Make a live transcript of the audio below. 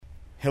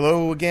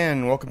Hello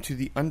again. Welcome to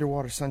the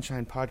Underwater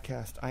Sunshine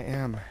Podcast. I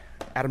am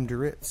Adam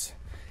Duritz,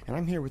 and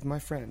I'm here with my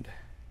friend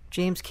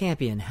James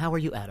Campion. How are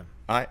you, Adam?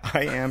 I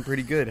am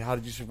pretty good. How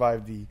did you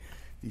survive the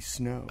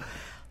snow?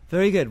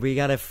 Very good. We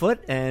got a foot,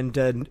 and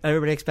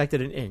everybody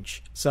expected an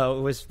inch. So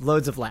it was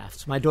loads of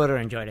laughs. My daughter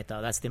enjoyed it,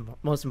 though. That's the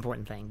most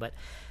important thing. But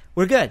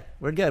we're good.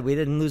 We're good. We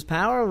didn't lose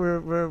power.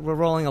 We're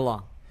rolling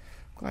along.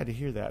 Glad to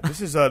hear that.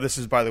 This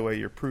is, by the way,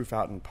 your proof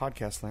out in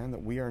podcast land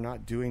that we are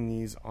not doing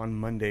these on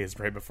Mondays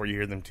right before you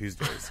hear them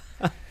Tuesdays.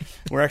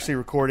 We're actually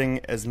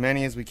recording as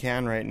many as we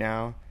can right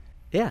now.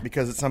 Yeah.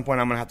 Because at some point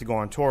I'm going to have to go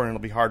on tour, and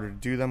it'll be harder to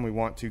do them. We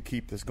want to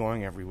keep this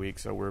going every week,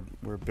 so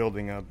we're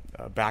building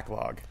a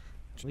backlog.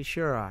 We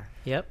sure are.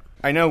 Yep.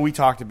 I know we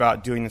talked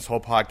about doing this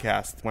whole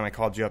podcast when I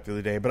called you up the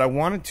other day, but I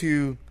wanted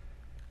to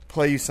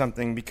play you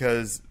something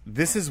because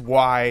this is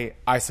why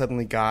I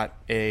suddenly got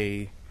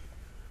a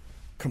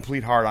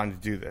complete hard-on to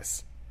do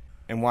this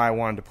and why I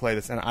wanted to play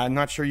this. And I'm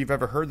not sure you've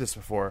ever heard this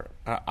before.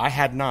 I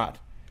had not.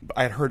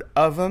 I had heard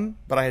of them,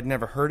 but I had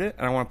never heard it,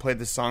 and I want to play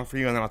this song for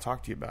you, and then I'll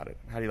talk to you about it.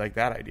 How do you like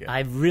that idea? I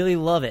really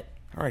love it.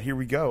 All right, here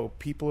we go.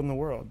 People in the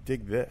world,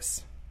 dig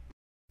this.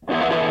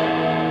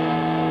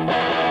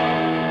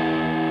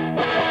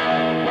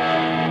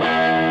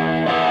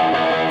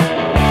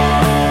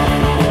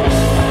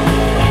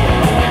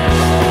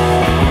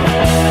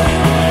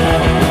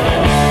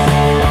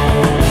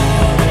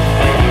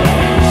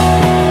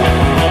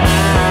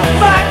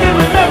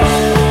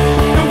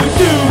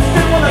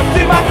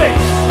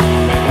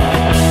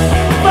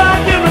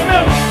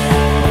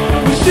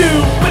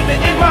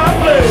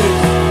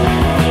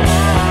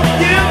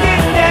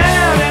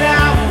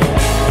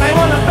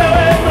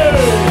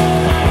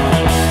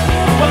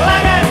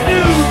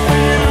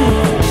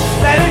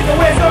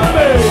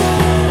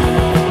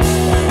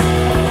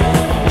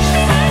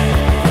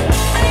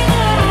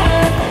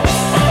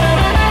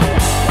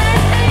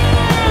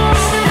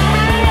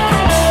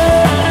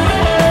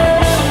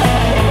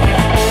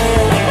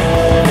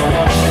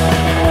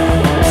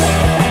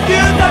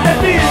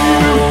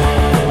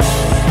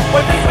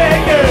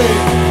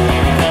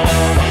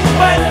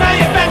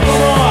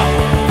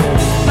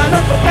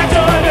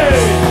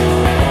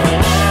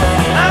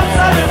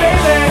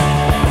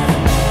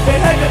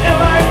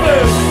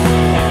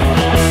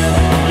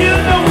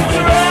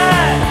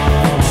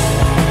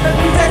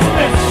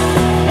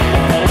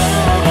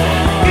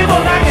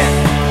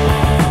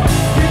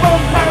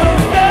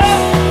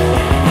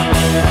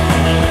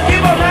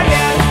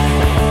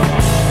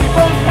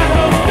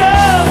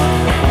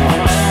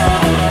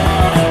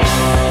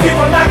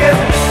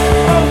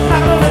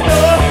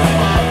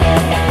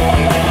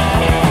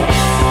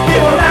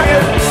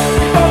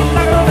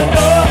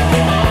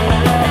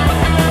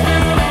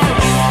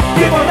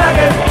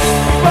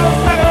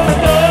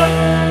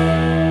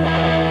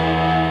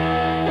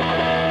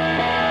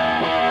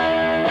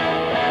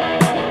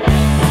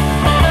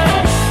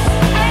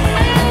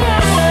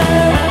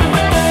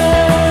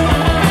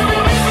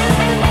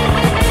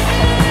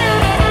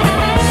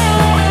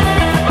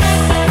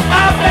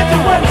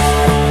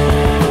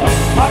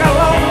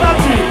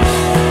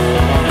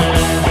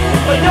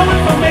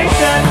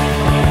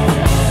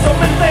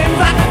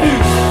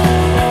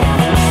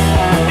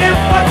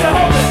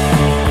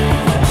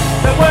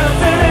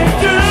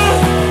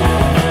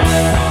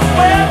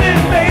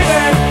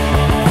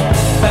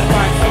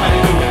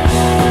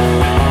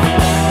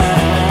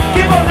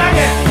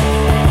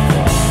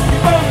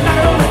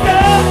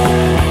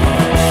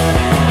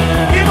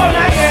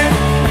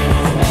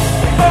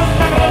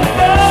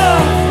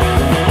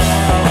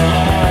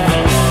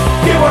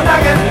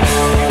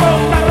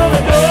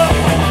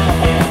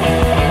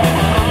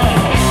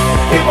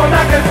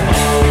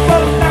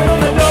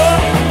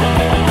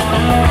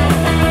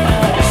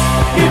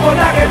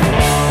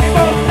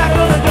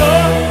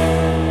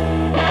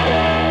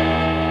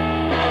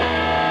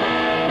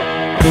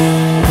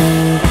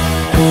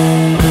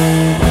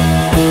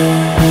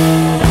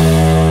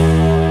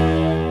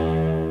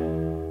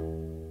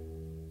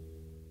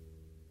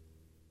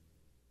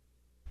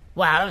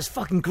 Wow, that was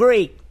fucking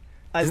great.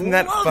 Isn't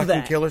that a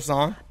fucking killer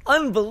song?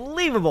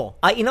 Unbelievable.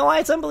 You know why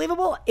it's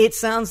unbelievable? It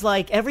sounds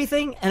like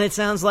everything, and it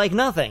sounds like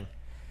nothing.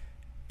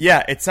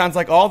 Yeah, it sounds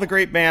like all the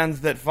great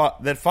bands that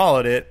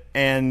followed it,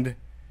 and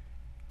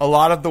a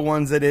lot of the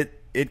ones that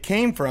it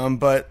came from,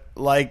 but,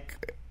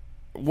 like,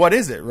 what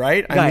is it,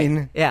 right? I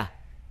mean... Yeah.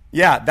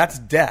 Yeah, that's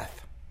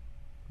Death.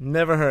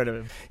 Never heard of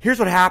him. Here's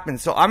what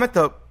happened. So I'm at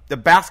the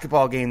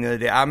basketball game the other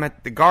day. I'm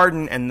at the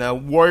Garden, and the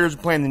Warriors are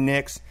playing the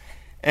Knicks,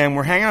 and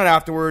we're hanging out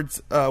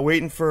afterwards,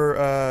 waiting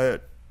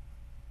for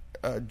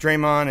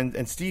Draymond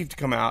and Steve to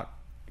come out,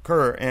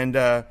 Kerr, and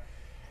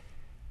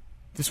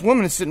this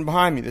woman is sitting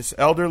behind me, this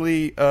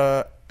elderly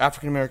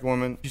African-American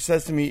woman. She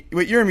says to me,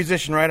 "Wait, you're a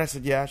musician, right?" I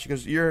said, "Yeah." She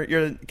goes,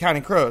 "You're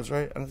Counting Crows,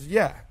 right?" And I said,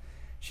 "Yeah."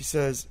 She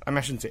says,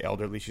 I shouldn't say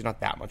elderly. She's not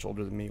that much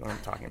older than me, what I'm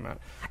talking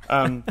about.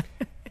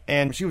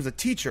 And she was a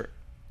teacher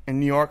in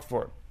New York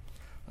for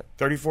like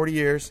 30, 40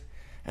 years,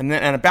 and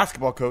a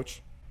basketball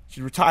coach.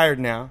 She's retired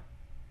now.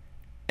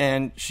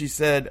 And she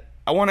said,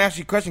 "I want to ask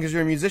you a question because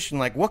you're a musician.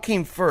 Like, what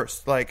came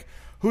first? Like,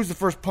 who's the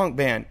first punk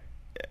band?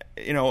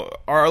 You know,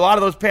 are a lot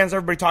of those bands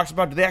everybody talks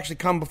about, do they actually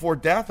come before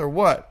Death or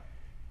what?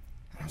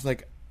 I was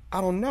like,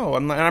 I don't know.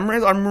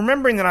 I'm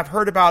remembering that I've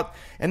heard about,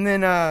 and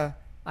then I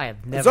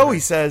have never. Zoe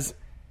says,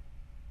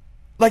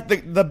 like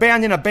the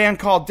band in A Band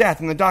Called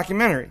Death in the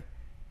documentary,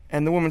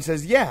 and the woman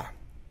says, yeah.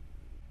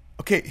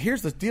 Okay,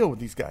 here's the deal with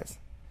these guys.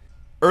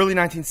 Early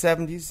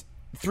 1970s,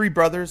 three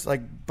brothers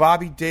like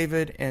Bobby,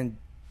 David, and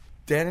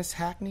Dennis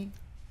Hackney.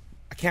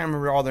 I can't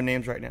remember all their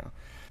names right now.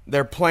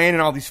 They're playing in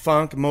all these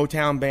funk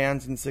Motown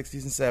bands in the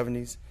 60s and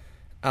 70s.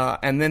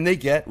 And then they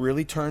get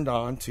really turned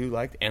on to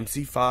like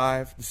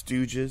MC5, the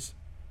Stooges,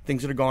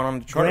 things that are going on in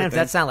Detroit.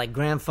 That sounds like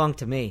Grand Funk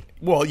to me.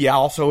 Well, yeah,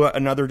 also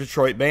another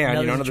Detroit band,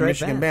 another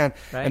Michigan band.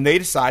 Right. And they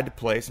decide to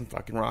play some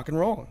fucking rock and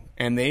roll.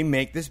 And they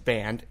make this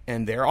band,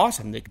 and they're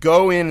awesome. They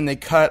go in and they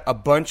cut a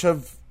bunch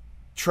of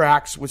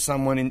tracks with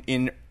someone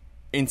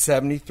in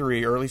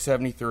 73, early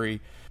 73,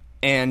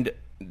 and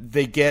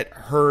they get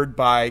heard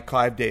by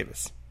Clive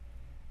Davis.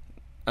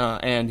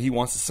 And he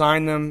wants to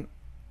sign them.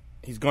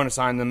 He's going to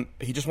sign them.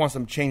 He just wants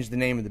them to change the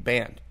name of the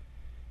band.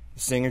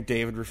 The singer,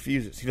 David,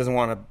 refuses. He doesn't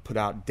want to put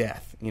out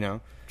Death, you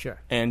know? Sure.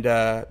 And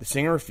the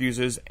singer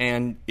refuses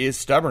and is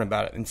stubborn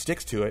about it and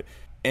sticks to it.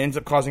 Ends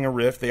up causing a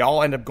rift. They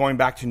all end up going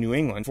back to New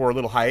England for a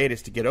little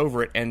hiatus to get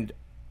over it, and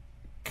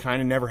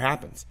kind of never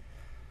happens.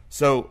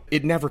 So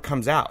it never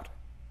comes out.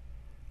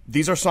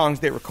 These are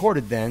songs they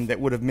recorded then that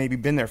would have maybe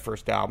been their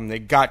first album. They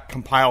got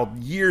compiled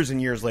years and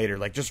years later,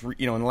 like just, in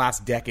the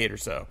last decade or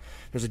so.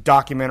 There's a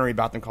documentary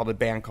about them called A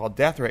Band Called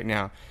Death right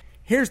now.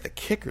 Here's the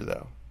kicker,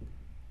 though.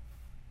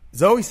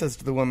 Zoe says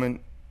to the woman,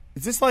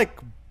 is this like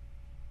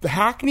the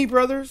Hackney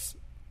brothers?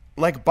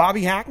 Like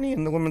Bobby Hackney?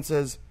 And the woman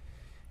says,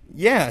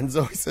 yeah. And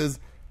Zoe says,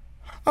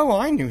 oh,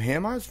 I knew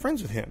him. I was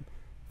friends with him.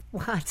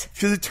 What?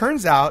 Because it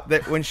turns out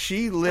that when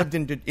she lived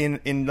in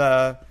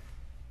the...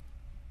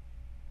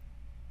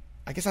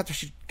 I guess after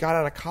she got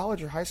out of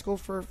college or high school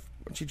when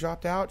she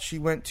dropped out, she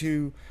went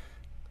to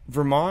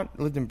Vermont,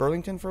 lived in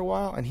Burlington for a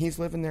while, and he's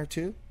living there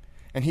too.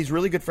 And he's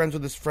really good friends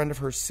with this friend of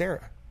hers,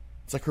 Sarah.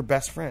 It's like her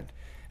best friend.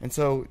 And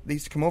so they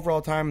used to come over all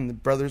the time, and the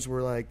brothers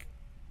were like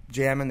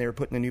jamming. They were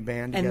putting a new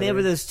band together. And they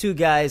were those two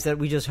guys that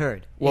we just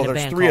heard. Well,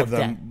 there's three of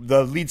them. Death.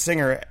 The lead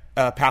singer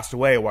passed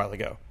away a while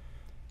ago.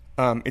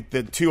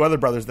 The two other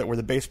brothers that were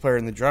the bass player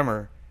and the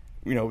drummer,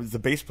 was the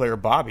bass player,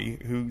 Bobby,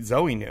 who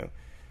Zoe knew.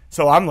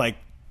 So I'm like,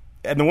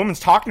 and the woman's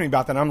talking to me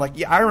about that, and I'm like,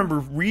 yeah, I remember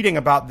reading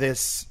about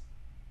this,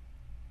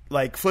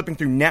 like flipping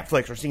through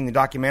Netflix or seeing the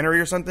documentary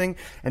or something,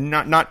 and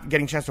not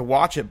getting a chance to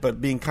watch it, but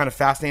being kind of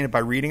fascinated by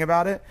reading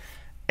about it.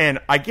 And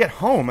I get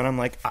home, and I'm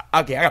like,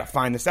 okay, I got to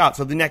find this out.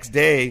 So the next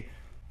day,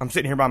 I'm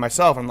sitting here by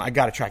myself, and I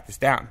got to track this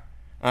down.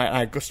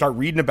 I go start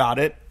reading about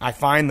it. I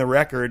find the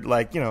record,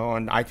 like,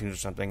 on iTunes or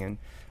something, and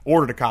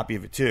ordered a copy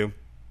of it too,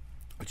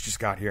 which just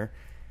got here,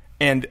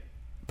 and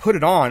put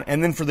it on.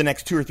 And then for the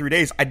next 2 or 3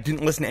 days, I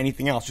didn't listen to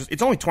anything else.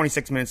 It's only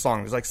 26 minutes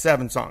long. There's like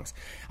 7 songs.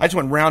 I just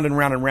went round and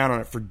round and round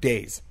on it for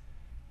days,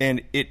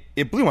 and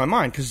it blew my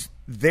mind because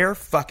they're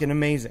fucking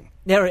amazing.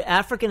 They're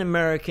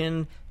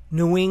African-American,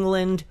 New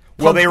England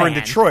Well, they were band.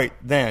 in Detroit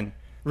then.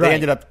 Right. They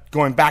ended up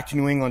going back to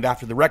New England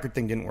after the record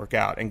thing didn't work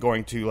out and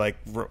going to, like,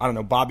 I don't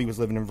know, Bobby was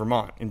living in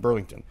Vermont, in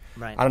Burlington.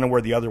 Right. I don't know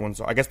where the other ones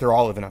are. I guess they're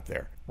all living up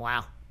there.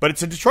 Wow. But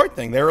it's a Detroit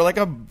thing. They were like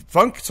a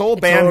funk soul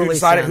band totally who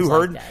decided, who sounds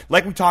heard, like that.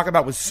 like we talk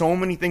about with so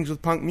many things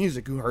with punk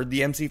music, who heard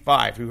the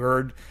MC5, who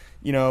heard,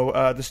 the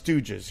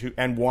Stooges,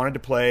 and wanted to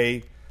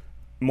play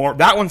more.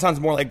 That one sounds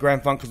more like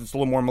Grand Funk because it's a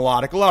little more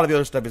melodic. A lot of the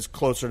other stuff is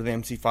closer to the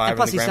MC5. And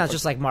plus, the he Grand sounds Funk.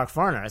 just like Mark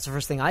Farner. That's the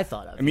first thing I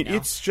thought of. I mean,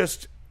 it's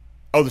just...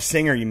 Oh, the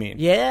singer, you mean?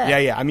 Yeah.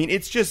 Yeah. I mean,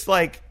 it's just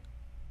like...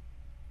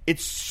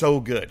 It's so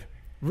good.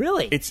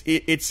 Really? It's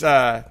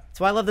That's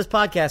why I love this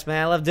podcast,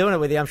 man. I love doing it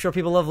with you. I'm sure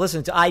people love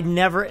listening to. I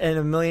never in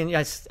a million.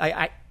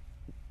 I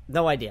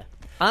no idea,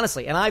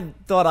 honestly. And I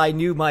thought I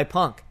knew my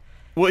punk.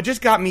 Well, it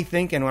just got me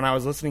thinking when I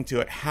was listening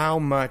to it how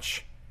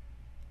much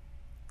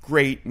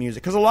great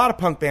music. Because a lot of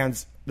punk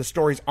bands, the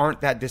stories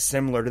aren't that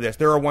dissimilar to this.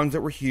 There are ones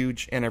that were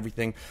huge and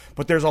everything,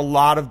 but there's a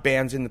lot of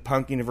bands in the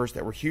punk universe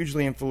that were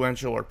hugely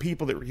influential, or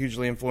people that were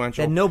hugely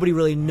influential, That nobody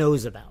really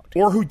knows about.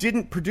 or who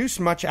didn't produce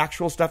much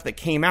actual stuff that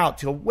came out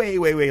till way,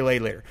 way, way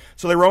later.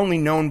 So they were only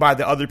known by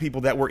the other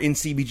people that were in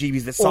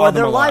CBGBs that saw Or them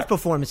their a live lot.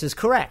 performances,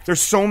 correct.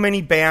 There's so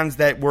many bands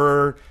that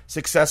were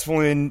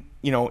successful in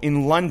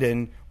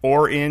London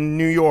or in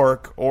New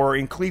York or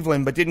in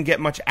Cleveland, but didn't get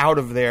much out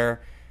of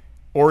there,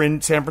 or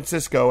in San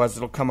Francisco, as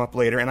it'll come up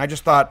later. And I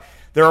just thought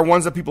there are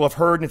ones that people have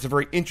heard, and it's a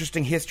very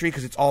interesting history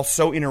because it's all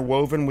so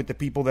interwoven with the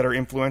people that are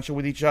influential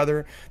with each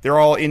other. They're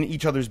all in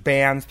each other's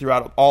bands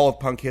throughout all of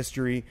punk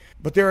history.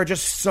 But there are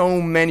just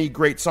so many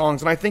great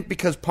songs. And I think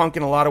because punk,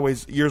 in a lot of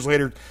ways, years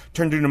later,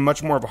 turned into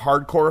much more of a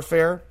hardcore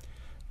affair,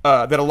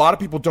 that a lot of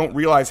people don't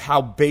realize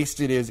how based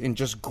it is in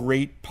just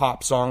great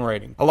pop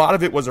songwriting. A lot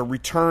of it was a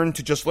return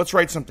to just, let's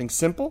write something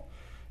simple,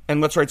 and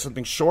let's write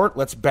something short.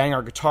 Let's bang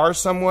our guitars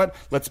somewhat.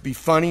 Let's be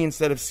funny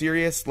instead of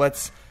serious.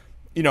 Let's,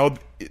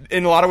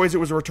 in a lot of ways, it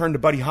was a return to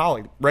Buddy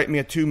Holly. Write me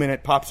a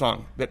 2-minute pop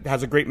song that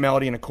has a great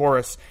melody and a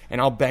chorus,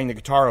 and I'll bang the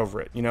guitar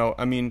over it. You know,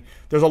 I mean,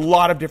 there's a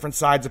lot of different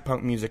sides of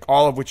punk music,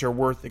 all of which are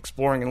worth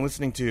exploring and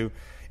listening to,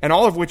 and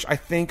all of which I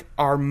think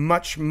are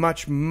much,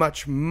 much,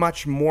 much,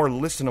 much more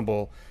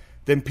listenable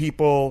than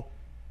people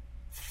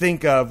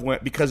think of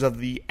because of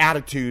the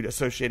attitude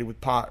associated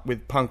with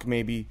punk.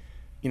 Maybe,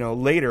 you know,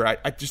 later.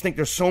 I just think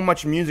there's so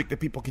much music that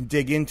people can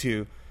dig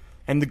into.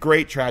 And the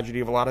great tragedy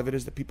of a lot of it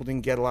is that people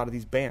didn't get a lot of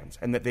these bands,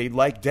 and that they,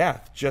 like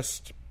Death,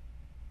 just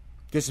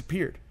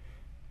disappeared.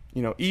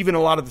 You know, even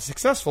a lot of the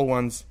successful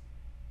ones,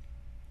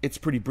 it's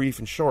pretty brief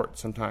and short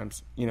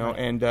sometimes. You know, right.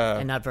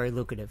 And not very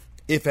lucrative,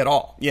 if at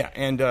all. Yeah,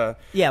 and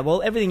yeah.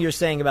 Well, everything you're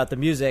saying about the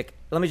music.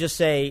 Let me just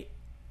say,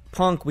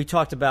 punk. We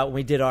talked about when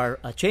we did our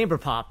chamber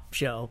pop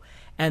show.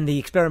 And the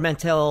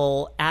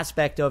experimental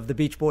aspect of the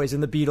Beach Boys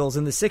and the Beatles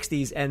in the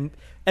 60s, and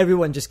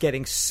everyone just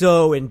getting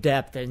so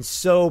in-depth and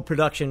so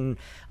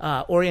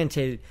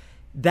production-oriented,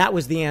 that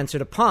was the answer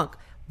to punk.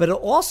 But it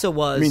also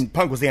was... I mean,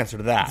 punk was the answer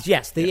to that.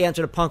 Yes, the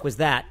answer to punk was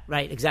that,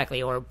 right,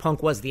 exactly, or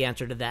punk was the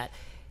answer to that.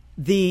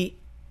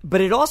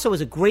 But it also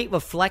was a great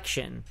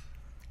reflection.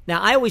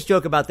 Now, I always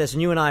joke about this,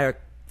 and you and I are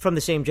from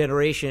the same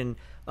generation,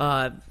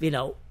 you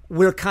know,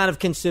 we're kind of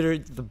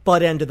considered the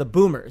butt end of the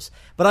boomers.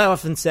 But I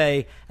often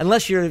say,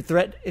 unless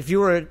if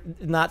you were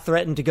not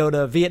threatened to go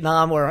to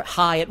Vietnam or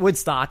high at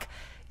Woodstock,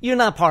 you're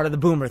not part of the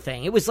boomer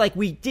thing. It was like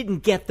we didn't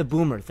get the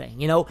boomer thing,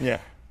 you know? Yeah.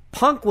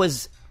 Punk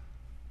was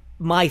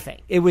my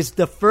thing. It was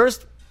the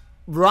first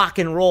rock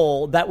and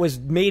roll that was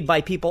made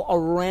by people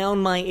around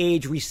my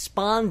age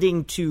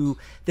responding to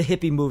the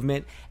hippie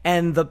movement.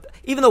 And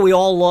even though we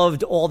all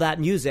loved all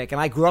that music,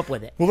 and I grew up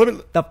with it,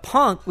 the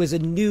punk was a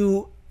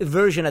new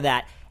version of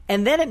that.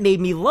 And then it made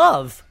me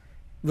love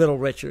Little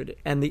Richard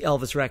and the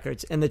Elvis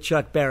records and the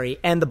Chuck Berry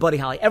and the Buddy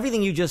Holly.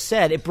 Everything you just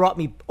said, it brought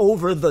me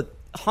over the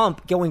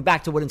hump, going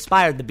back to what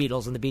inspired the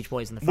Beatles and the Beach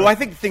Boys in the first. Well, I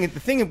think the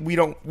thing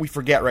we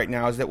forget right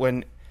now is that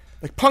when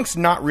punk's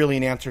not really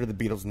an answer to the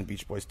Beatles and the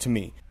Beach Boys to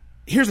me.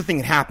 Here's the thing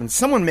that happens: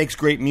 someone makes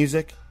great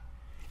music,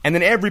 and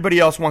then everybody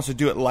else wants to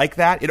do it like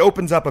that. It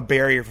opens up a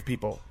barrier for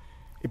people.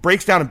 It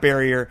breaks down a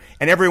barrier,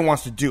 and everyone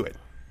wants to do it.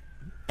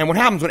 And what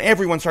happens when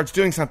everyone starts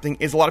doing something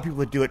is a lot of people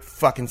that do it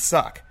fucking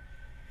suck.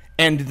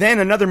 And then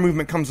another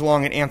movement comes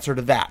along in answer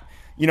to that.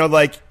 You know,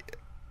 like,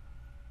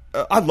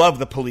 I love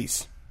the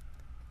Police,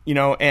 you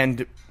know,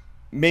 and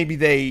maybe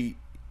they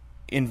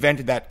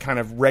invented that kind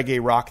of reggae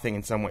rock thing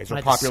in some ways, or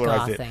like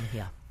popularized it. Thing,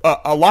 yeah.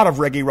 A lot of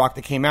reggae rock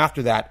that came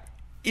after that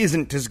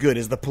isn't as good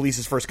as the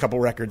Police's first couple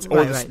records,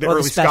 or the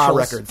early ska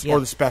records, or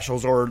the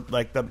Specials, or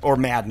or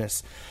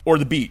Madness, or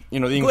the Beat, you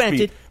know, the English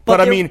Beat.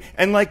 But I mean,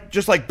 and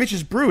just like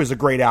Bitches Brew is a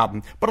great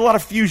album, but a lot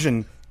of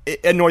fusion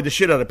annoyed the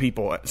shit out of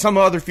people. Some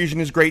other fusion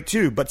is great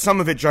too, but some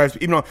of it drives,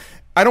 you know,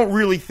 I don't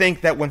really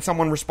think that when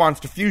someone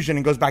responds to fusion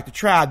and goes back to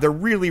trad, they're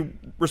really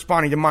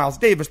responding to Miles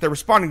Davis. They're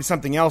responding to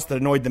something else that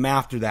annoyed them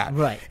after that.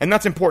 Right. And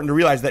that's important to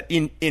realize, that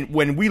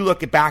when we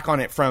look back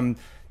on it from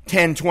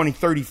 10, 20,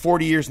 30,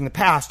 40 years in the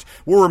past,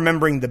 we're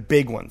remembering the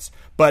big ones.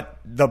 But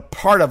the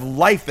part of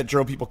life that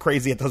drove people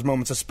crazy at those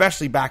moments,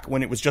 especially back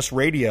when it was just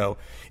radio,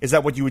 is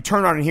that what you would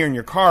turn on and hear in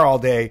your car all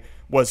day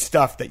was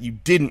stuff that you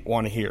didn't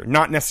want to hear.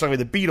 Not necessarily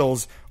the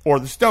Beatles or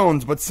the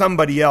Stones, but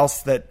somebody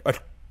else that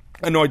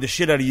annoyed the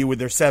shit out of you with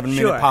their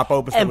 7-minute pop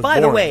opus. And by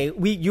the way,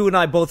 you and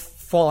I both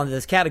fall into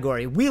this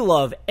category. We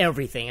love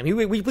everything. I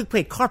mean, we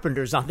play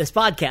Carpenters on this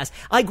podcast.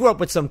 I grew up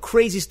with some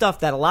crazy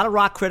stuff that a lot of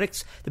rock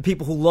critics, the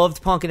people who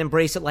loved punk and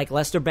embraced it, like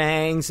Lester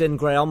Bangs and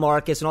Grail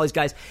Marcus and all these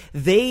guys,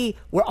 they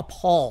were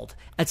appalled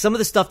at some of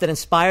the stuff that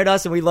inspired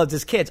us and we loved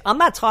as kids. I'm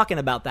not talking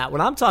about that.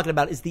 What I'm talking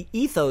about is the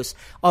ethos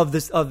of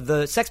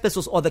the Sex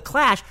Pistols or the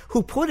Clash,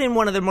 who put in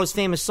one of their most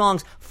famous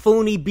songs,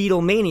 Phony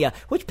Beatlemania,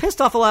 which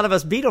pissed off a lot of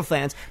us Beatle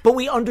fans, but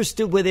we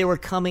understood where they were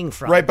coming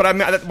from. Right, but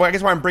I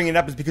guess why I'm bringing it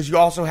up is because you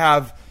also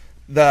have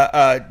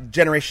the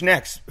Generation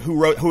X,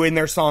 who in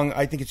their song,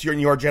 I think it's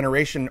your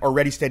generation, or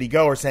Ready Steady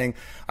Go, are saying,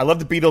 I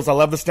love the Beatles, I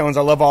love the Stones,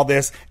 I love all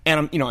this,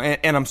 and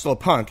I'm still a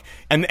punk.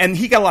 And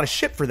he got a lot of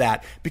shit for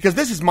that, because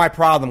this is my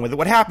problem with it.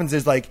 What happens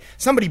is, like,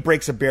 somebody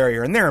breaks a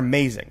barrier and they're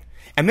amazing,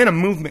 and then a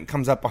movement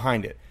comes up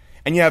behind it.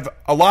 And you have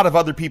a lot of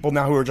other people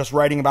now who are just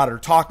writing about it, or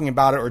talking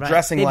about it, or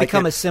dressing like it,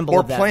 become a symbol or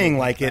of that playing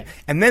movement, like it,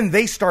 and then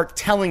they start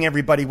telling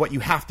everybody what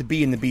you have to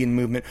be in the being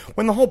movement.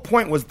 When the whole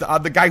point was,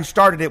 the guy who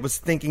started it was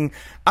thinking,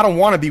 I don't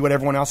want to be what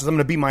everyone else is. I'm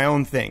going to be my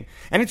own thing.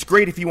 And it's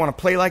great if you want to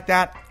play like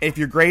that, if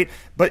you're great.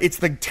 But it's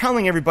the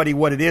telling everybody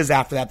what it is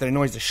after that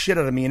annoys the shit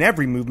out of me in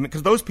every movement,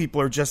 because those people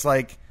are just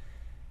like,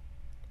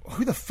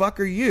 who the fuck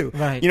are you?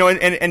 Right. You know,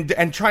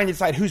 and trying to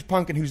decide who's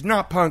punk and who's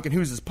not punk, and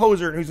who's a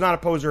poser and who's not a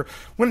poser,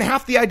 when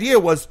half the idea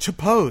was to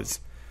pose.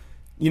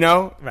 You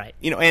know? Right.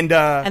 You know, and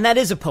that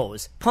is a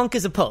pose. Punk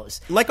is a pose.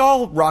 Like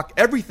all rock,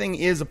 everything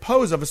is a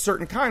pose of a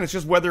certain kind. It's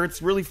just whether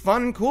it's really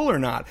fun and cool or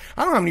not.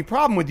 I don't have any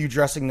problem with you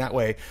dressing that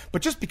way.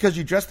 But just because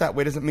you dress that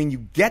way doesn't mean you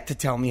get to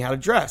tell me how to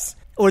dress.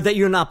 Or that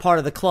you're not part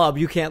of the club.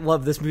 You can't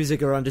love this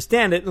music or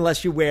understand it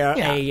unless you wear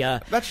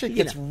that shit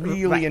gets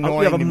really annoying.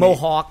 You have a to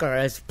mohawk or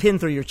a pin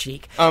through your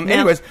cheek.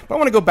 Anyways, but I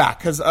want to go back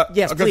because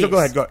yes, please. Go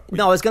ahead.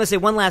 No, I was going to say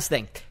one last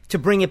thing to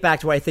bring it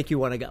back to where I think you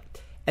want to go,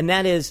 and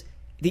that is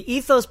the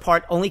ethos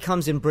part only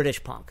comes in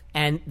British punk.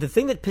 And the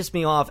thing that pissed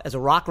me off as a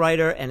rock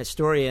writer and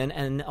historian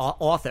and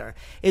author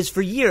is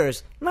for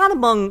years, not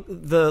among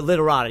the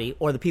literati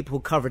or the people who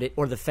covered it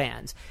or the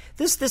fans,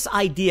 this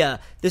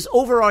idea, this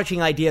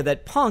overarching idea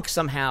that punk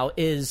somehow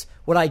is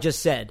what I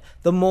just said,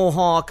 the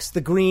mohawks, the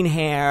green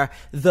hair,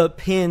 the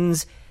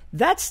pins,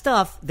 that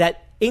stuff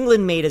that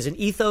England made as an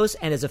ethos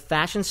and as a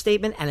fashion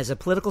statement and as a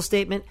political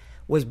statement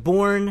was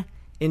born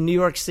in New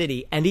York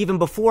City, and even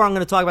before I'm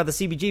going to talk about the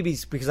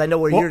CBGBs because I know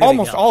where you're going to go.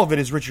 Almost all of it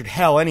is Richard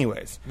Hell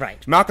anyways.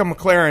 Right. Malcolm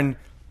McLaren,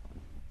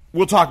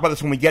 we'll talk about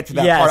this when we get to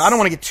that part. I don't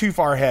want to get too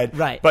far ahead.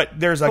 Right. But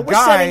there's a guy... we're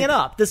setting it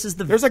up.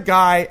 There's a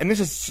guy, and this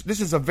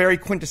is a very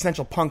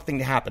quintessential punk thing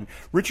to happen.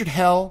 Richard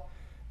Hell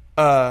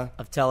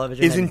of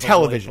television is in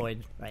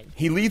television. Right.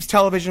 He leaves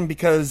television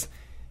because,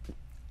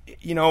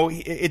 you know,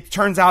 it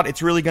turns out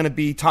it's really going to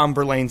be Tom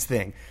Verlaine's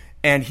thing.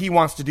 And he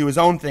wants to do his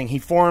own thing. He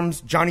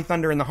forms Johnny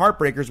Thunder and the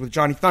Heartbreakers with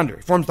Johnny Thunder.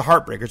 He forms the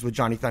Heartbreakers with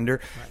Johnny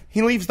Thunder. Right.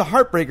 He leaves the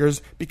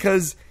Heartbreakers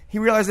because he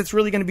realized it's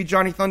really going to be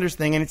Johnny Thunder's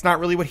thing, and it's not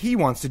really what he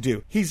wants to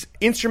do. He's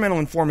instrumental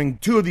in forming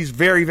two of these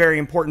very, very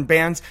important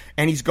bands,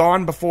 and he's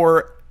gone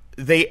before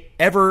they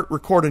ever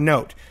record a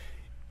note.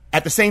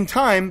 At the same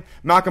time,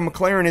 Malcolm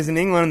McLaren is in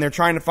England, and they're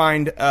trying to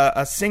find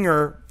a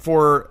singer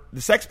for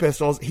the Sex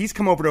Pistols. He's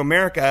come over to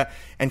America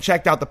and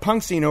checked out the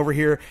punk scene over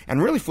here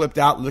and really flipped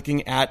out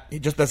looking at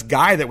just this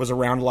guy that was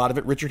around a lot of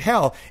it, Richard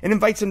Hell, and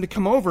invites him to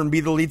come over and be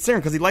the lead singer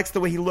because he likes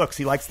the way he looks.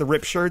 He likes the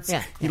ripped shirts.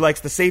 Yeah. He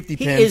likes the safety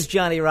pins. He is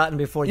Johnny Rotten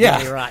before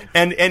Johnny Rotten.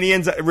 And he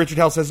ends up, Richard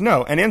Hell says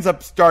no, and ends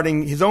up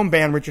starting his own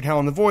band, Richard Hell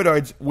and the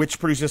Voidoids, which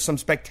produces some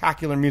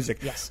spectacular music.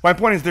 Yes. My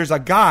point is there's a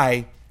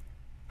guy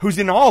who's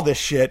in all this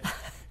shit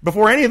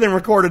before any of them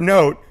record a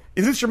note,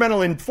 is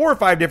instrumental in 4 or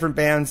 5 different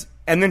bands,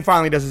 and then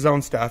finally does his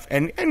own stuff,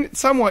 and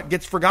somewhat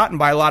gets forgotten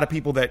by a lot of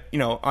people that, you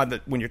know,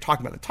 when you're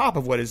talking about the top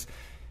of what is...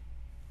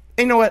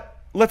 And you know what?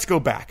 Let's go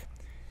back.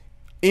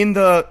 In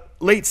the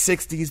late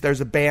 60s,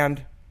 there's a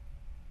band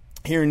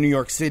here in New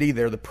York City.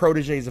 They're the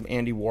proteges of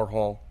Andy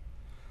Warhol.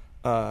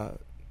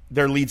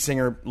 Their lead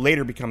singer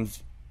later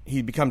becomes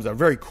a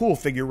very cool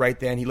figure right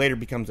then. He later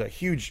becomes a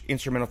huge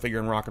instrumental figure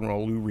in rock and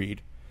roll, Lou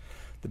Reed.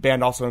 The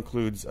band also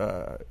includes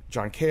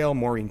John Cale,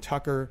 Maureen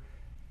Tucker,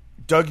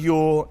 Doug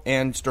Yule,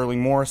 and Sterling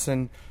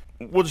Morrison.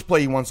 We'll just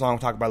play you one song. We'll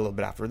talk about it a little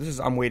bit after. This is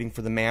I'm Waiting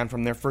for the Man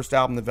from their first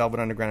album, The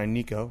Velvet Underground, and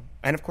Nico.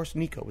 And, of course,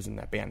 Nico was in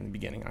that band in the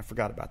beginning. I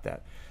forgot about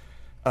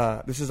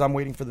that. This is I'm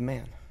Waiting for the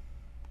Man.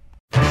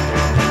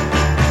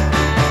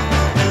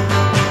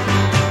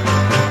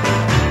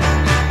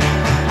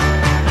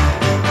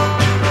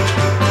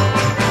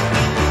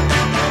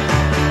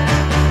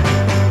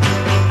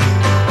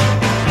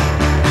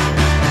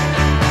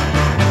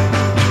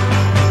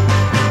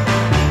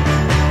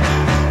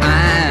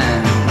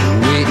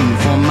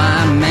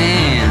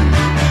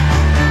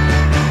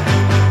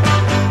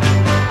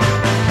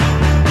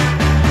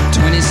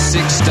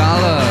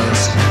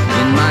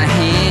 in my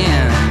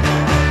hand,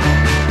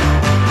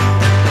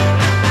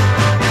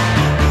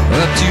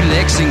 up to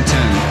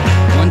Lexington,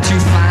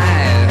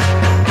 125.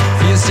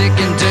 Feel sick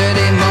and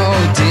dirty,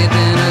 more dead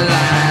than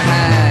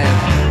alive.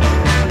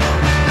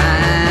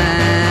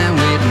 I'm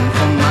waiting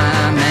for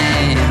my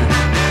man.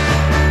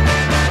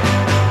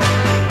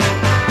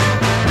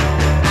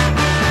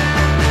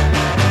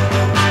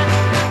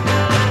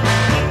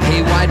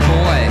 Hey white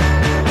boy,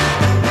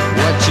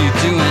 what you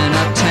doing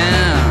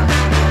uptown?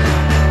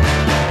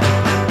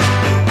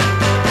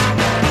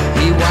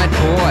 White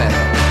boy,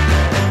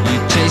 you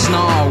chasing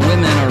all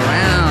women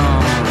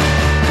around.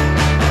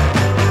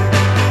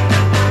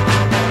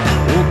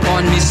 Oh,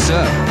 pardon me,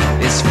 sir,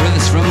 it's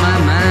furthest from my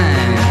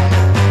mind.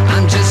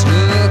 I'm just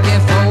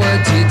looking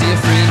forward to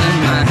different in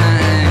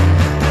mine.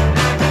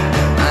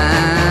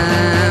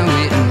 I'm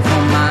waiting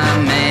for my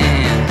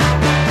man.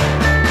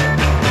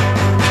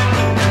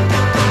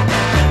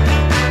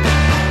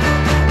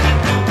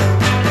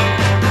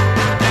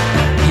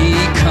 He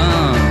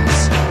comes,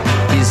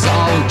 he's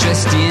all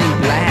dressed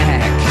in black.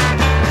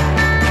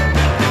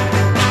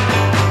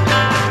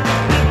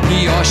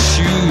 He wore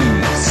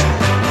shoes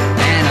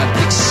and a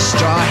big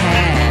straw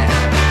hat.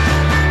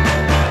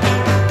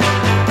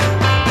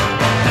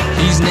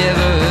 He's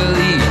never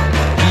early,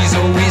 he's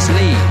always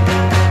late.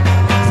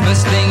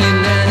 First thing you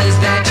learn is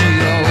that you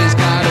always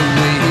gotta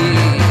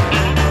wait.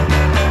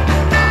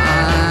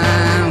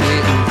 I'm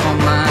waiting for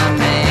my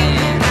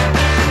man.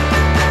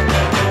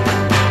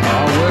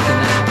 All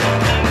working out.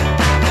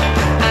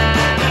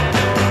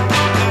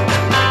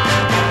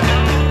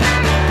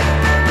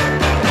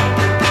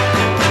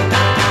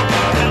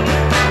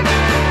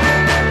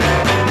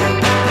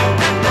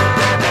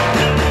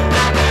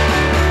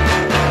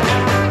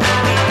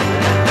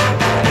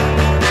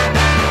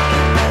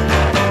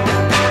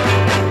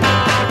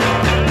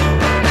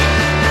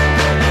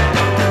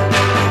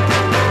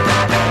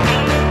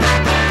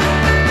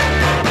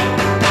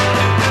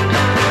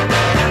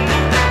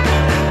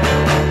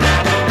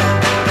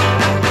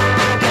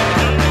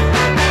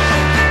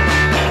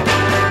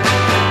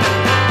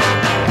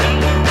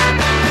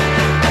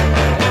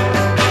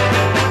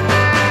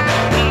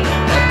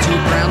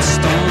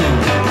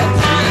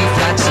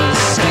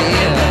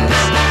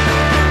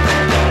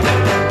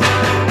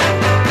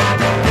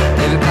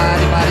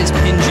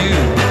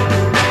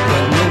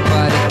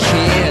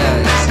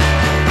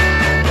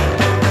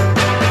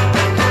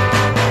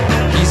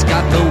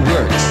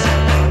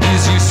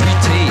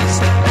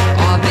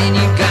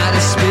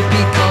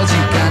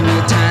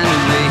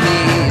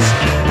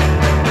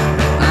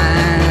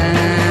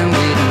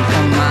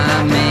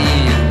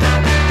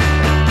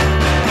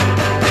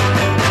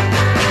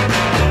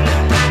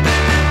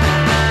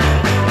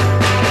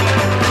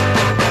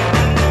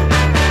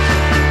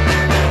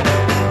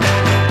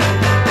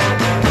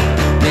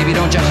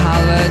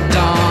 holler,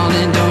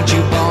 darling, don't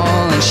you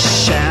bawl and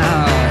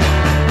shout.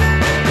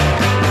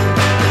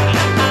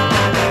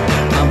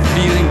 I'm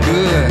feeling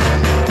good,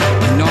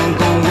 you know I'm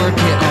gonna work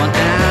it on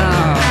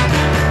out.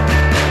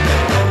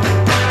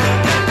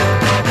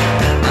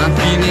 I'm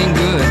feeling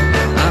good,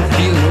 I'm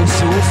feeling oh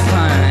so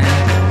fine.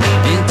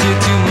 Into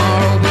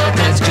tomorrow, but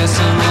that's just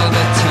some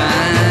other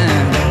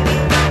time.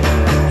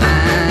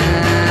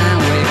 I'm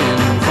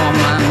waiting for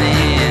my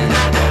man.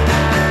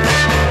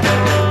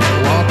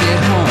 Walk it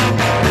home.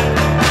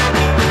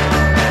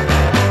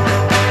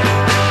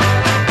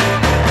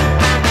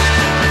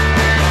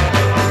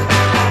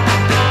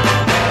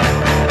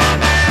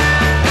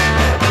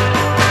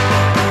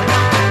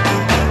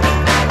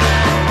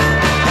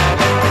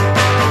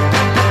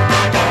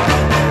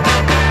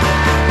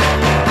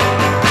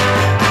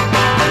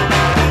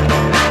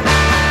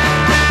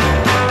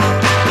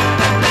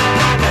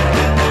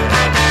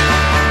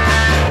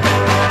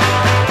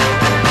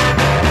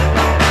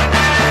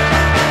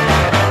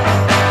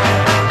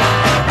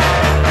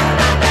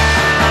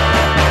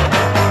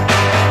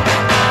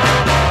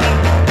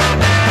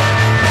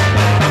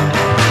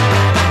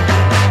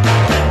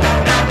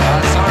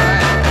 That's all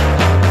right.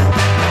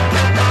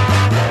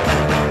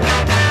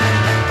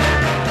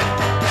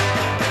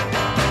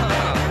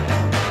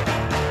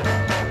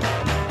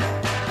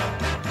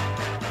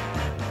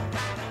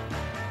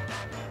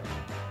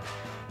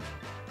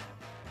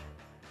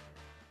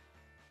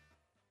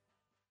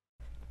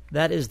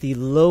 That is the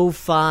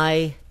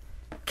Lo-Fi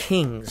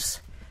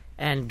Kings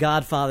and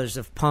Godfathers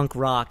of punk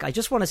rock. I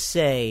just want to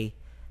say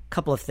a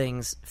couple of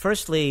things.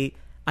 Firstly,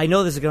 I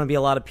know there's going to be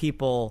a lot of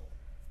people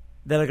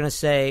that are going to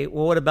say,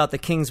 well, what about the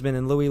Kingsmen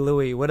and Louie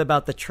Louie? What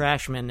about the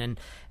Trashmen and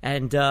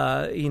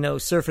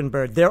Surfin'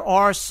 Bird? There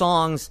are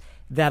songs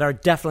that are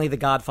definitely the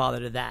godfather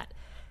to that.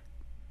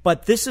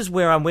 But this is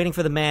where I'm waiting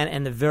for the man,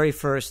 and the very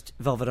first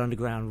Velvet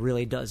Underground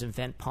really does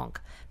invent punk.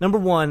 Number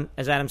one,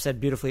 as Adam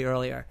said beautifully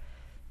earlier,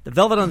 the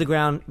Velvet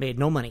Underground made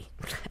no money.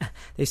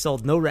 They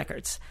sold no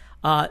records.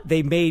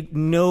 They made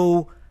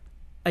no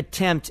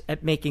attempt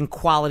at making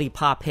quality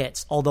pop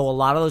hits, although a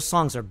lot of those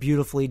songs are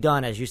beautifully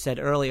done, as you said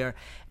earlier.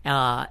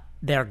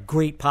 They're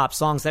great pop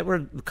songs that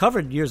were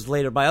covered years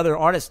later by other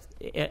artists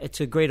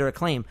to greater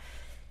acclaim.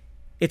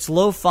 It's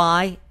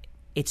lo-fi,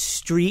 it's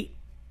street,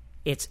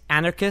 it's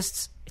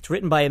anarchists. It's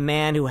written by a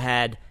man who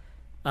had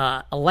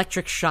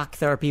electric shock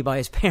therapy by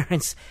his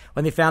parents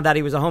when they found out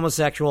he was a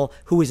homosexual,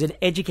 who was an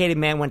educated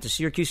man, went to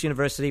Syracuse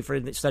University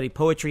studied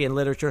poetry and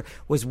literature,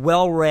 was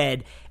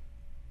well-read,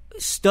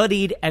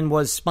 studied and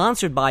was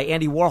sponsored by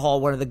Andy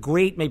Warhol, one of the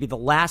great, maybe the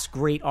last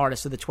great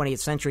artists of the 20th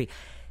century.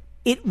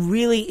 It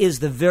really is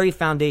the very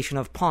foundation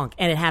of punk,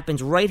 and it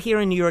happens right here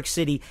in New York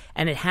City,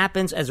 and it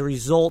happens as a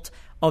result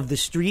of the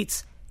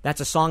streets.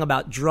 That's a song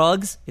about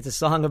drugs. It's a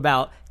song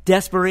about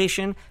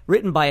desperation,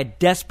 written by a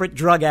desperate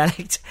drug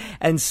addict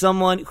and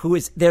someone who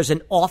is, there's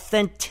an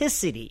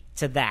authenticity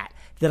to that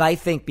I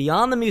think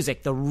beyond the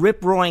music, the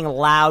rip-roaring,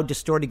 loud,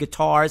 distorted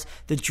guitars,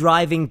 the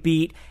driving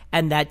beat,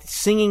 and that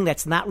singing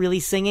that's not really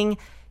singing,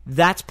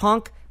 that's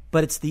punk,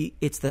 but it's the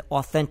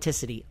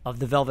authenticity of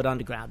the Velvet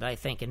Underground that I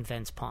think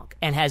invents punk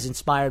and has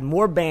inspired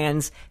more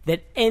bands than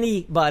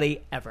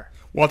anybody ever.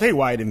 Well, I'll tell you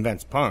why it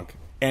invents punk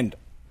and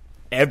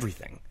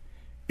everything.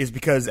 Is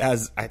because,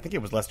 as I think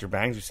it was Lester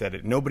Bangs who said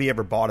it, nobody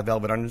ever bought a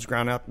Velvet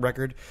Underground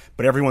record,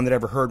 but everyone that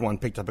ever heard one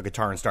picked up a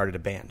guitar and started a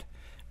band.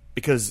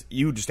 Because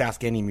you just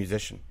ask any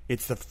musician.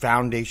 It's the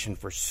foundation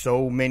for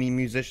so many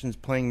musicians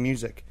playing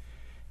music.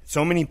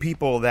 So many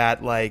people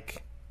that,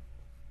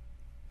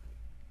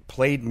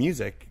 played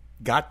music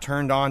got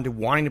turned on to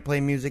wanting to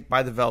play music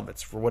by the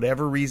Velvets for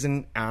whatever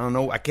reason. I don't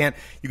know.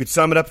 You could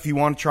sum it up if you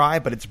want to try,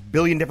 but it's a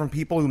billion different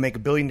people who make a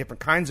billion different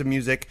kinds of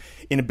music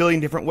in a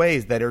billion different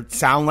ways that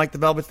sound like the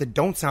Velvets, that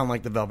don't sound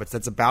like the Velvets,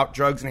 that's about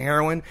drugs and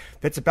heroin,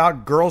 that's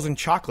about girls and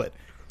chocolate.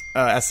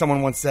 As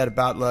someone once said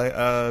about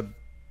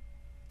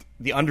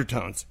the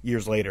Undertones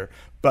years later.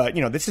 But,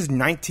 this is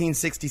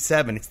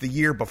 1967. It's the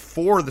year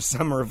before the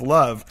Summer of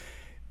Love,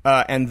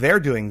 and they're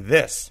doing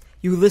this.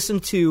 You listen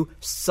to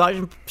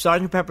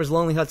Sgt. Pepper's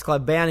Lonely Hearts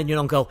Club Band and you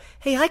don't go,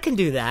 hey, I can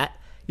do that.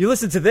 You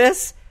listen to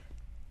this?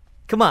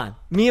 Come on.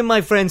 Me and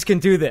my friends can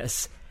do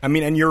this. I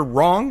mean, and you're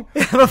wrong,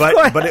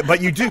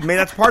 but you do. I mean,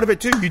 that's part of it,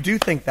 too. You do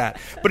think that.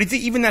 But it's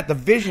even that the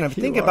vision of,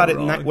 think about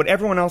it, what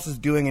everyone else is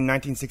doing in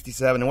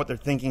 1967 and what they're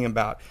thinking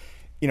about.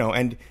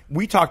 And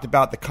we talked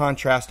about the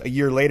contrast a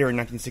year later in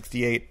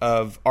 1968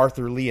 of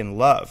Arthur Lee and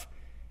Love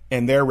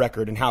and their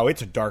record and how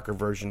it's a darker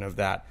version of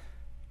that.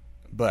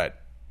 But,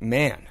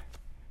 man...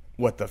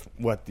 What the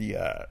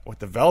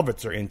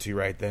Velvets are into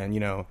right then,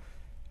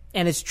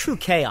 And it's true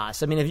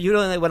chaos. I mean, if you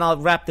don't, when I'll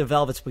wrap the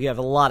Velvets, we have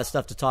a lot of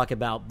stuff to talk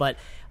about. But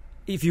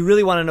if you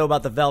really want to know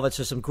about the Velvets,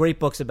 there's some great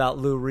books about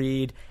Lou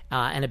Reed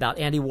and about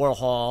Andy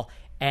Warhol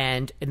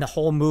and in the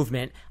whole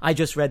movement. I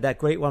just read that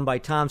great one by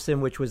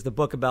Thompson, which was the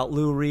book about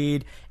Lou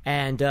Reed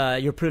and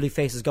Your Pretty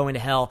Face is Going to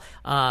Hell.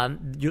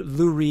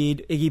 Lou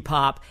Reed, Iggy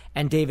Pop,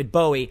 and David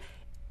Bowie.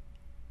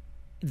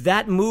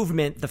 that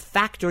movement, the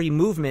factory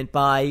movement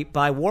by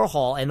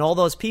Warhol and all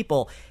those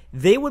people,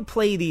 they would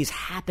play these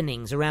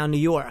happenings around New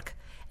York.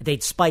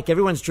 They'd spike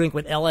everyone's drink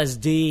with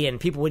LSD, and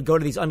people would go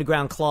to these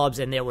underground clubs,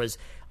 and there was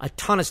a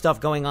ton of stuff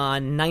going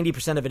on,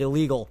 90% of it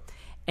illegal.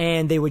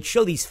 And they would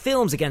show these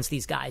films against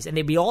these guys, and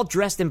they'd be all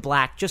dressed in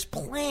black, just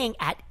playing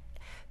at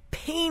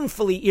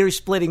painfully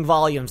ear-splitting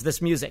volumes,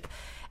 this music.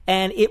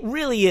 And it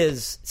really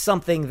is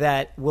something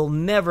that will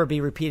never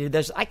be repeated.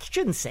 I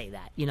shouldn't say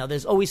that.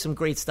 There's always some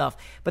great stuff.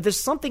 But there's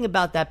something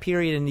about that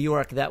period in New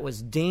York that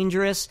was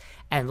dangerous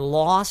and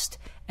lost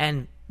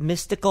and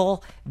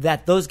mystical,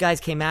 that those guys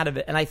came out of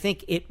it. And I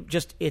think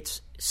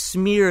it's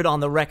smeared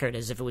on the record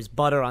as if it was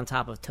butter on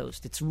top of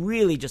toast. It's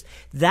really just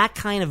that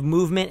kind of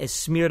movement is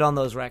smeared on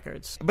those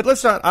records. But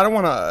I don't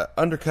want to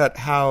undercut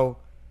how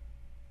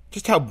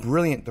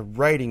brilliant the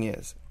writing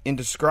is in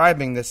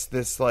describing this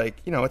it's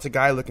a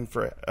guy looking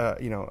for a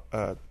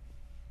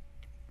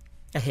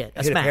hit,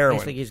 of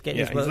heroin. He's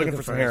looking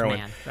for some heroin.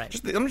 Man.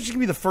 Right. I'm just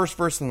give you the first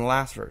verse and the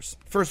last verse.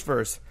 First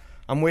verse: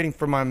 I'm waiting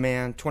for my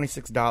man,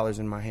 $26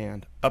 in my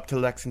hand, up to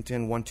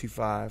Lexington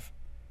 125,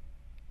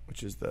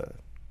 which is the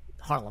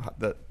Harlem.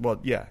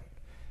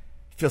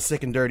 Feel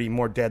sick and dirty,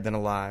 more dead than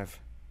alive.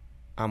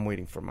 I'm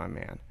waiting for my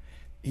man.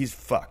 He's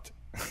fucked.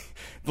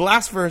 The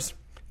last verse: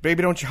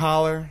 baby, don't you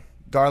holler,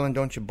 darling,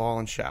 don't you bawl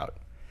and shout.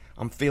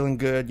 I'm feeling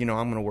good, I'm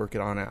going to work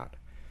it on out.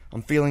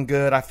 I'm feeling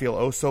good, I feel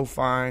oh so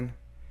fine.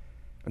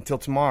 Until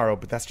tomorrow,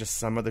 but that's just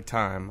some other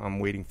time. I'm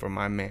waiting for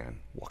my man.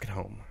 Walk it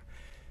home.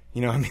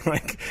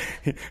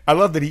 I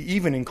love that he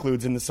even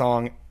includes in the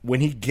song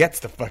when he gets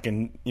the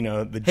fucking,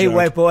 the hey, judge.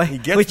 white boy, he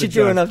gets what you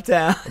doing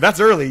uptown?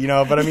 That's early,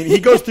 but he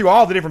goes through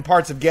all the different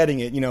parts of getting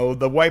it.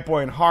 The white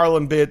boy in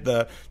Harlem bit,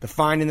 the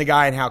finding the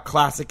guy and how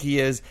classic he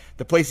is,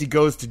 the place he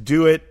goes to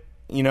do it,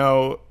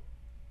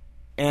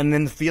 and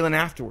then the feeling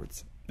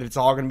afterwards that it's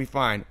all going to be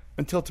fine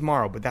until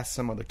tomorrow, but that's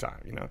some other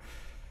time,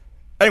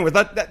 Anyway,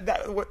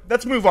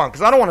 let's move on,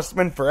 because I don't want to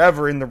spend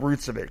forever in the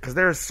roots of it, because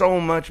there's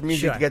so much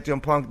music to get to in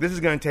punk. This is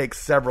going to take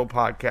several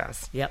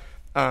podcasts. Yep.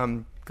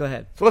 Go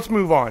ahead. So let's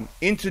move on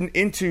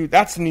into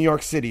that's New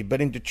York City,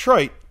 but in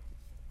Detroit,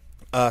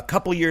 a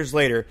couple years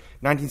later,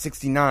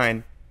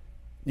 1969,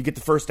 you get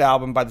the first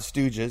album by the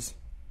Stooges.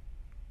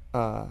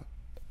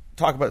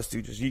 Talk about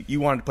the Stooges. You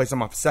wanted to play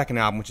some off the second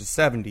album, which is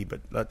 70,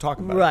 but talk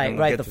about it.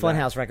 Right, the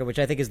Funhouse record, which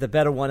I think is the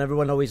better one.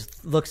 Everyone always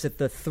looks at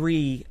the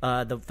three,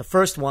 the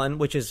first one,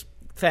 which is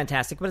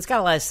fantastic, but it's got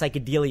a lot of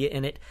psychedelia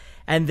in it.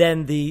 And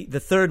then the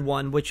third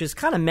one, which is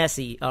kind of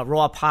messy,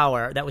 Raw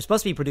Power, that was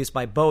supposed to be produced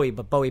by Bowie,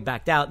 but Bowie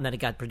backed out, and then it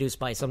got produced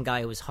by some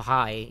guy who was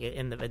high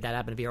that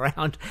happened to be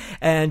around.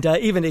 And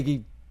even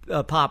Iggy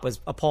Pop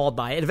was appalled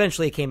by it.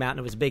 Eventually it came out, and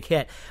it was a big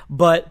hit.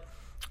 But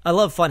I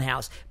love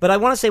Funhouse. But I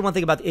want to say one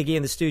thing about Iggy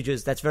and the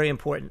Stooges that's very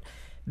important.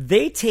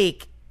 They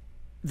take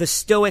the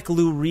stoic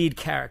Lou Reed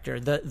character,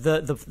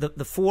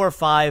 the 4 or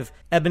 5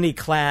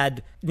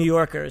 ebony-clad New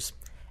Yorkers,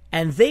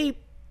 and they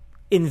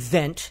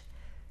invent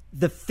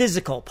the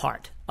physical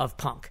part of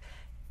punk.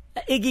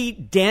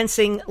 Iggy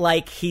dancing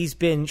like he's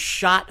been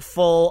shot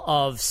full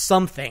of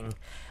something,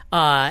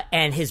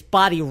 and his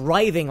body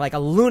writhing like a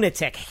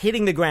lunatic,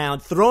 hitting the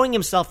ground, throwing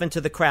himself into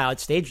the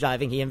crowd, stage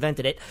diving, he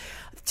invented it,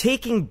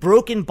 taking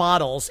broken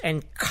bottles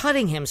and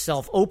cutting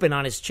himself open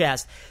on his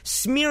chest,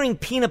 smearing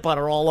peanut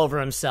butter all over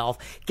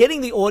himself,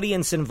 getting the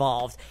audience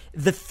involved,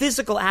 the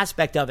physical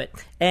aspect of it.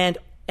 And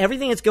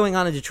everything that's going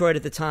on in Detroit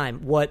at the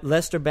time, what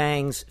Lester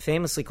Bangs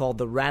famously called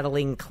the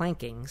rattling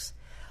clankings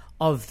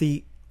of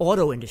the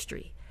auto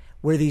industry,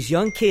 where these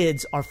young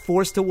kids are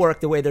forced to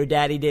work the way their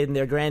daddy did and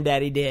their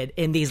granddaddy did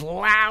in these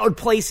loud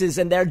places,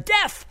 and they're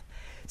deaf.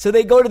 So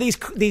they go to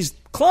these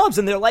clubs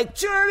and they're like,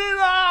 turn it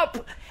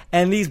up!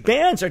 And these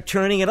bands are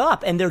turning it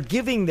up, and they're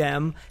giving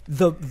them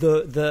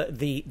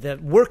the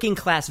working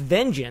class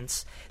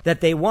vengeance that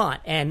they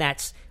want. And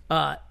that's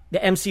the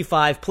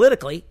MC5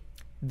 politically,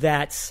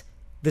 that's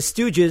the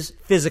Stooges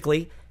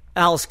physically,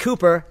 Alice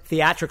Cooper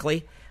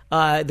theatrically,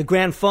 the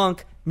Grand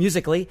Funk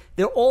musically.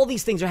 All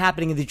these things are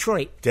happening in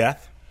Detroit.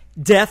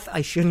 Death,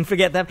 I shouldn't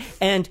forget them.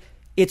 And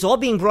it's all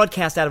being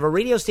broadcast out of a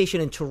radio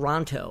station in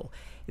Toronto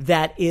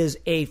that is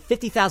a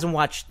 50,000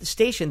 watt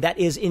station that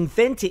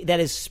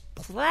is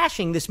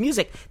splashing this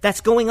music that's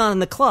going on in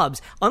the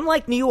clubs.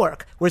 Unlike New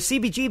York, where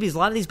CBGBs, a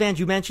lot of these bands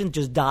you mentioned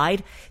just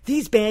died,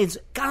 these bands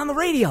got on the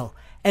radio.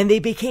 And they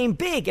became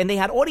big, and they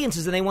had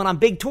audiences, and they went on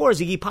big tours.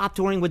 Iggy Pop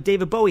touring with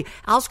David Bowie.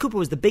 Alice Cooper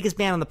was the biggest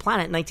band on the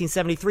planet in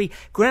 1973.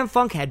 Grand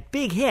Funk had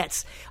big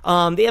hits. The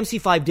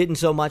MC5 didn't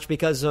so much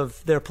because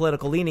of their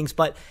political leanings,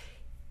 but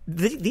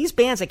these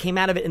bands that came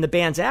out of it and the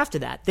bands after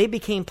that, they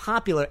became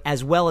popular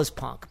as well as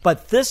punk.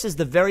 But this is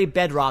the very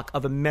bedrock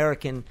of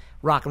American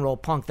rock and roll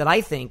punk that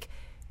I think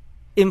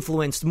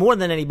influenced more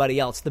than anybody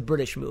else the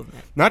British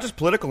movement. Not just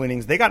political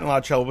leanings. They got in a lot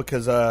of trouble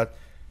because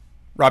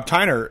Rob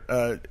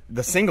Tyner,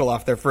 the single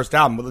off their first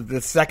album,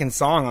 the second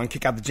song on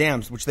Kick Out the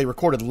Jams, which they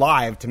recorded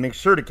live to make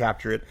sure to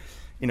capture it,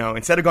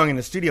 instead of going in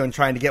the studio and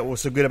trying to get what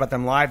was so good about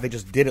them live, they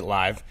just did it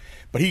live.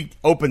 But he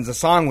opens the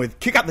song with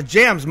 "Kick out the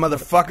jams,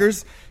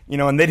 motherfuckers,"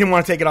 and they didn't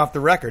want to take it off the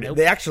record. Nope.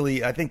 They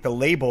actually, I think the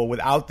label,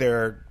 without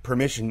their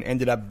permission,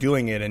 ended up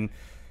doing it, and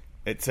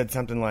it said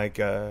something like,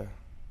 I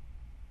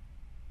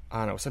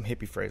don't know, some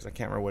hippie phrase. I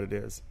can't remember what it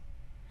is.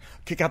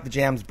 Kick out the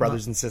jams,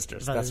 brothers and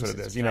sisters. Brothers That's what and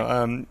it is.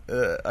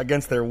 sisters,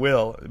 Against their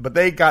will. But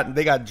they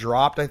got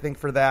dropped, I think,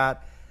 for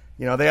that.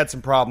 They had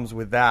some problems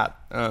with that.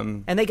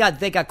 And they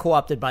got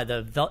co-opted by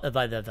the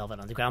Velvet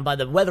Underground, by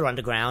the Weather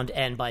Underground,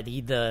 and by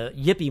the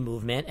Yippie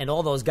movement, and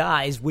all those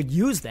guys would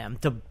use them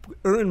to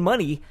earn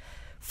money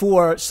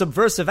for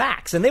subversive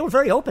acts, and they were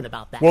very open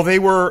about that. Well, they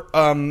were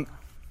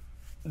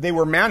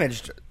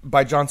managed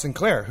by John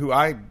Sinclair, who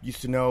I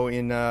used to know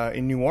in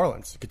New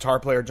Orleans. Guitar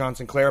player John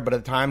Sinclair, but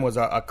at the time was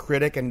a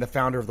critic and the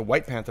founder of the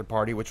White Panther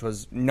Party, which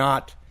was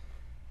not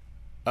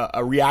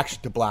a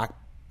reaction to Black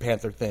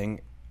Panther thing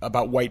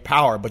about white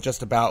power, but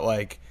just about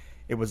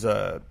it was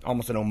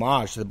almost an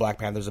homage to the Black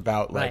Panthers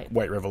about Right.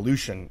 white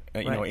revolution,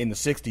 Right. in the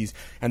 60s.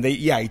 And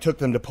he took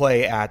them to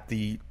play at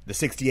the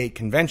 68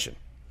 convention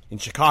in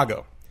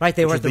Chicago. Right,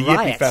 they which were was at the Yippie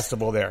riots.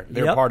 Festival there. They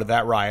were Yep. part of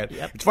that riot.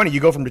 Yep. It's funny, you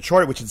go from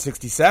Detroit, which in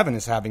 67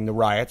 is having the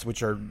riots,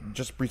 which are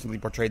just recently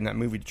portrayed in that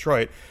movie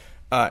Detroit,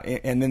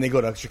 and then they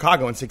go to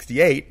Chicago in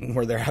 68,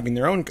 where they're having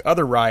their own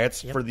other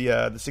riots for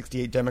the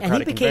 68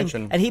 Democratic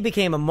Convention. And he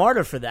became a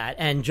martyr for that.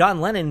 And John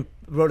Lennon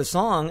wrote a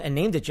song and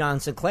named it John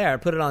Sinclair,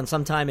 put it on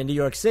sometime in New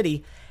York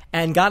City,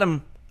 and got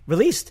him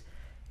released.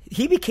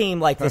 He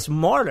became this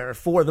martyr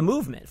for the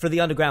movement, for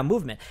the underground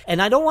movement.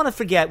 And I don't want to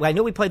forget, I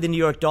know we played the New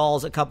York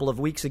Dolls a couple of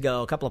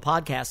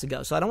podcasts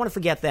ago, so I don't want to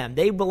forget them.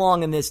 They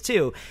belong in this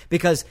too,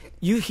 because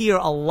you hear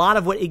a lot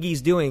of what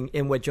Iggy's doing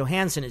in what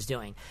Johansson is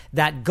doing.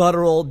 That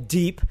guttural,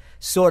 deep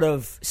sort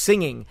of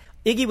singing.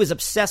 Iggy was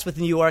obsessed with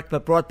New York,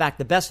 but brought back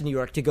the best of New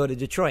York to go to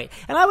Detroit.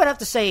 And I would have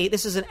to say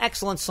this is an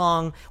excellent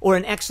song or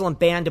an excellent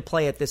band to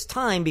play at this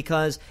time,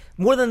 because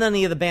more than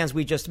any of the bands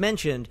we just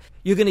mentioned,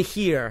 you're going to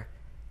hear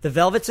the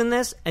Velvets in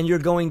this, and you're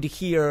going to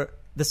hear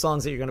the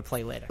songs that you're going to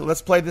play later.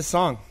 Let's play this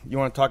song. You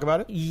want to talk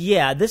about it?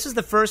 Yeah, this is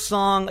the first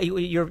song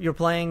you're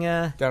playing.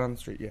 Down on the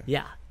Street, yeah.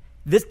 Yeah,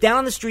 this Down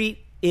on the Street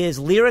is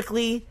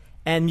lyrically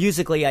and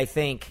musically, I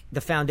think, the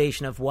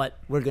foundation of what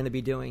we're going to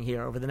be doing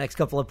here over the next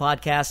couple of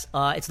podcasts.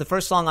 It's the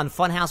first song on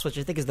Funhouse, which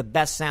I think is the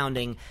best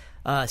sounding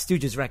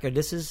Stooges record.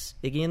 This is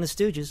Iggy and the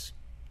Stooges,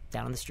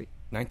 Down on the Street.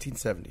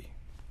 1970.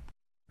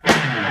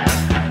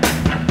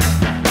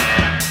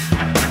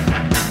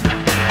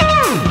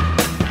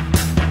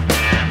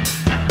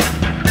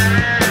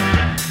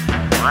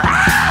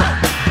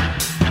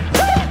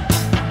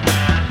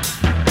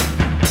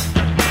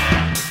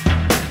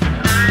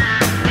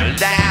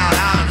 Down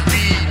on the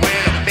street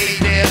where the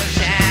faces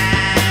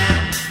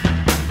shine,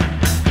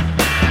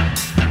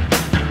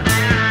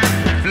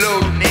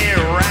 floating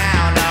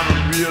around on a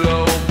real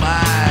old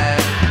mine.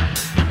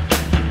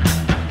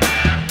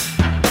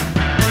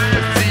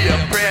 See a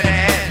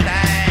pretty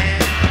thing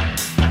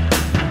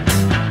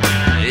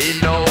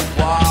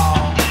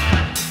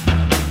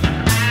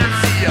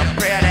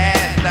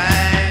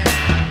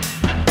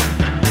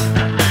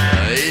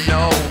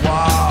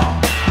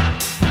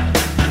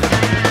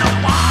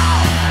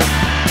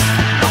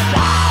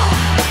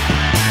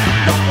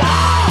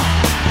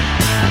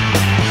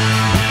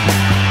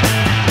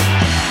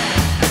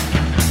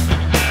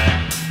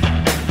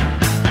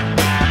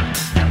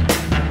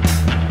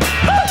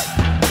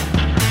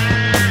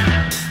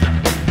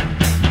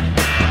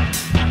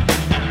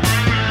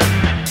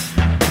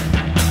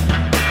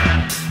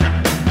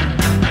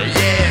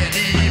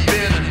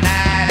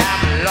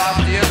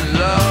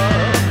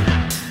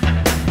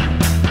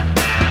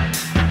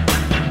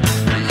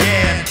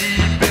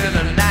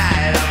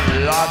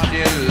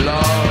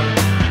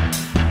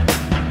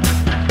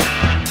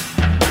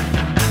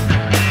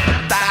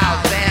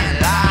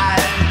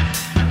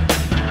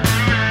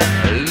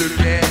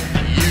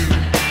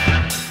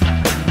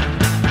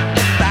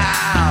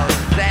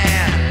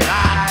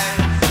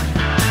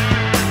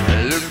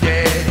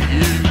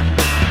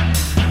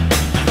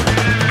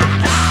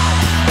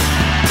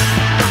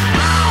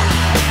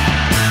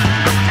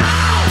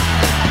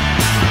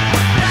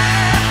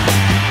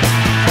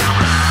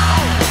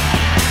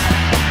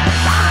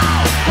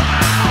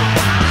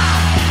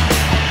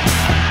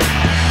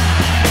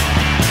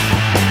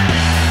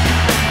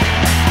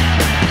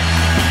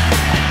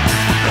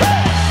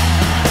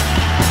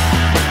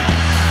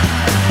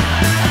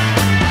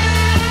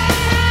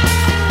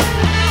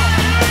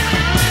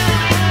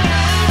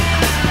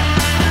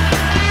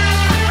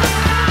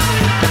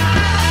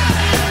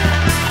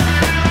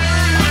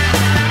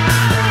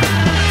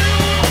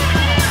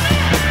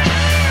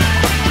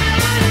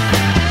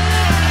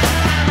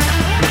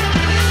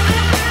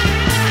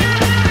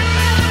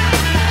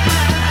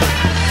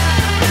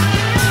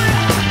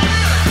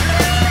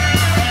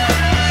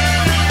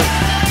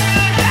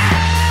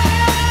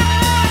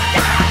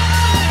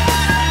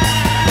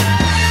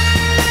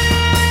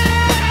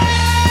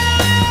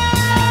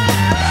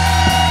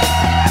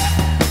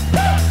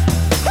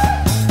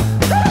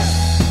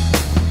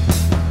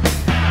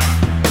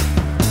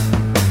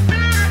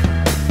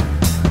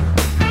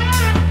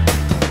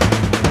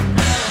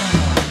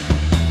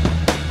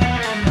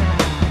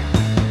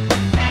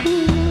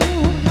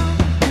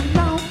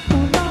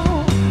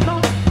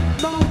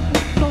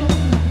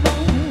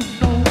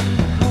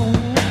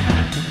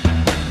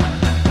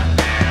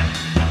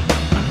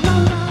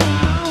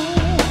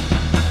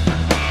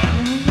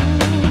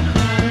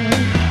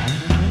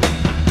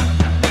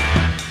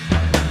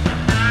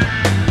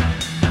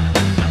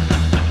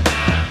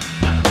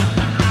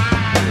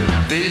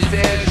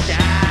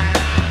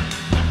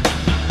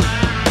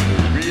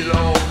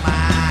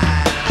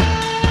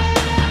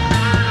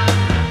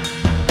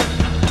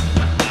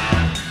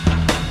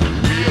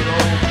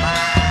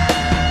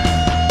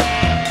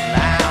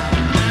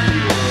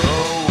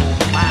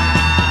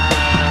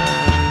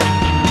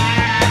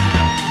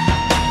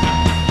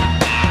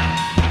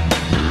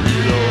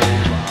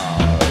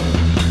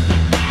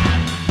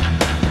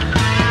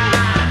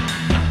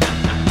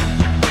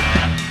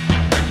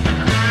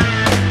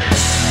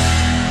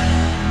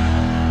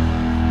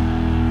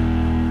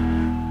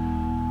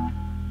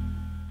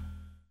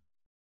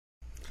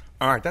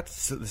All right,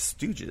 that's the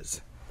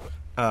Stooges.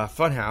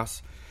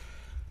 Funhouse.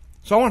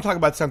 So I want to talk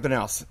about something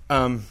else.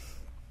 I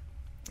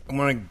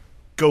want to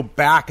go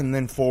back and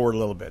then forward a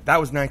little bit. That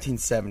was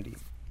 1970.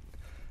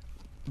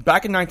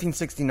 Back in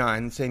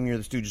 1969, the same year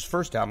the Stooges'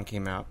 first album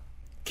came out,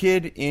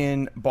 kid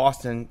in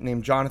Boston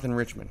named Jonathan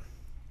Richman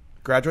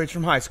graduates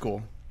from high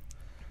school,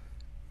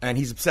 and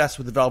he's obsessed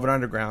with the Velvet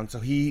Underground, so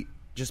he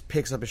just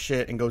picks up his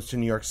shit and goes to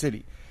New York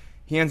City.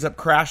 He ends up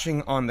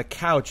crashing on the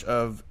couch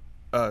of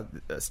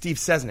Steve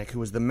Sesnick, who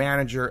was the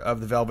manager of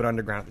the Velvet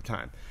Underground at the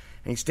time.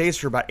 And he stays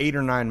for about 8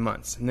 or 9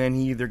 months, and then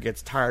he either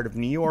gets tired of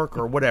New York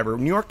or whatever.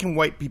 New York can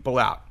wipe people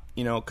out,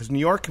 because New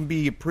York can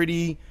be a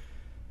pretty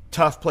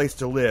tough place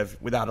to live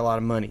without a lot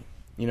of money,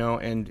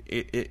 and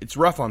it's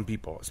rough on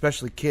people,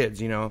 especially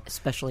kids,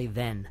 Especially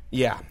then.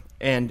 Yeah.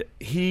 And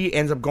he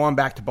ends up going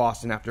back to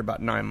Boston after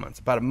about 9 months.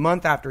 About a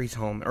month after he's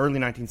home, early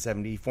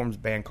 1970, he forms a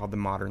band called the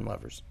Modern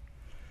Lovers.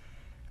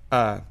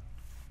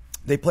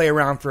 They play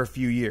around for a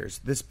few years.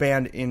 This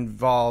band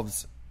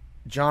involves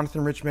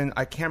Jonathan Richman.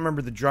 I can't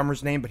remember the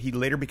drummer's name, but he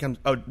later becomes...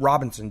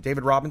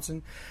 David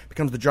Robinson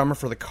becomes the drummer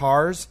for the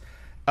Cars.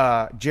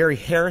 Jerry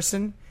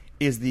Harrison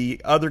is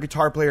the other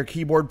guitar player,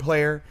 keyboard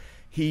player.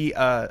 He,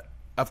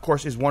 of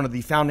course, is one of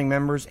the founding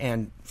members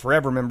and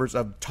forever members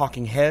of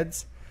Talking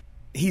Heads.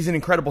 He's an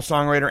incredible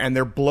songwriter, and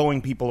they're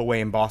blowing people away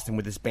in Boston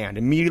with this band.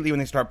 Immediately when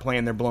they start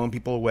playing, they're blowing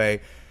people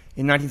away.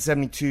 In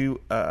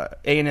 1972,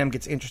 A&M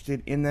gets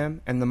interested in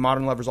them, and the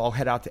Modern Lovers all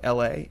head out to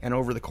L.A., and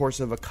over the course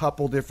of a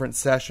couple different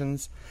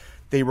sessions,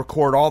 they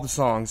record all the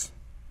songs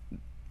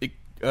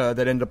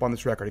that end up on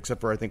this record,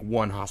 except for, I think,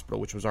 One Hospital,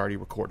 which was already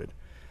recorded.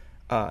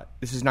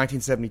 This is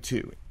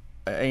 1972.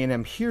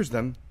 A&M hears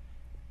them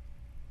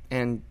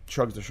and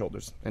shrugs their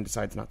shoulders and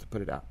decides not to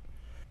put it out.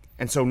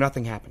 And so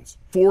nothing happens.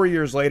 4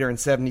 years later, in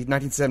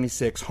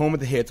 1976, Home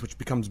of the Hits, which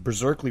becomes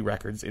Berserkly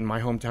Records in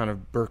my hometown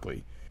of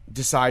Berkeley,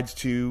 decides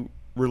to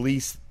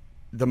release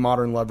the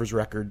Modern Lovers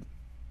record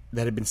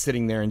that had been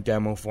sitting there in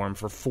demo form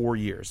for 4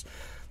 years.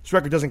 This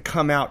record doesn't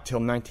come out till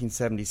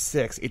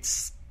 1976. It's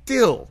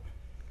still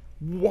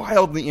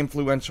wildly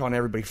influential on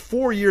everybody.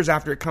 4 years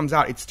after it comes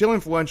out, it's still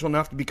influential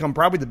enough to become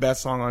probably the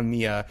best song on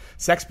the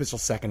Sex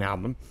Pistols' second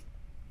album,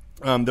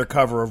 their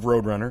cover of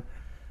Roadrunner.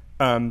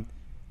 The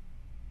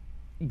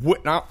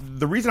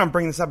reason I'm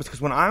bringing this up is because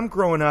when I'm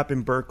growing up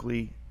in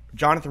Berkeley,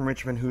 Jonathan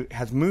Richman, who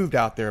has moved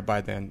out there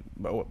by then,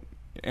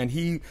 and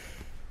he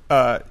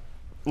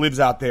lives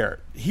out there,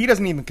 he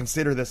doesn't even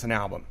consider this an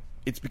album.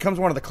 It becomes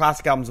one of the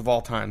classic albums of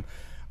all time.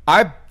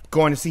 I'm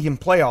going to see him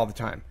play all the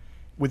time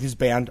with his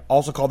band,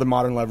 also called the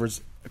Modern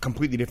Lovers, a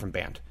completely different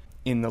band,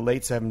 in the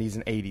late 70s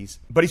and 80s.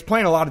 But he's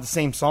playing a lot of the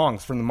same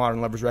songs from the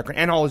Modern Lovers record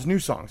and all his new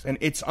songs. And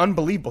it's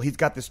unbelievable. He's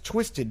got this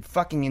twisted,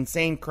 fucking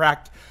insane,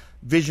 cracked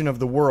vision of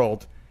the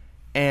world.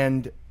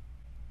 And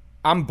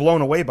I'm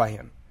blown away by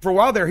him. For a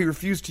while there, he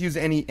refused to use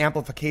any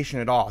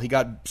amplification at all. He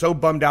got so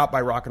bummed out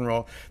by rock and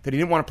roll that he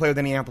didn't want to play with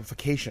any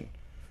amplification.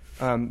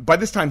 By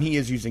this time, he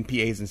is using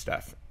PAs and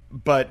stuff.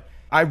 But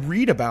I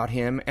read about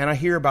him, and I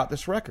hear about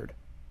this record,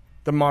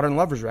 the Modern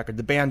Lovers record,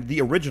 the band,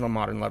 the original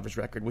Modern Lovers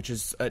record, which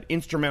is an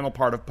instrumental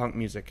part of punk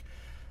music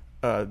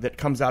that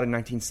comes out in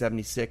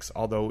 1976,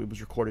 although it was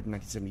recorded in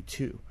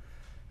 1972.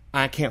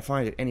 I can't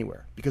find it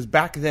anywhere. Because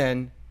back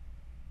then,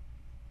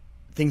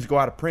 things go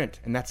out of print,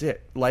 and that's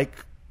it.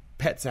 Like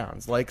Pet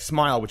Sounds, like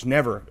Smile, which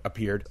never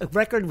appeared. A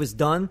record was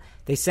done,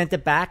 they sent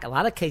it back. A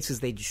lot of cases,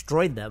 they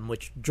destroyed them,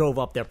 which drove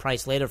up their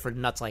price later for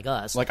nuts like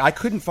us. Like, I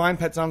couldn't find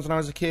Pet Sounds when I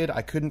was a kid.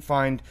 I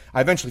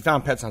eventually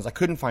found Pet Sounds. I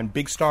couldn't find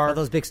Big Star. Oh,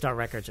 those Big Star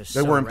records are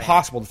so They were rare.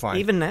 impossible to find.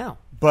 Even now.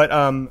 But,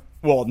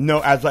 no,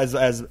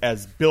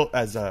 as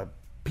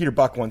Peter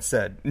Buck once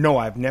said, no,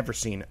 I've never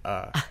seen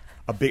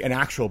an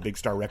actual Big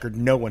Star record.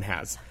 No one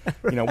has.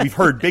 We've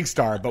heard Big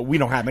Star, but we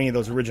don't have any of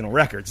those original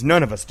records.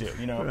 None of us do.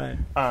 Right.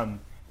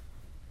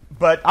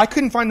 But I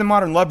couldn't find the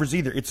Modern Lovers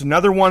either. It's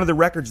another one of the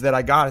records that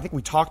I got. I think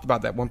we talked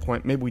about that at one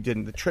point. Maybe we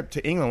didn't. The trip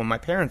to England when my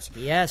parents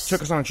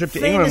took us on a trip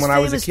to England when I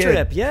was a kid.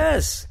 Trip,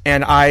 yes.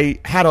 And I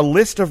had a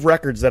list of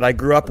records that I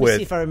grew up with. Let me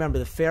see if I remember.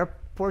 The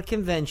Fairport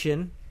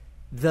Convention,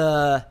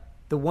 the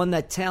one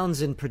that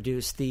Townsend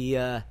produced,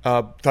 the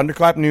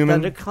Thunderclap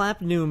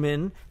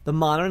Newman, the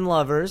Modern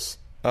Lovers.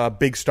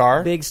 Big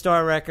Star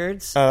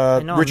Records,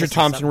 Richard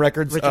Thompson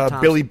Records,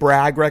 Billy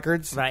Bragg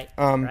Records, right.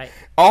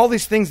 All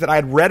these things that I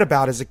had read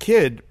about as a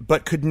kid,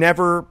 but could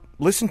never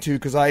listen to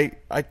because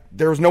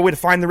there was no way to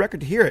find the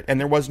record to hear it,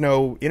 and there was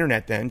no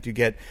internet then to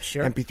get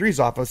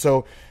MP3s off of.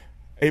 So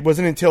it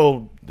wasn't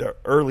until the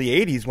early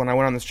 '80s when I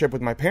went on this trip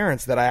with my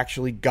parents that I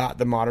actually got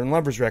the Modern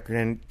Lovers record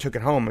and took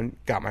it home and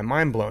got my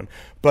mind blown.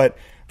 But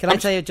can I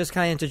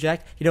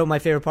interject? You know what my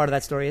favorite part of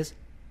that story is?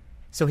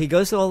 So he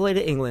goes all the way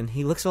to England.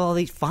 He looks at all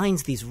these,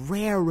 finds these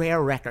rare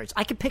records.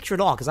 I can picture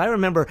it all because I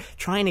remember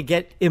trying to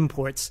get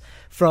imports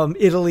from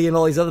Italy and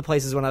all these other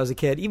places when I was a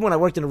kid. Even when I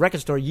worked in a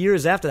record store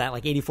years after that,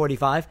 like 80,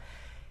 45.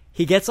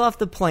 He gets off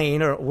the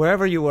plane or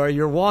wherever you were,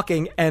 you're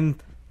walking, and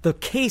the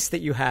case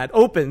that you had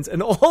opens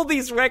and all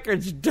these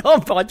records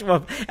dump onto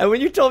them. And when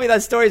you told me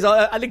that story,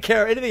 I didn't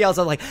care anything else.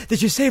 I was like,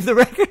 did you save the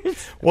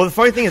records? Well, the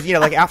funny thing is,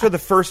 like after the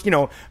first,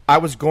 I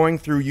was going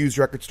through used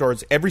record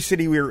stores. Every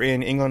city we were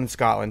in, England and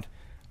Scotland,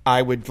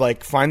 I would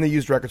like find the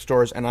used record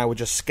stores and I would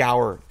just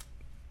scour.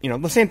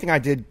 The same thing I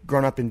did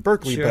growing up in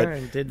Berkeley, Sure, but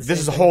and did the this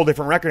same is a thing. whole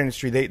different record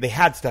industry. They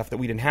had stuff that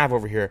we didn't have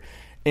over here,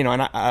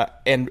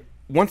 and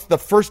once the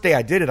first day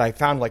I did it, I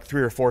found like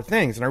 3 or 4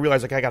 things, and I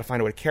realized like I got to find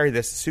a way to carry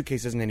this. The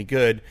suitcase isn't any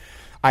good.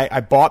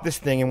 I bought this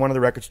thing in one of the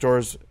record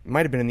stores. It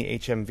might have been in the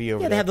HMV over there.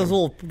 Yeah, they have those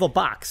little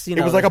box.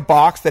 It was like a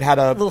box that had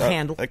a little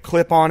handle, a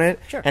clip on it,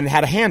 Sure. and it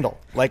had a handle,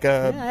 like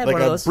I had like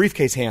one of a those.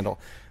 briefcase handle.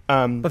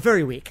 but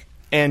very weak.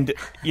 And,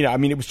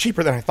 it was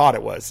cheaper than I thought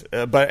it was.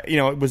 But,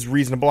 it was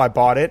reasonable. I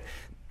bought it.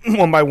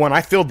 One by one,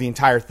 I filled the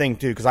entire thing,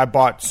 too, because I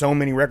bought so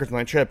many records on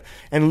that trip.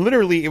 And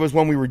literally, it was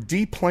when we were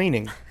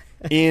deplaning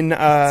in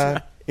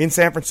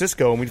San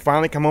Francisco, and we'd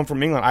finally come home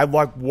from England. I,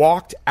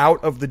 walked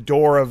out of the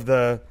door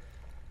of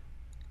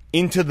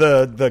into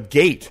the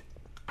gate.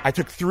 I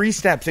took 3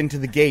 steps into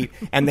the gate,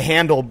 and the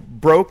handle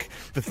broke.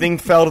 The thing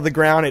fell to the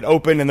ground. It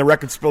opened, and the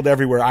record spilled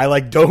everywhere. I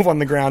dove on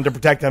the ground to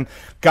protect them,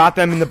 got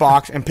them in the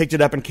box, and picked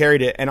it up and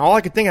carried it. And all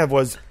I could think of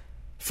was,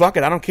 "Fuck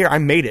it, I don't care. I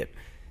made it.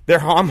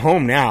 I'm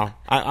home now.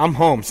 I'm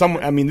home.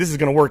 This is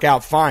going to work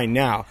out fine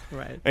now."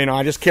 Right.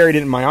 I just carried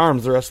it in my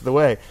arms the rest of the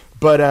way.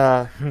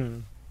 But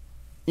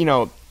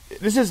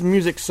this is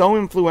music so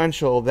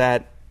influential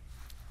that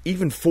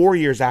even 4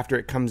 years after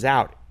it comes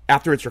out.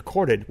 After it's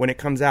recorded, when it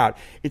comes out,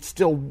 it's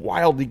still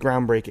wildly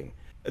groundbreaking.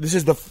 This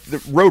is the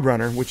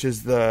Roadrunner, which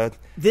is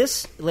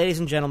This, ladies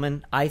and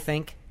gentlemen, I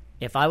think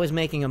if I was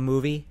making a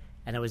movie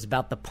and it was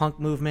about the punk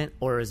movement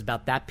or it was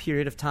about that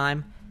period of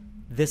time,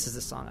 this is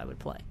the song I would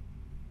play.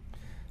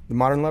 the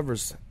Modern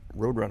Lovers,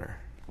 Roadrunner.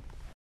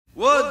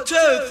 1, 2,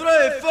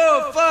 3,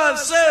 4, 5,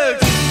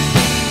 6.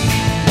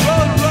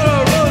 Run,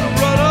 runner, run,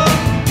 runner.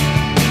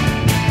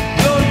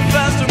 Going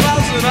faster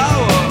miles an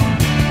hour.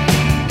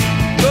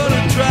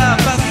 Gonna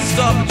drive fast and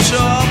stop and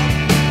shop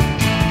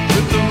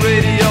with the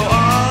radio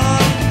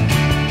on.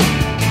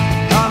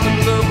 I'm in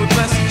love with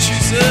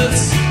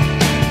Massachusetts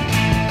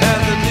and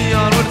the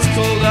neon when it's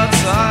cold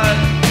outside,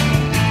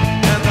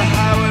 and the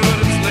highway when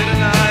it's late at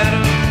night.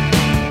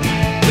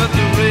 Got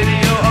the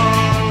radio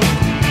on.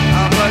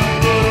 I'm like a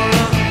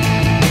roadrunner.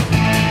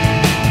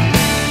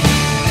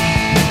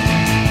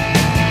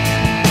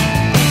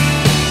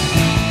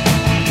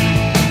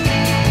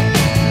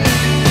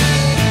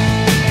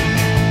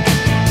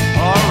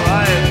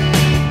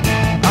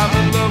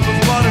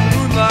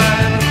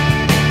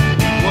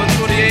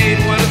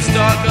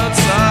 Dark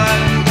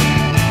outside.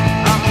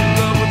 I'm in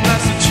love with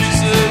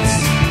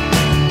Massachusetts.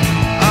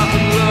 I'm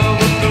in love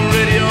with the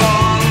radio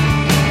on.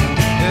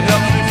 It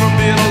helps me from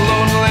being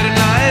alone late at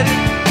night.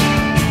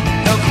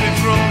 Helps me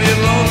from being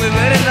lonely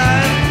late at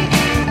night.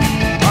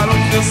 I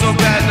don't feel so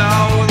bad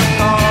now in the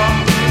car.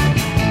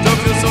 Don't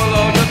feel so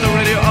alone with the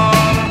radio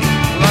on.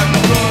 Like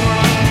a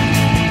roadrunner.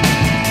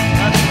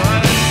 That's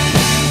right.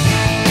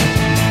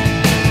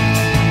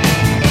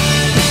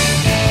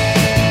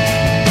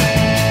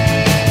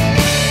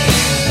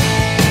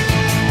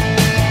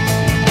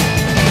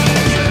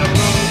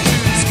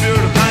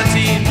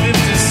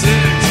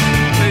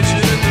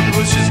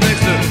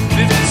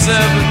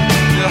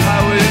 The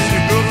highway is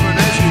your girlfriend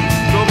as you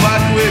go by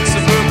quick.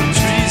 Suburban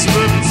trees,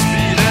 suburban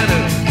speed, and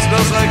it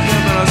smells like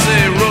them. And I say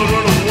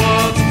roadrunner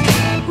once,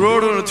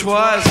 roadrunner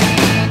twice.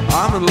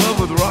 I'm in love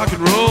with rock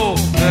and roll,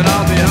 and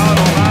I'll be out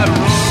all night,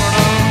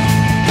 roadrunner.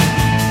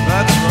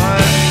 That's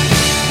right.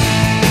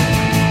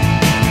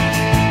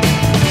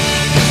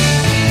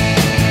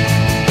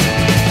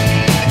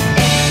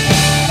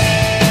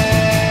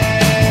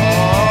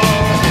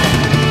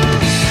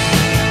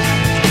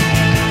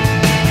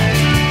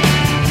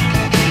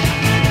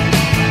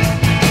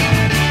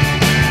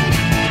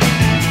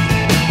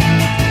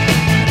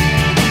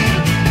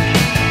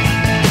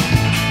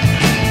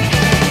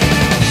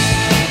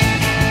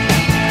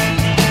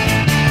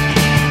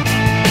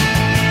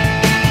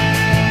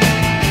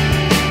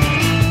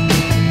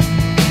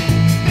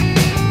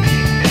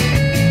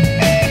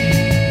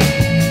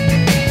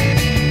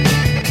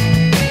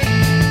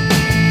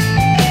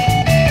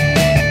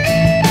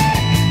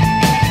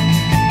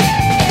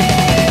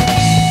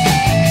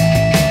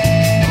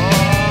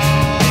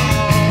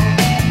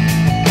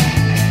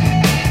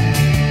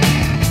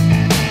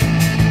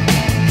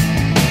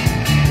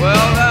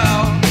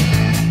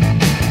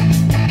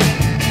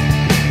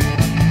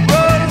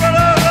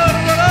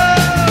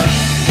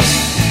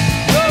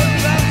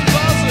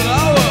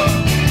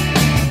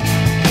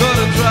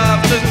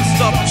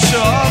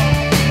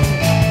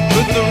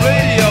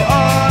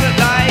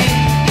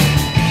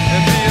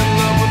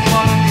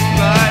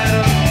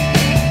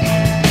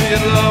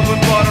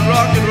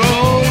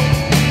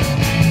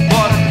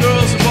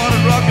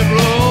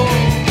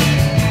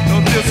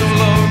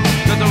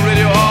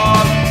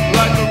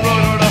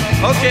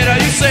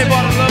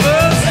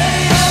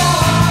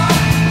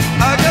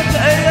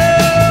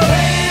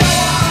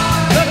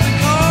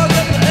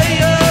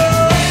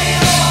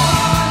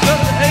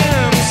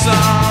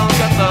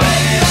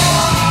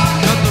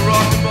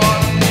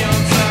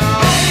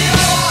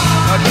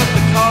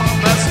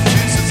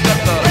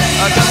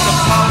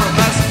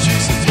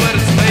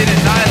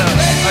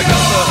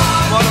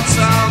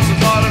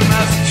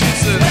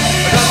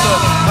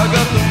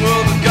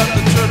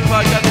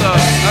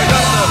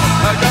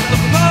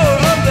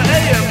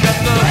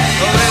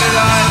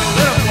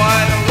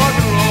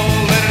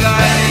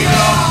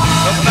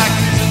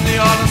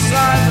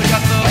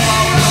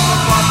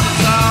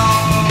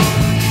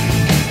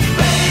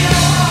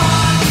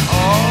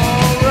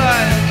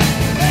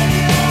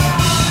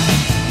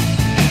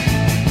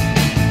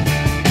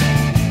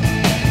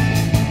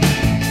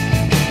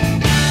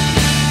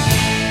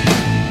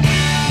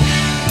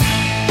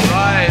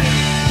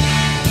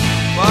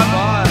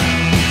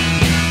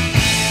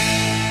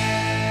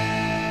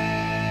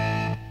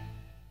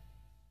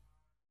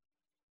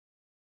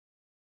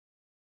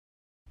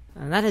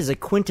 And that is a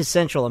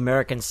quintessential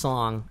American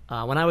song.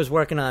 When I was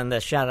working on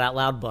the Shout It Out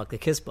Loud book, the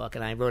KISS book,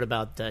 and I wrote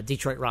about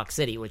Detroit Rock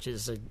City, which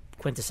is a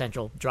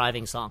quintessential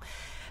driving song,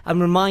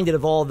 I'm reminded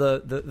of all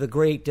the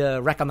great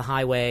Wreck on the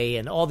Highway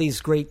and all these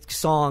great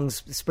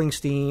songs,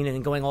 Springsteen,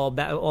 and going all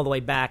the way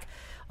back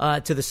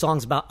to the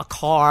songs about a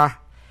car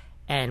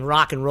and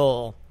rock and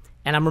roll.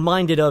 And I'm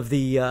reminded of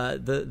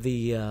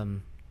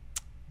the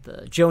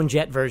Joan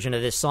Jett version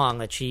of this song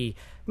that she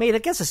made, I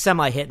guess, a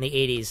semi-hit in the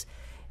 80s.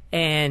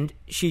 And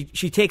she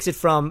takes it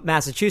from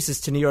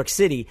Massachusetts to New York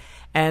City,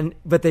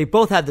 but they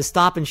both have the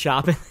Stop and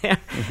Shop in there.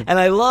 And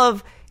I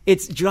love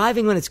it's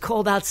driving when it's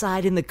cold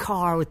outside in the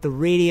car with the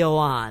radio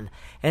on,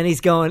 and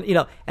he's going,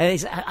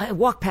 and I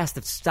walked past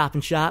the Stop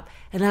and Shop,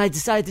 and then I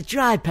decided to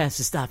drive past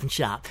the Stop and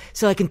Shop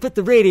so I can put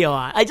the radio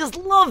on. I just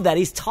love that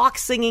he's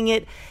singing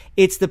it.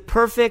 It's the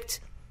perfect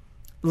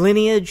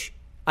lineage.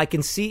 I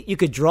can see you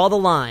could draw the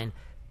line: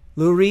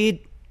 Lou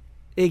Reed,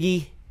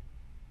 Iggy,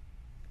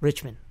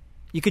 Richmond.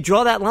 You could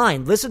draw that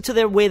line. Listen to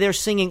the way they're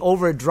singing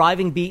over a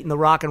driving beat in the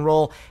rock and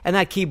roll, and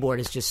that keyboard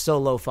is just so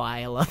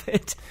lo-fi. I love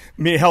it.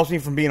 It helps me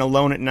from being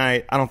alone at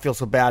night. I don't feel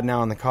so bad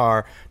now in the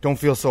car. Don't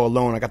feel so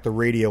alone. I got the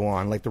radio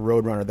on, like the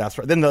Roadrunner. That's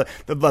right. Then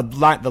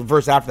the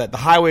verse after that: the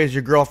highway is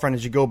your girlfriend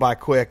as you go by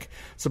quick.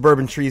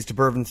 Suburban trees,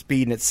 suburban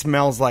speed, and it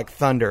smells like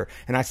thunder.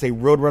 And I say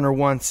Roadrunner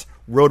once,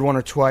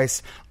 Roadrunner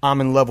twice. I'm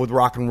in love with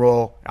rock and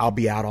roll. I'll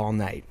be out all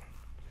night.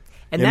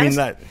 And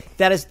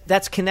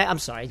that's connect. I'm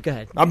sorry. Go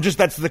ahead.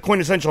 That's the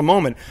quintessential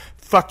moment.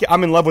 Fuck,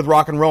 I'm in love with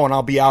rock and roll, and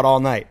I'll be out all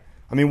night.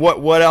 I mean,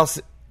 what else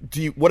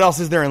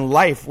is there in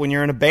life when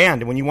you're in a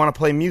band and when you want to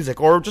play music,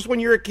 or just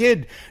when you're a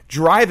kid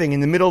driving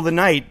in the middle of the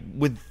night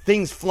with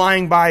things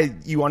flying by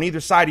you on either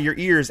side of your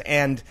ears,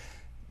 and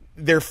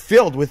they're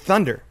filled with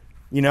thunder,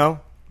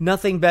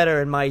 Nothing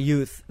better in my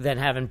youth than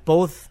having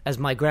both, as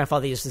my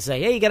grandfather used to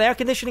say, hey, you got air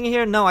conditioning in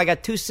here? No, I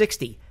got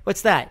 260.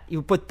 What's that?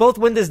 You put both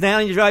windows down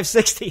and you drive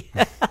 60.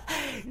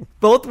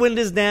 Both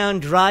windows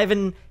down,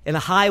 driving in a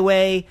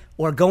highway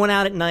or going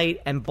out at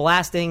night and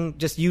blasting,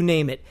 just you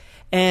name it.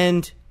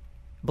 And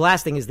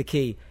blasting is the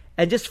key.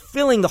 And just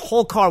filling the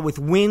whole car with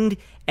wind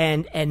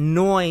and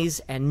noise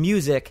and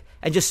music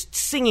and just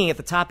singing at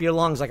the top of your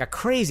lungs like a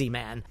crazy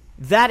man.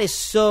 That is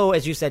so,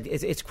 as you said,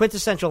 it's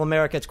quintessential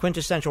America, it's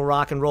quintessential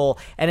rock and roll,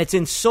 and it's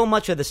in so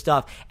much of the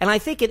stuff. And I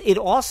think it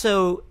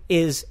also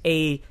is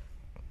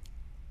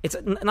it's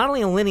not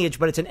only a lineage,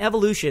 but it's an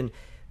evolution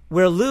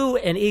where Lou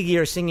and Iggy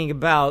are singing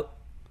about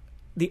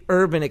the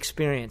urban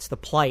experience, the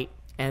plight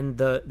and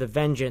the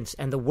vengeance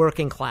and the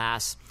working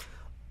class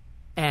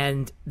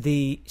and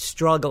the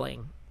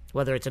struggling,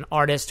 whether it's an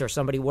artist or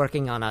somebody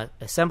working on an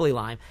assembly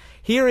line.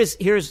 Here's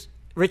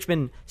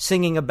Richmond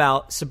singing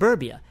about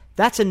suburbia.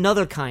 That's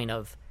another kind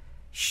of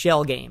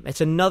shell game. It's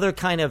another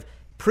kind of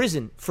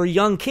prison for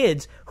young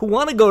kids who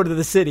want to go to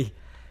the city.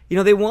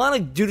 They want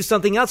to do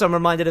something else. I'm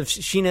reminded of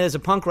Sheena as a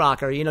punk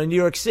rocker. New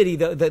York City.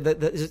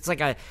 It's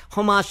like a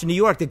homage to New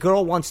York. The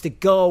girl wants to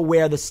go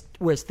where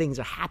things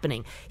are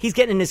happening. He's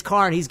getting in his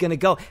car and he's going to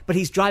go, but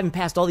he's driving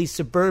past all these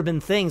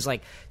suburban things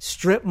like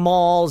strip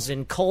malls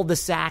and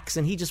cul-de-sacs,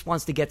 and he just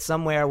wants to get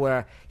somewhere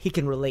where he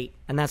can relate.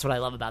 And that's what I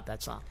love about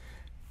that song.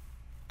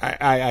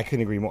 I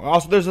couldn't agree more.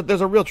 Also, there's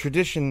a real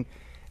tradition,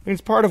 and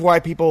it's part of why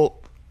people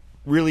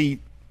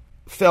really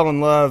fell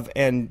in love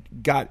and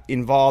got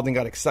involved and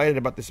got excited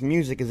about this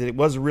music, is that it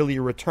was really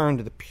a return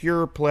to the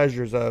pure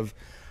pleasures of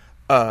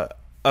a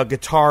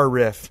guitar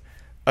riff,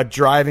 a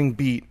driving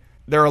beat.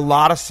 There are a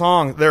lot of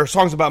songs. There are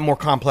songs about more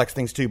complex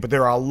things too, but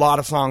there are a lot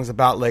of songs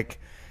about like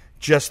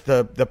just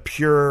the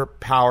pure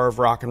power of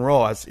rock and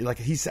roll. As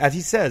he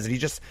says, he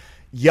just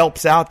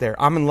yelps out there,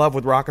 "I'm in love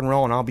with rock and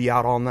roll, and I'll be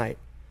out all night."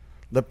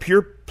 The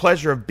pure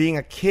pleasure of being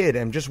a kid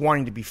and just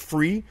wanting to be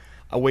free,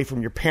 away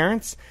from your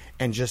parents,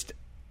 and just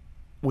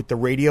with the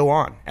radio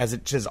on, as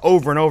it says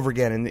over and over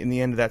again in the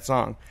end of that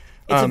song.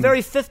 It's a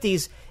very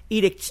 50s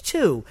edict,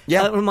 too.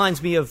 Yeah. It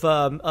reminds me of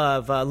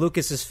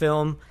Lucas's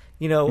film,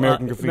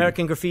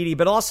 American Graffiti,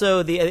 but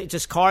also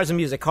just cars and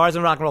music, cars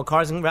and rock and roll,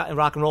 cars and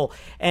rock and roll.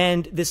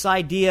 And this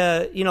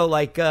idea,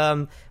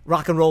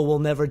 rock and roll will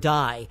never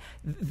die.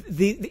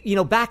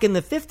 Back in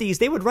the 50s,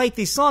 they would write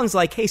these songs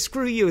like, hey,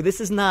 screw you, this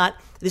is not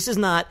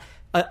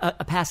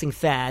a passing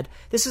fad.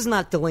 This is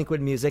not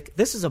delinquent music.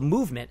 This is a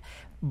movement.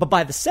 But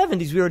by the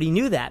 70s, we already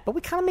knew that. But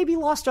we kind of maybe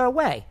lost our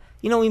way.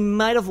 We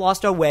might have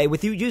lost our way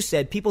with you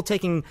said, people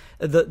taking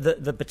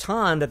the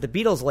baton that the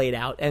Beatles laid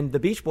out and the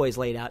Beach Boys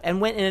laid out and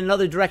went in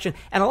another direction.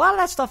 And a lot of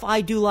that stuff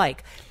I do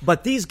like.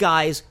 But these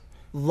guys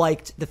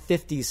liked the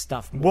 50s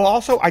stuff more. Well,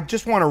 also, I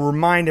just want to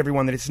remind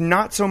everyone that it's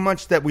not so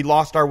much that we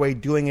lost our way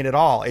doing it at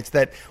all. It's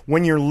that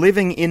when you're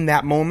living in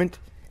that moment,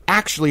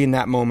 actually in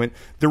that moment,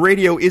 the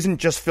radio isn't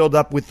just filled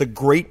up with the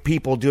great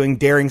people doing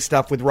daring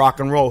stuff with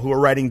rock and roll who are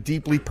writing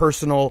deeply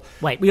personal,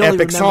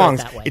 epic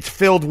songs. It's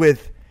filled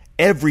with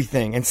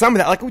everything. And some of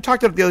that, like we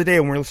talked about the other day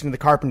when we were listening to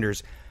the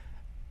Carpenters,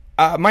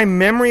 my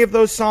memory of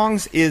those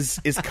songs is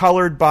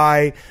colored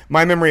by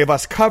my memory of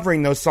us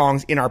covering those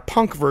songs in our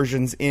punk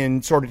versions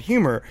in Sordid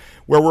Humor,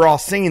 where we're all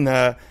singing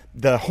the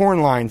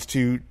horn lines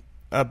to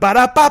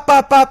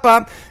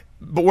ba-da-ba-ba-ba-ba.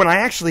 But when I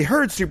actually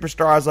heard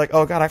Superstar, I was like,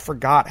 oh, God, I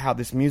forgot how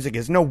this music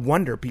is. No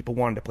wonder people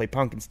wanted to play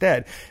punk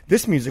instead.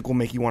 This music will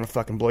make you want to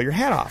fucking blow your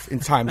head off in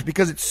times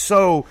because it's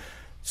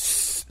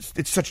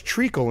such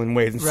treacle in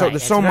ways. And so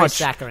there's so much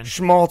saccharine.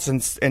 schmaltz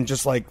and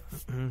just like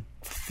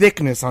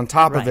thickness on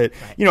top of it.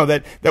 Right. You know,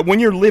 that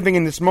when you're living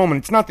in this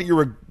moment, it's not that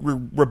you're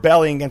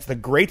rebelling against the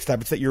great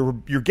stuff. It's that you're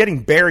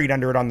getting buried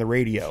under it on the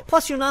radio.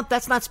 Plus,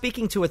 that's not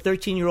speaking to a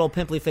 13-year-old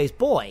pimply-faced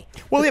boy.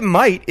 Well, it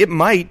might.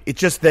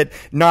 It's just that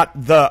not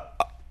the...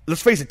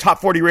 let's face it, Top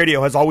 40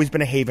 Radio has always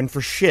been a haven for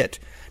shit.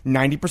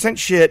 90%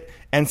 shit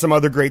and some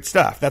other great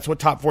stuff. That's what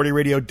Top 40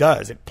 Radio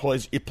does. It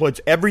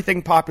plays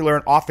everything popular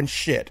and often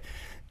shit.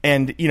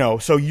 And, you know,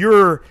 so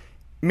you're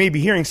maybe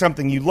hearing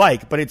something you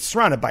like, but it's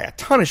surrounded by a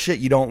ton of shit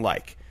you don't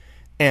like.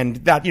 And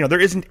that, you know,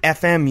 there isn't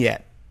FM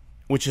yet,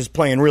 which is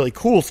playing really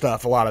cool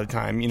stuff a lot of the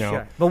time, you know.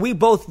 Sure. But we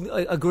both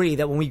agree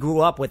that when we grew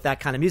up with that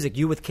kind of music,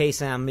 you with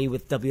KSAM, me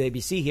with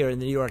WABC here in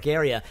the New York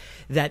area,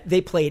 that they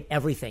played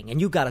everything.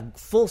 And you got a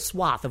full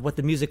swath of what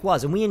the music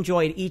was. And we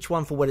enjoyed each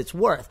one for what it's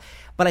worth.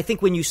 But I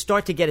think when you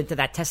start to get into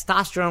that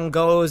testosterone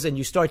goes and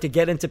you start to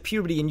get into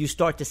puberty and you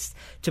start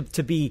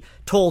to be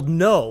told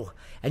no,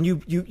 and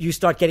you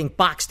start getting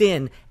boxed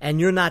in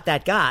and you're not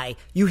that guy,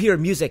 you hear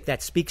music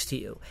that speaks to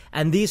you.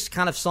 And these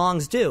kind of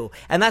songs do.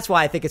 And that's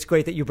why I think it's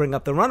great that you bring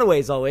up the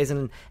Runaways always,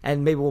 and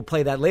maybe we'll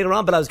play that later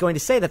on. But I was going to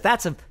say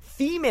that's a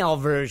female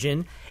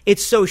version.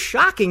 It's so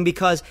shocking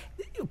because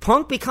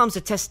punk becomes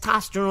a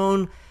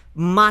testosterone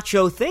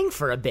macho thing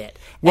for a bit.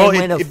 Well,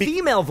 and when a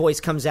female voice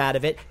comes out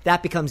of it,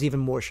 that becomes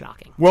even more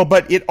shocking. Well,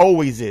 but it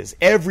always is.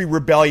 Every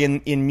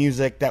rebellion in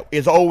music that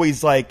is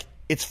always like,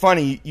 it's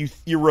funny,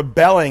 you're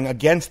rebelling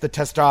against the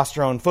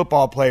testosterone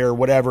football player or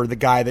whatever, the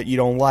guy that you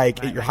don't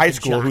like at your high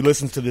school who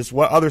listens to this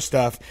other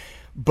stuff.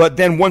 But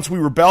then once we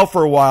rebel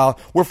for a while,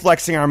 we're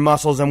flexing our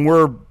muscles and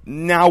we're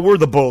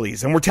the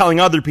bullies and we're telling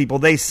other people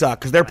they suck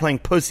because they're playing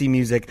pussy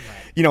music.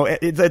 Right. You know,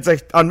 it's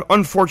an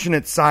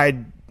unfortunate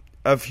side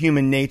of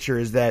human nature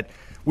is that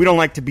we don't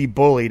like to be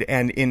bullied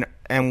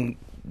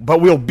but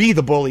we'll be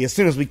the bully as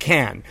soon as we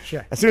can.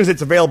 Sure. As soon as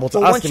it's available to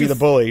us to be the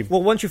bully.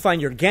 Well, once you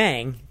find your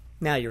gang,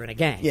 now you're in a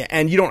gang. Yeah,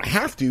 and you don't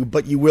have to,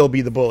 but you will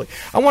be the bully.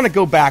 I want to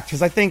go back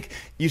because I think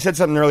you said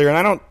something earlier,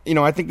 and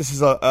I think this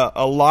is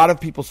a lot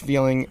of people's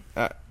feeling.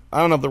 I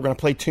don't know if we're going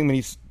to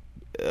play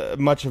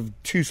much of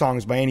two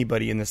songs by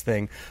anybody in this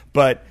thing,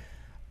 but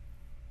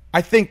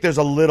I think there's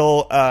a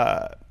little,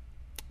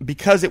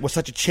 because it was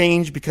such a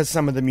change, because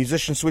some of the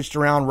musicians switched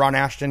around, Ron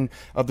Ashton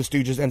of the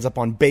Stooges ends up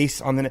on bass.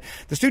 The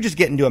Stooges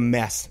get into a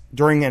mess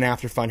during and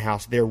after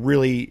Funhouse.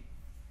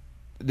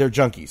 They're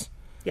junkies.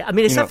 Yeah, I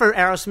mean, except for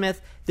Aerosmith,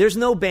 there's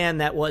no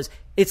band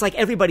it's like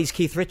everybody's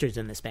Keith Richards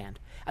in this band.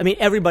 I mean,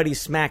 everybody's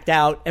smacked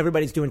out.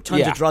 Everybody's doing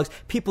tons of drugs.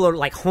 People are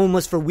like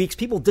homeless for weeks.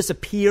 People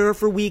disappear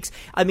for weeks.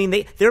 I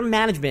mean, their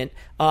management,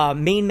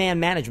 main man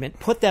management,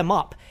 put them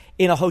up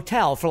in a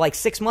hotel for like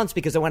 6 months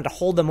because they wanted to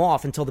hold them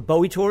off until the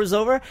Bowie tour was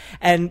over.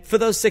 And for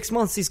those 6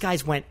 months, these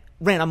guys ran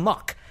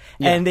amok.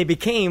 Yeah. And they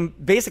became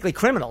basically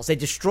criminals. They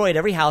destroyed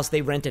every house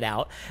they rented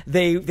out.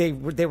 They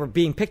were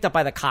being picked up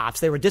by the cops.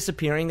 They were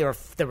disappearing. They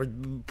were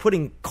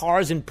putting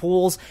cars in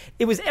pools.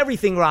 It was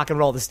everything rock and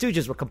roll. The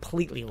Stooges were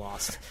completely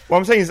lost. What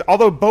I'm saying is,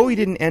 although Bowie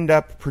didn't end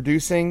up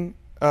producing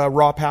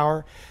Raw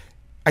Power,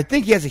 I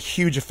think he has a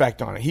huge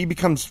effect on it. He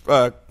becomes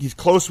he's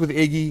close with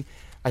Iggy.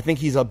 I think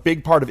he's a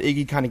big part of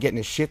Iggy kind of getting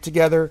his shit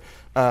together.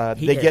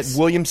 Get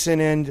Williamson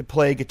in to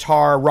play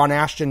guitar. Ron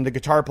Ashton, the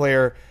guitar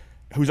player,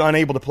 who's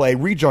unable to play,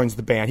 rejoins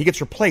the band. He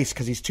gets replaced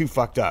because he's too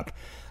fucked up.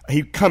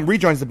 He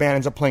rejoins the band,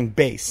 ends up playing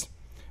bass.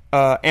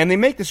 And they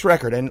make this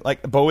record, and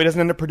like Bowie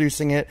doesn't end up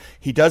producing it.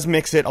 He does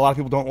mix it. A lot of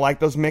people don't like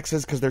those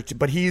mixes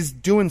but he's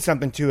doing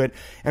something to it.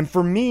 And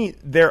for me,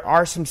 there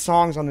are some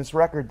songs on this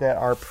record that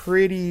are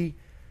pretty.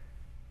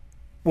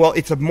 Well,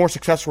 it's a more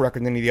successful record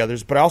than any of the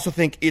others, but I also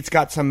think it's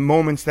got some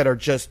moments that are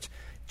just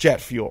jet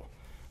fuel.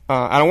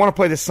 I don't want to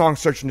play this song,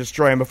 Search and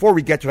Destroy, and before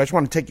we get to it, I just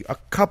want to take a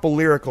couple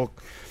lyrical.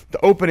 The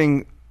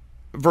opening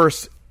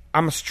verse,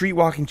 I'm a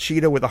street-walking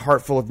cheetah with a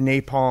heart full of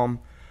napalm.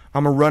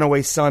 I'm a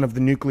runaway son of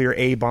the nuclear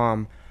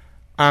A-bomb.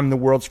 I'm the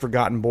world's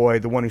forgotten boy,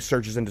 the one who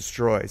searches and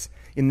destroys.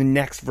 In the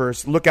next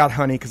verse, look out,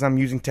 honey, because I'm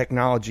using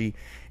technology.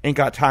 Ain't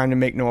got time to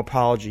make no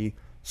apology.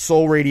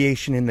 Soul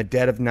radiation in the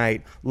dead of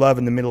night. Love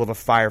in the middle of a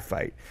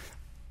firefight.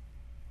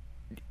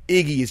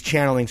 Iggy is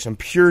channeling some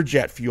pure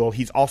jet fuel.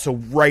 He's also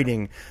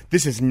writing.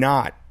 This is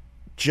not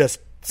just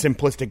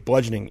simplistic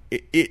bludgeoning.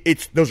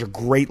 Those are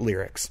great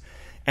lyrics.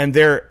 And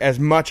they're as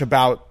much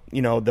about,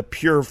 the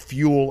pure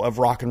fuel of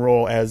rock and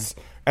roll as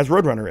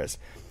Roadrunner is,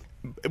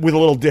 with a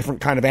little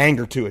different kind of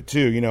anger to it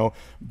too,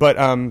 But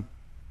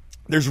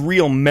there's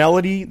real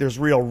melody, there's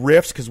real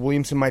riffs, because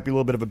Williamson might be a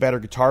little bit of a better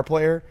guitar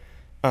player.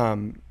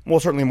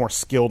 Certainly a more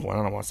skilled one.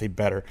 I don't want to say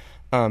better.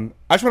 I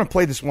just want to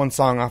play this one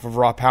song off of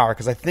Raw Power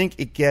because I think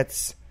it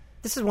gets.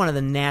 This is one of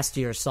the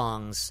nastier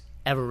songs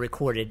ever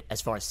recorded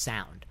as far as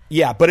sound.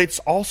 Yeah, but it's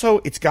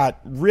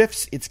got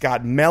riffs, it's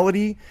got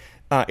melody,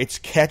 it's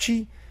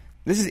catchy.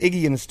 This is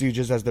Iggy and the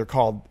Stooges, as they're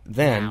called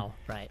then. Wow,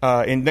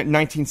 right. In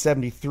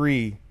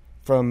 1973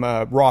 from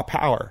Raw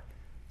Power.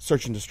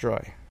 Search and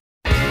Destroy.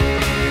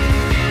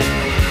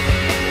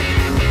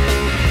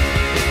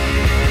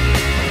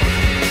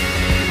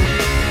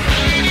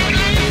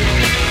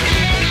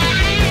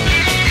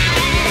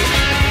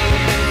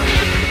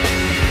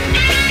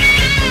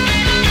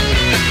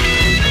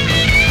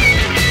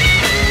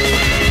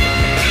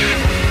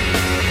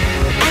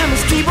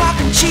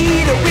 Walking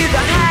cheetah with a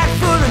hide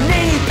full of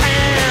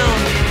napalm.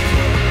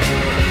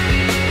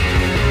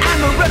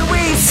 I'm a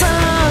runaway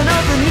son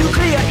of the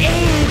nuclear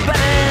aid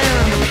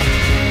bomb.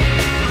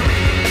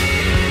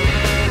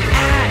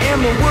 I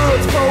am the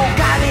world's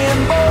forgotten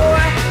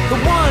boy, the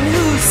one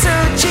who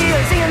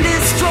searches and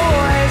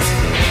destroys.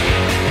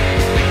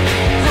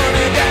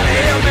 Honey, gotta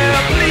help me,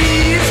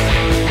 please.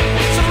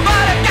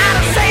 Somebody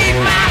gotta save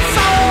my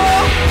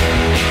soul.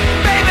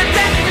 Baby,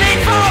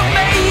 detonate for me.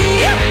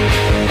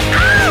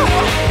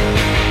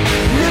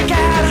 Look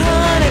out,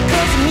 honey,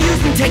 'cause I'm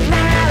using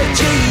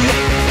technology.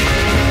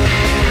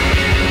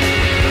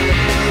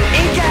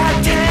 Ain't got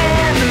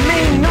time to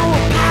make no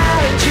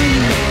apology.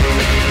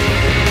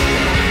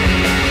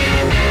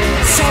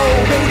 So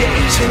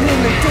radiation in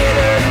the dead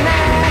of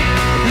night,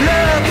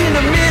 love in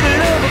the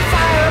middle of a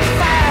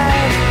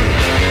firefight.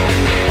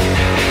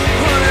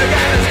 Honey,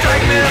 gotta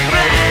strike me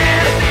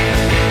blind.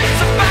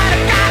 Somebody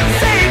gotta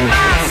save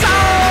my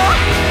soul.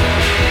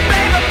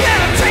 Baby,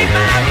 penetrate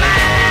my mind.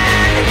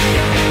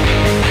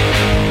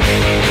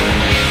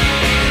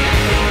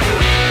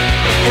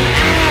 And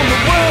I'm the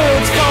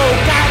world's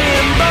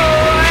forgotten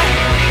boy,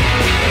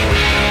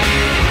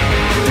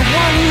 the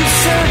one who's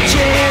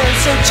searching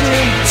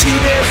to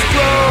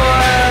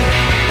destroy.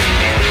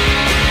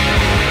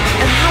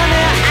 And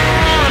honey,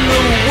 I'm the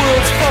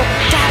world's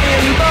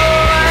forgotten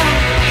boy,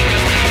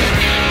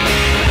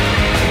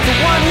 the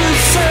one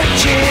who's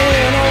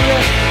searching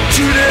only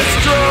to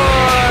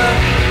destroy.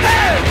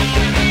 Hey!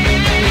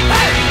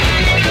 Hey!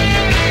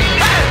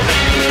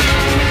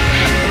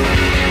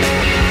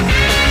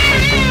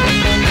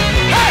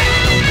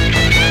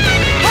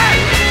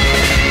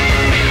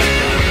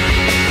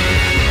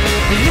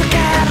 Look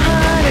out,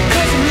 honey,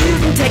 'cause I'm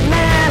using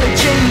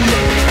technology.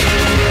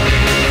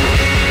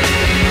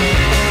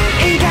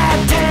 Ain't got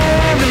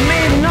time to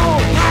make no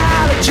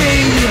apology.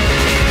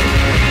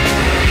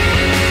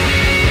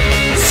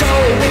 So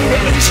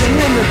radiation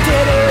in the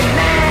dead of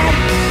night,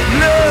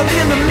 love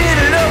in the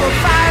middle of a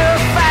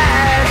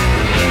firefight.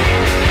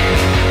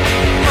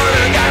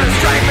 Honey, gotta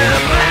strike me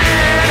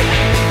blind.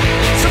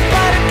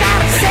 Somebody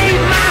gotta save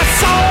my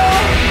soul.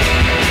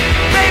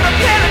 Baby,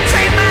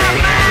 penetrate my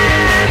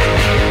mind.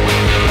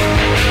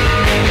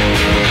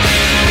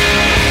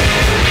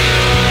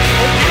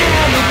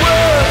 I'm the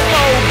world's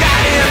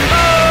forgotten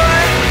boy,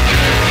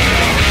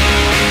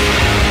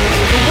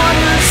 the one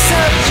who's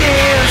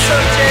searching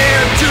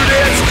to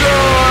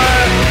destroy.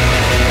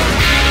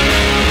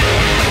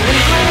 And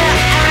honey,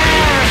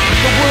 I'm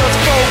the world's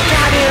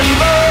forgotten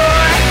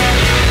boy,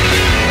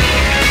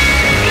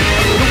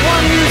 the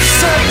one who's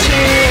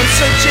searching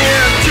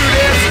to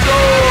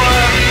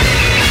destroy.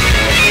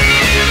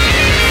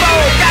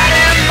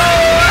 Forgotten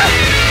boy,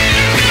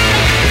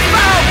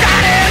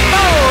 forgotten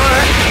boy.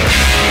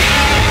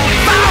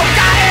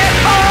 Forgotten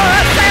boy,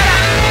 said I.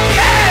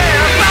 Yeah,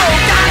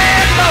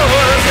 forgotten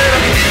boy, said I.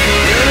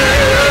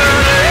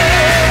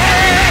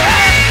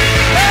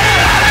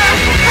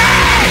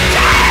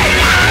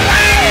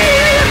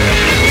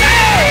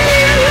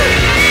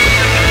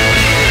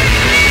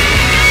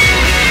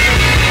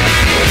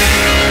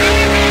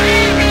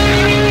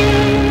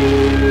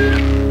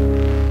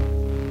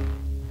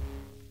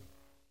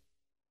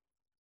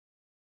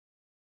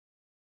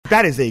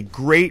 That is a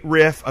great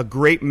riff, a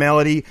great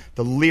melody.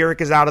 The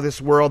lyric is out of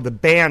this world. The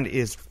band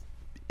is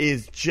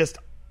just,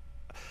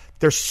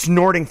 they're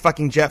snorting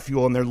fucking jet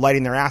fuel and they're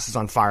lighting their asses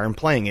on fire and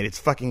playing it. It's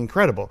fucking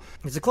incredible.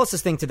 It's the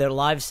closest thing to their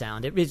live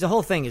sound. The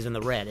whole thing is in the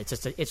red. It's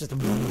just a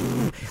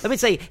let me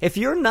say, if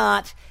you're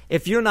not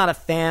a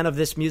fan of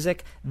this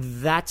music,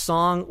 that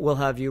song will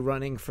have you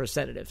running for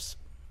sedatives.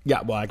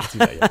 Yeah, well, I can see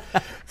that.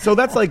 Yeah. So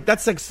that's like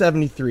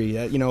 73.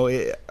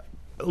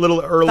 A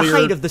little earlier. The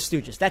height of the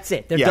Stooges. That's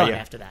it. They're done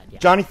after that. Yeah.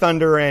 Johnny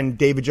Thunder and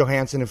David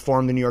Johansen had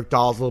formed the New York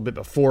Dolls a little bit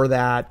before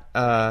that.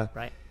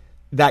 Right.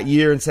 That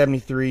year in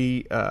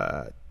 73,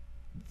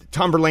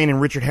 Tom Verlaine and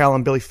Richard Hell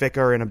and Billy Fick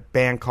are in a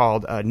band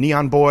called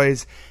Neon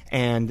Boys,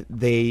 and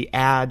they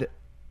add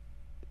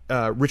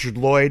Richard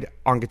Lloyd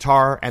on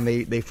guitar, and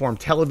they form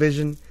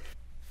Television.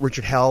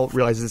 Richard Hell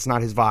realizes it's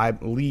not his vibe,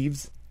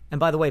 leaves. And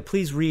by the way,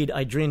 please read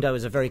I Dreamed I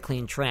Was a Very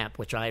Clean Tramp,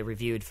 which I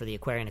reviewed for the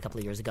Aquarian a couple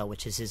of years ago,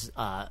 which is his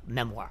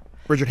memoir.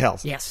 Richard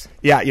Hell's. Yes.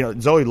 Yeah,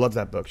 Zoe loves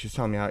that book. She's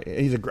telling me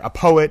he's a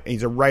poet,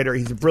 he's a writer,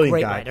 he's a brilliant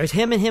Great guy. Writers.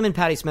 Him and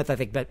Patti Smith, I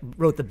think,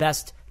 wrote the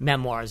best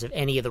memoirs of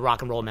any of the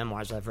rock and roll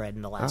memoirs I've read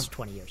in the last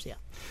 20 years. Yeah.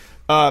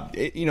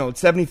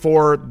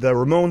 74, the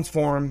Ramones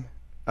form.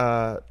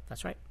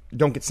 That's right.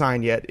 Don't get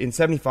signed yet. In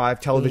 75,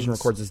 Television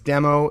records this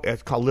demo.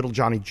 It's called Little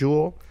Johnny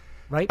Jewel.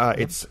 Right.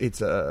 It's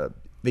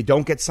they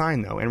don't get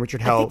signed though, and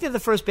Richard Hell. I think they're the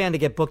first band to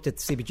get booked at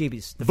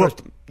CBGB's.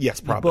 Booked,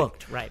 yes, probably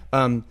booked, right?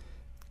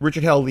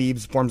 Richard Hell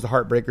leaves, forms the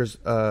Heartbreakers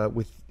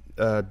with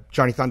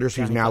Johnny Thunders,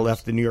 who's now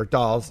left the New York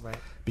Dolls,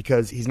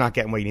 because he's not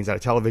getting what he needs out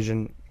of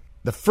television.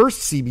 The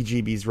first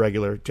CBGB's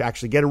regular to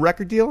actually get a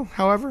record deal,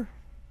 however,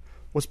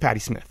 was Patti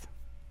Smith.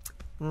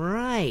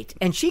 Right.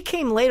 And she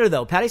came later,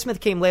 though. Patti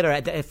Smith came later.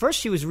 At first,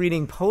 she was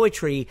reading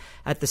poetry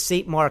at the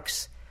St.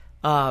 Mark's,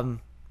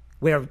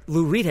 where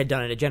Lou Reed had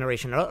done it a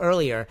generation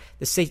earlier,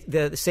 the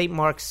St.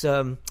 Mark's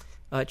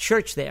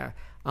church there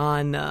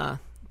on, what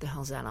the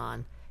hell's that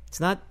on? It's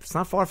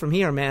not far from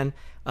here, man.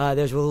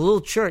 There's a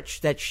little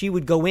church that she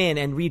would go in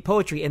and read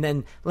poetry, and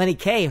then Lenny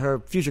Kaye, her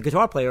future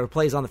guitar player, who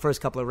plays on the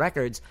first couple of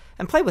records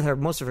and played with her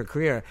most of her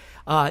career,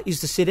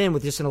 used to sit in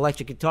with just an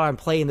electric guitar and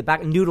play in the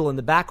back, noodle in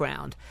the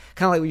background,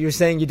 kind of like what you were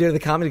saying you do at the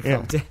comedy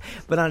club,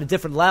 but on a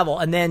different level.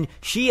 And then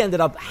she ended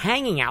up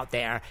hanging out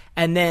there,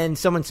 and then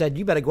someone said,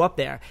 "You better go up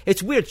there."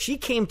 It's weird. She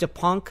came to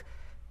punk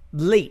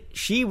late.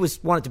 She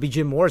wanted to be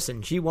Jim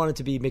Morrison. She wanted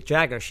to be Mick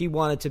Jagger. She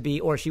wanted to be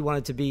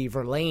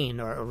Verlaine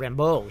or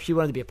Rimbaud. She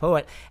wanted to be a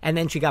poet. And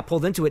then she got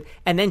pulled into it.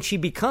 And then she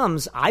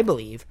becomes, I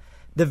believe,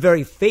 the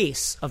very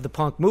face of the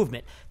punk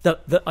movement.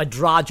 The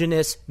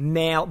androgynous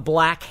male,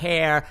 black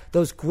hair,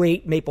 those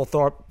great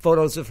Mapplethorpe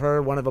photos of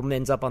her. One of them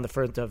ends up on the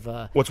front of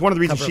What's one of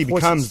the reasons she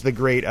becomes the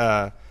great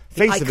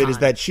face of it is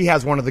that she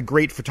has one of the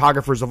great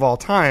photographers of all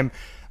time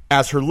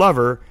as her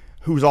lover,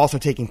 who's also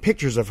taking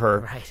pictures of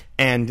her. Right.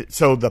 And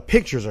so the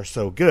pictures are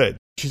so good.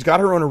 She's got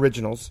her own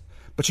originals,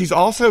 but she's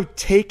also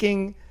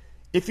taking,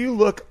 if you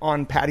look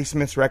on Patti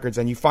Smith's records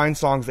and you find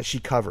songs that she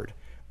covered,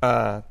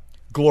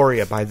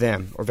 Gloria by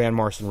them, or Van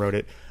Morrison wrote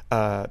it,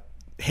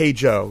 Hey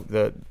Joe,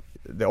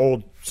 the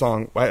old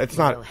song, it's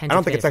not, I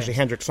don't think it's actually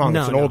Hendrix's song,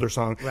 it's an older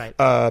song. Right.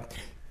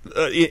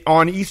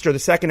 On Easter, the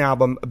second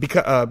album,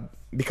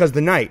 Because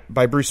the Night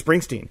by Bruce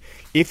Springsteen.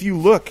 If you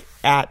look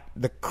at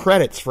the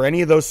credits for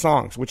any of those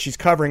songs, which she's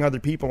covering other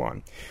people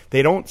on,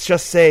 they don't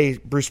just say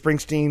Bruce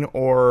Springsteen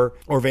or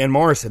Van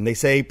Morrison. They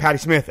say Patti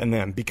Smith and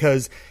them,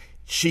 because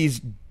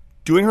she's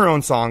doing her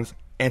own songs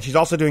and she's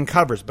also doing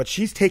covers. But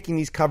she's taking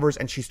these covers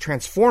and she's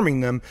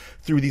transforming them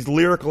through these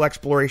lyrical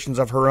explorations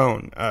of her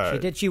own. She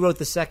did. She wrote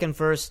the second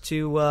verse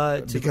to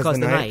Because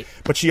the Night.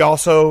 But she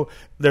also,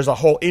 there's a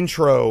whole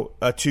intro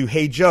to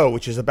Hey Joe,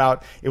 which is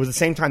about, it was the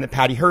same time that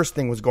Patty Hearst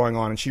thing was going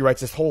on, and she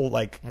writes this whole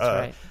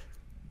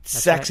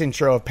sex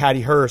intro of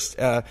Patty Hearst.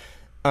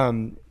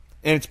 And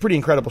it's pretty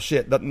incredible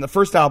shit. The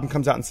first album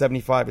comes out in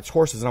 1975. It's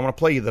Horses, and I want to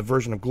play you the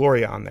version of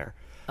Gloria on there.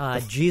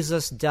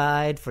 Jesus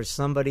died for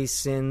somebody's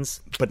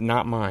sins. But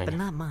not mine. But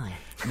not mine.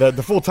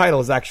 The full title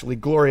is actually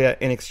Gloria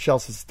in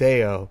Excelsis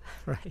Deo.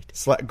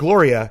 Right.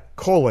 Gloria,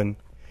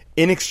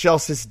 in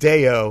Excelsis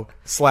Deo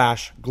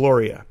 /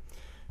 Gloria.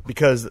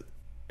 Because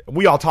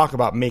we all talk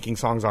about making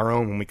songs our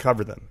own when we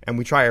cover them, and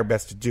we try our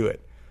best to do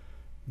it.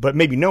 But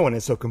maybe no one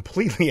has so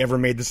completely ever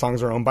made the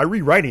songs our own by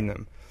rewriting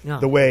them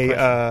the way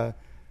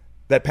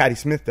that Patti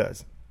Smith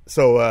does.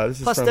 So this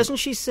is Plus, doesn't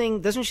she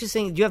sing? Do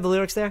you have the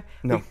lyrics there?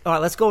 No. All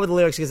right, let's go over the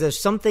lyrics, because there's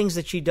some things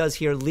that she does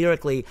here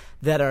lyrically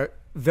that are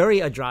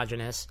very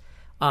androgynous.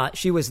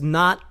 She was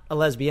not a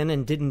lesbian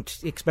and didn't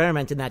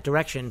experiment in that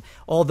direction,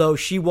 although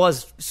she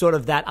was sort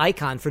of that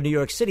icon for New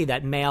York City,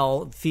 that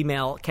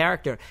male-female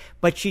character.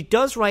 But she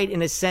does write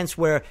in a sense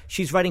where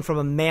she's writing from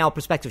a male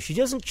perspective. She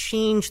doesn't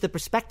change the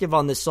perspective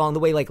on this song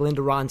the way like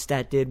Linda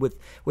Ronstadt did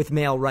with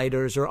male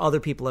writers or other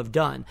people have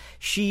done.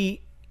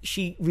 She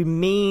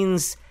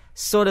remains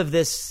sort of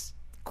this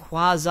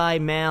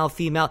quasi-male,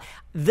 female.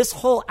 This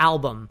whole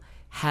album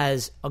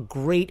has a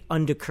great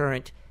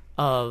undercurrent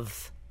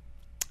of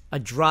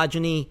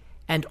androgyny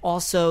and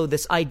also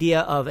this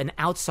idea of an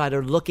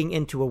outsider looking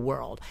into a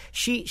world.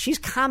 She's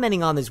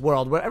commenting on this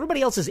world where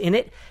everybody else is in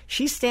it.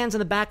 She stands in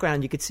the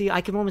background. You could see, I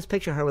can almost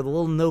picture her with a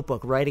little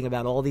notebook writing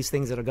about all these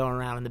things that are going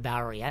around in the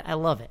Bowery. I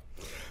love it.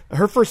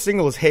 Her first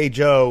single is Hey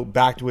Joe,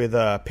 backed with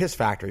Piss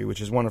Factory, which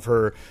is one of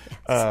her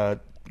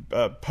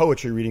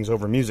poetry readings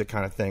over music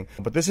kind of thing.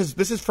 But this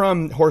is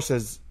from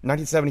Horses,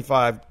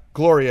 1975,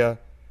 Gloria,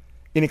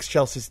 in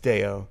Excelsis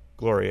Deo,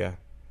 Gloria,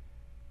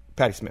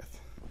 Patti Smith.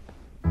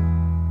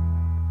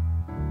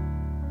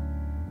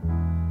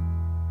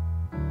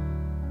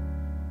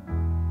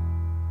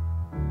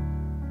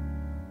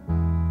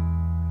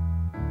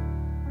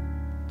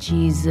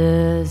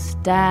 Jesus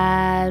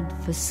died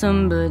for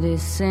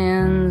somebody's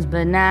sins,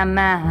 but not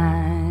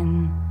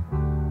mine.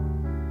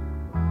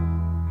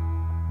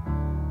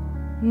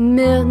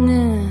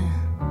 Milton,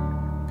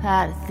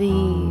 pot of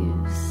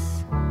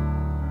thieves,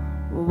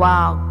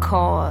 wild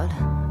cord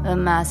of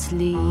my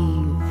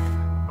sleeve,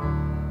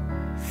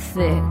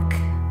 thick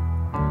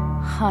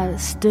heart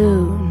of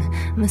stone.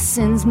 My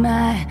sins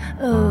my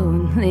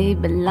own, they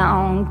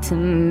belong to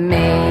me.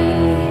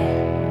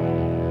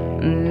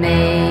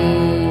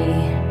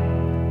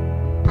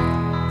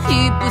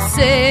 People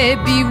say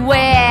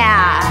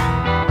beware,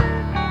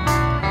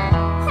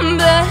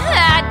 but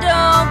I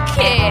don't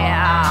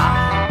care.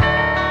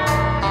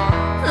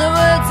 The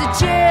words are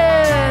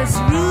just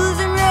rules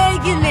and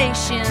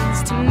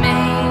regulations to me.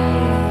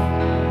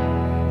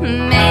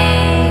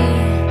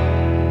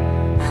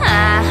 I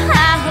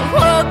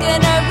walk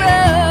in a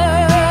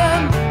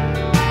room,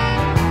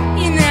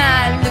 you know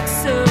I look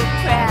so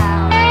proud.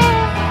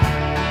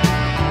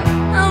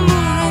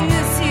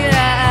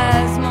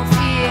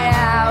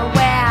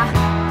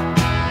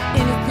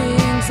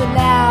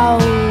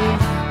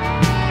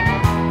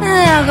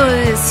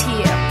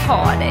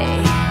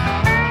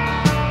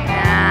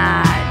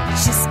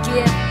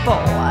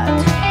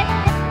 bored.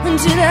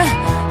 Until I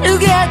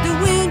look out the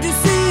window,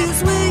 see a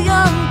sweet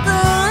young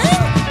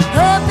thing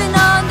hopping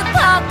on the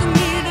parking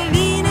meter,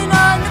 leaning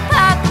on the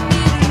parking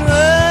meter.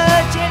 Oh,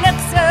 she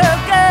looks so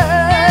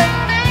good.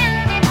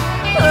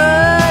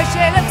 Oh,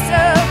 she looks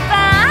so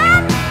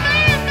fine.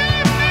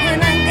 And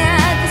I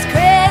got this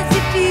crazy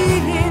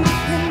feeling,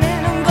 and then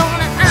I'm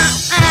gonna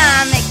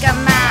make her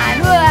mine.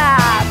 Oh,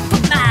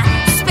 put my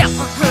spell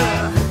on her.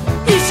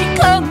 Here she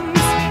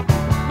comes,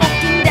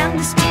 walking down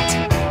the street.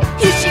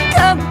 Here she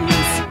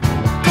comes,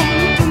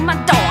 coming through my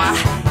door.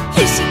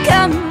 Here she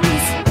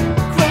comes,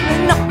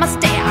 crawling up my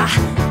stair.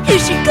 Here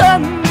she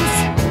comes,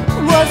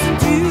 waltzing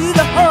through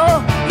the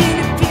hall in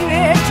a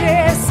period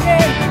dress.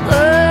 And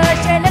oh,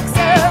 she looks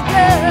so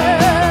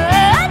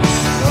good.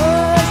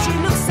 Oh, she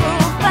looks so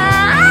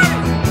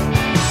fine.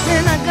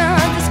 Then I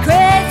got this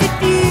crazy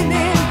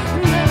feeling,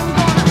 and then I'm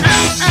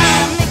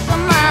gonna make my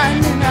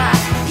mind. And I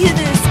hear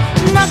this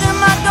knocking at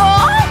my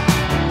door.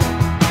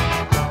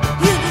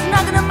 Hear this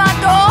knocking at my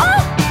door.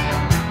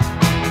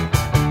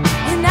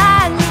 And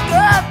I look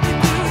up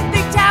into the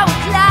big tower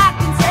clock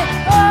and say,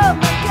 oh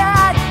my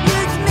God,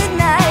 it's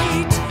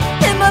midnight.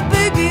 And my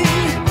baby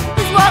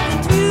is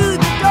walking through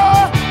the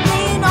door,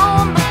 laying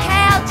on my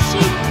couch.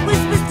 She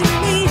whispers to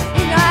me,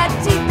 and I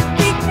take the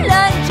big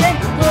plunge. And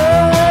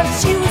oh,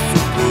 she was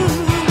so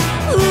good.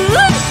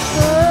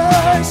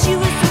 Oh, she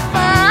was so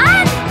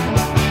fine.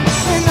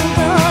 And I'm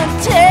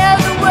gonna tell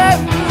the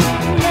world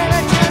that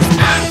I just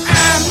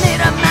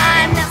made her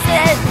mind. I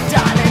said,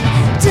 darling,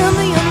 tell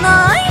me your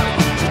name.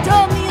 She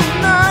told me her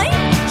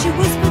name. She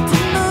whispered to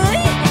me.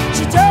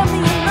 She told me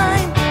her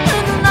name.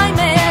 And her name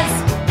is,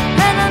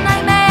 and her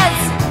name is,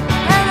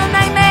 and her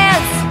name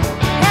is,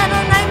 and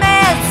her name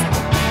is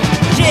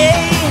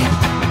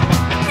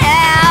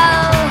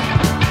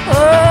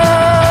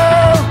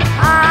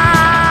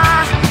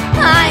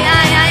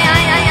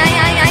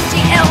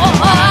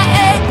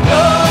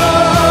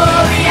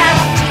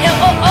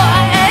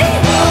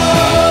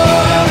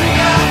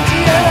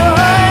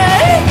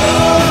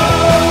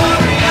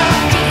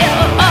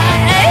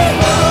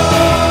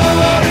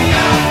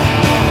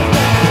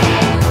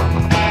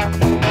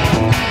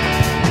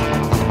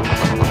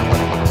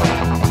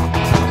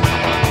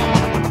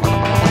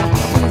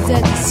Who's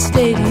at the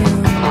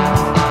stadium?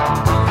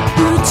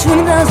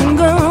 20,000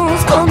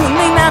 girls call the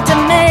name out to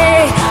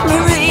me.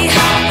 Marie,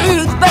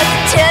 Ruth, but to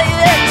tell you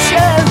the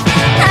truth,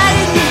 I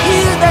didn't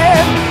hear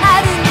them, I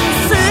didn't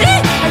see.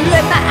 I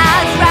let my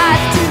eyes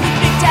rise to the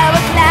big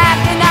tower clock,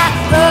 and I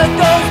heard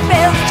those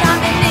bells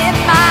chiming in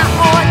my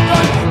horn,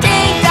 going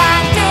ding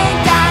dong, ding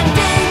dong,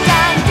 ding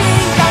dong,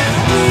 ding dong,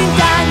 ding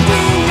dong,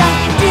 ding dong,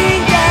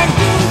 ding dong,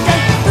 ding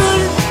dong. All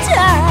the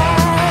time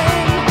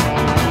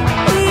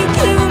when you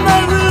came in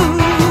my room,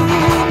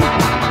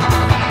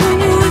 when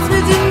you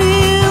whispered to me,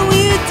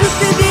 when you took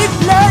the big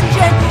plunge,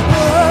 and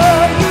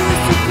oh, you were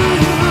so good.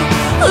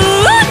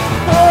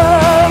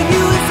 Oh,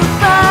 you were so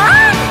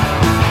fine.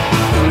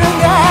 And I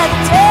gotta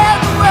tell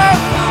the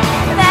world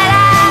that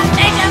I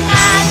made your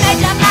mind,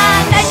 made your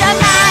mind, made your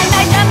mind,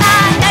 made your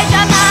mind, made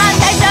your mind,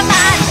 made your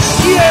mind.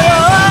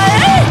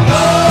 G-L-O-R-A.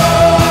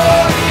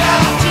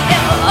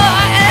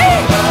 G-L-O-R-A.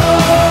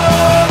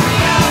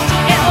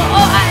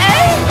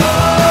 G-L-O-R-A.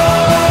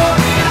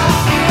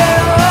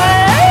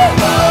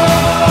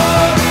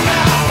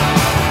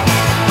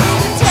 The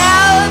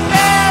tower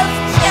bells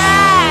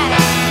chime.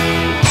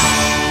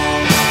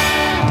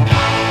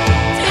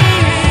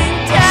 Ding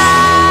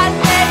dong,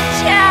 they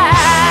chime.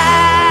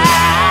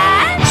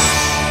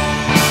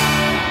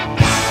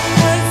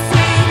 I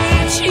see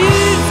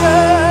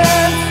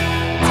Jesus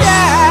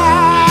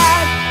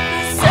died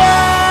for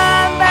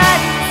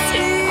somebody's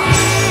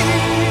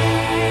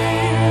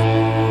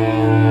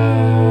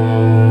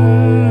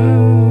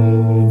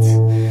sins,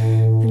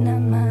 but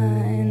not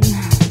mine.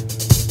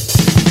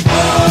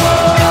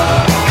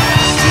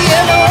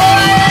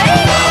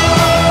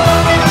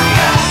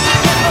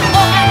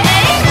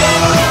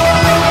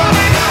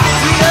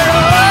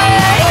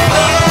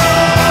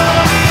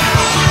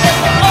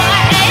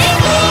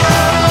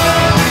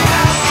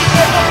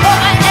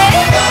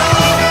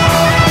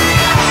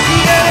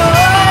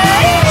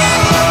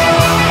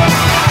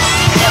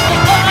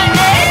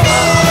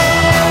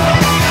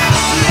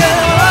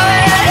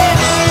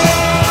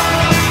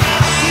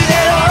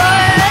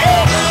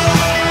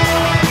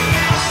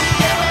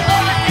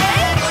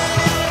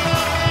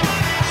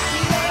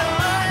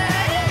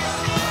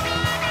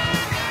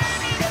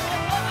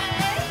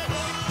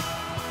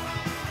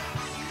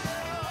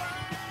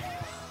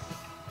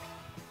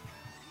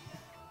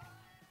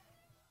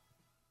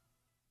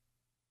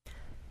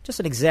 Just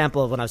an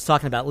example of what I was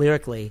talking about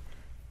lyrically.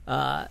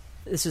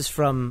 This is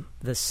from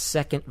the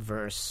second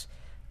verse.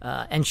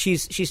 And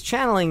she's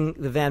channeling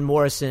the Van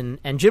Morrison,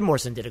 and Jim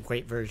Morrison did a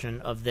great version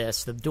of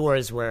this, The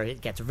Doors, where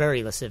it gets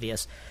very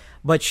lascivious.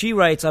 But she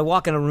writes, I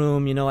walk in a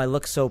room, you know, I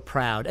look so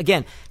proud.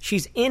 Again,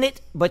 she's in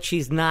it, but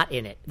she's not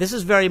in it. This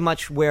is very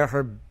much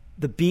where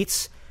the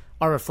beats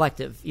are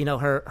reflective. You know,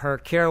 her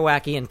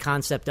Kerouacian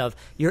concept of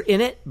you're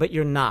in it, but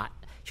you're not.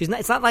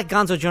 It's not like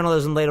gonzo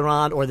journalism later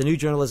on, or the new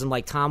journalism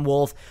like Tom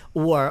Wolfe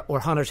or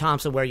Hunter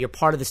Thompson, where you're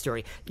part of the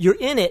story. You're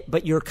in it,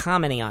 but you're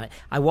commenting on it.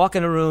 I walk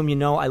in a room,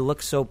 I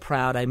look so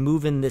proud. I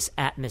move in this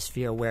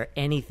atmosphere where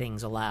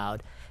anything's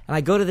allowed. And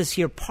I go to this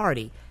here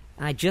party,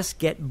 and I just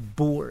get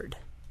bored.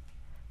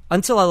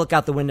 Until I look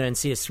out the window and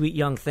see a sweet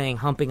young thing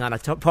humping on a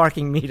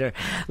parking meter,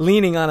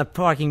 leaning on a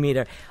parking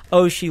meter.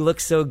 Oh, she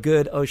looks so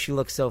good. Oh, she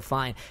looks so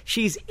fine.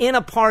 She's in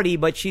a party,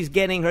 but she's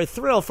getting her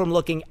thrill from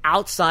looking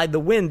outside the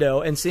window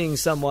and seeing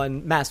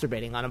someone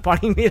masturbating on a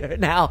parking meter.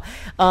 Now,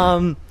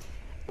 all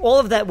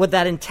of that, what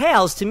that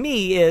entails to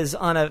me is,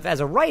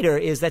 as a writer,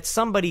 is that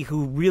somebody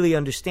who really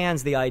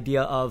understands the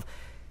idea of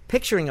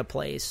picturing a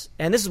place,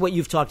 and this is what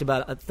you've talked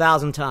about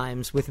 1,000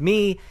 times with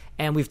me,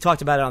 and we've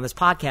talked about it on this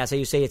podcast, how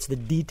you say it's the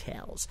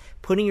details,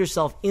 putting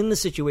yourself in the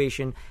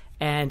situation,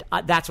 and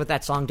that's what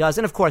that song does.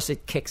 And of course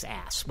it kicks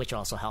ass, which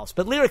also helps,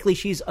 but lyrically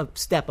she's a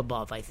step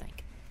above, I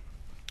think.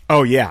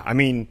 Oh yeah, I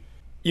mean,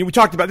 we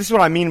talked about, this is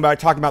what I mean by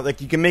talking about, like,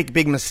 you can make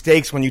big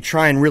mistakes when you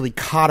try and really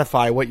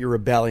codify what you're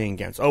rebelling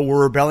against. Oh,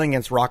 we're rebelling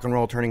against rock and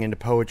roll turning into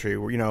poetry.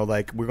 We're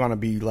going to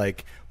be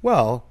like,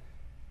 well,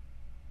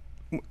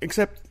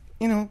 except,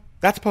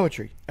 that's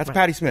poetry. That's right.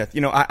 Patti Smith.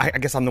 I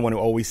guess I'm the one who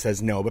always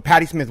says no, but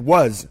Patti Smith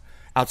was,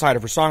 outside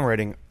of her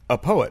songwriting, a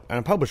poet and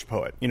a published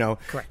poet.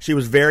 Correct. She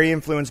was very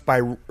influenced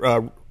by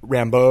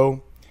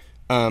Rimbaud.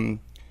 And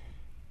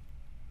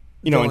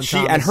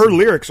her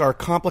lyrics are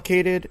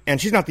complicated,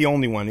 and she's not the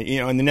only one.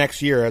 In the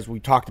next year, as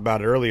we talked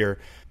about earlier,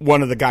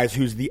 one of the guys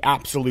who's the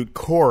absolute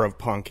core of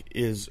punk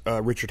is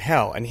Richard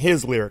Hell, and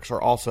his lyrics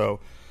are also.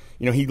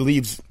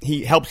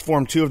 He helps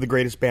form two of the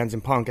greatest bands in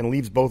punk and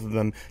leaves both of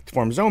them to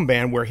form his own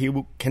band where he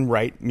can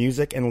write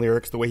music and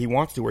lyrics the way he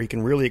wants to, where he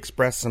can really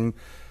express some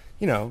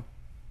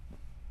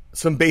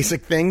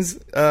basic things,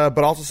 but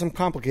also some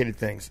complicated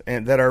things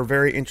and that are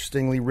very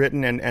interestingly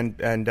written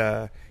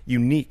and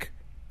unique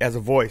as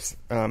a voice.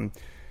 I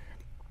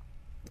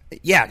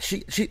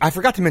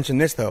forgot to mention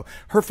this though.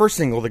 Her first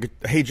single,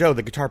 Hey Joe,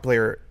 the guitar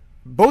player,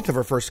 both of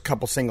her first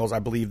couple singles, I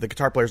believe, the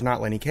guitar player is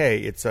not Lenny Kaye.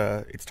 It's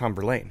Tom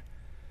Verlaine.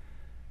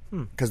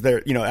 Because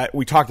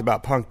we talked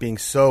about punk being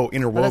so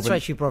interwoven. That's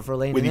right. She brought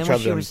Verlaine with and each then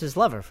other. She was his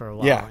lover for a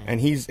while. Yeah,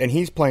 and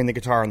he's playing the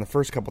guitar on the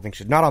first couple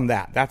things. Not on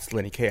that. That's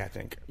Lenny Kaye, I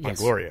think. Yes.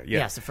 On Gloria. Yeah.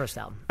 Yes, the first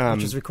album,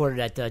 which was recorded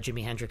at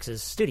Jimi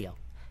Hendrix's studio.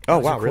 Oh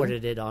wow,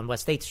 recorded really? it on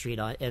West State Street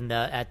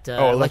at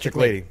Electric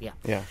Lady.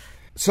 Yeah.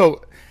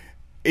 So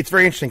it's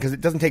very interesting because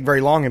it doesn't take very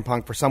long in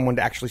punk for someone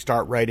to actually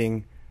start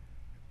writing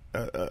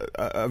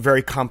a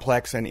very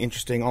complex and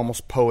interesting,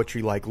 almost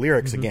poetry-like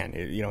lyrics again.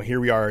 Here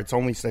we are. It's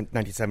only since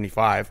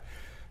 1975.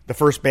 The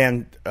first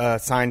band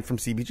signed from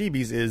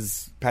CBGB's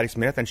is Patti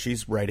Smith, and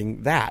she's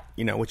writing that,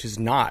 which is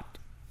not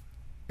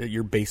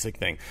your basic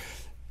thing.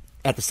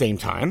 At the same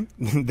time,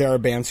 there are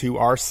bands who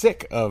are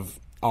sick of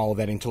all of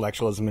that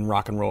intellectualism in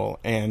rock and roll,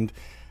 and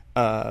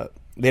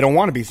they don't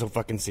want to be so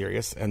fucking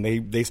serious, and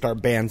they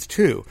start bands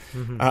too.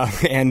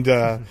 Thank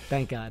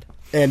God.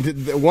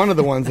 And one of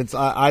the ones that's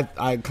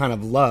I kind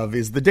of love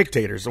is the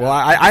Dictators. Well,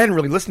 I hadn't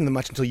really listened to them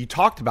much until you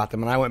talked about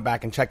them, and I went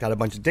back and checked out a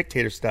bunch of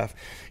Dictator stuff,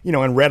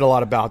 and read a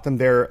lot about them.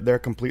 They're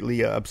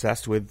completely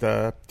obsessed with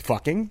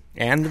fucking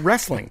and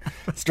wrestling.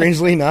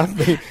 Strangely enough,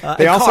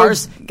 they also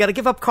cars. Got to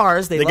give up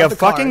cars. They love love the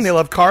fucking. Cars. They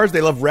love cars.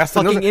 They love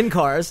wrestling. Fucking in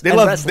cars. They and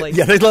love wrestling.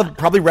 Yeah, they love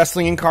probably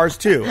wrestling in cars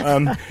too.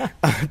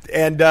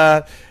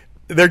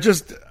 They're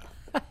just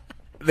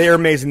they're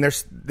amazing.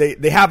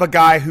 They have a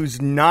guy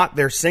who's not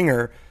their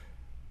singer.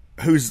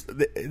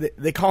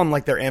 They call him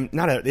like their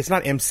it's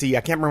not MC.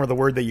 I can't remember the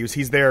word they use.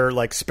 He's their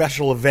like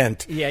special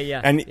event.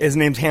 Yeah. And his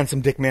name's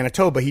Handsome Dick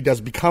Manitoba. He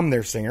does become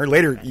their singer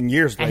later in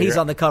years later. And he's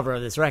on the cover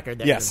of this record.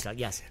 That yes.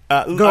 Yes.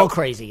 Girl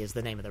Crazy is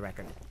the name of the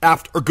record.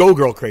 Go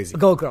Girl Crazy.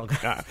 Go Girl.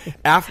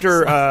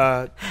 After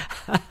Rob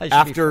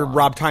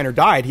Tyner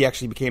died, he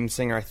actually became the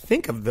singer. I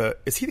think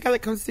is he the guy that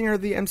comes singer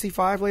of the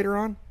MC5 later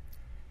on?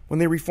 When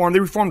they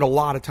reformed a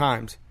lot of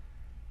times.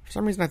 For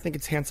some reason, I think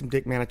it's Handsome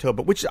Dick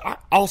Manitoba, which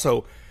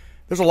also.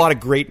 There's a lot of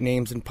great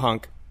names in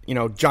punk.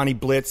 Johnny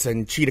Blitz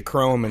and Cheetah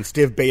Chrome and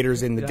Stiv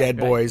Bators in the Dead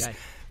Boys. Right.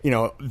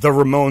 The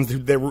Ramones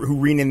who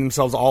renamed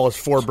themselves all as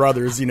Four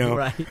Brothers.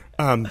 Right.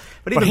 But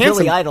even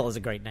Billy Idol is a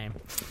great name.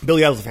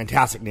 Billy Idol's a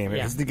fantastic name.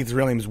 Yeah. I think his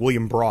real name is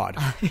William Broad.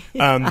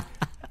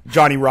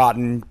 Johnny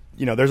Rotten.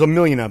 There's a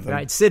million of them.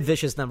 Right. Sid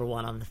Vicious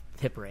 #1 on the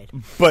hit parade.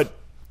 But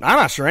I'm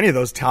not sure any of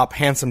those top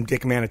Handsome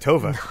Dick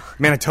Manitoba.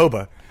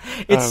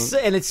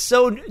 It's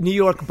so New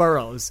York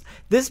boroughs.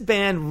 This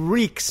band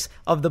reeks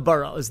of the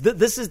boroughs.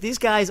 These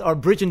guys are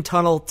bridge and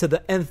tunnel to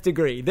the nth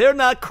degree. They're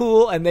not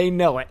cool and they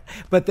know it,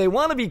 but they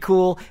want to be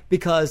cool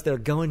because they're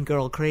going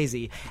girl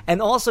crazy,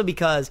 and also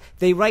because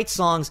they write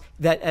songs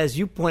that, as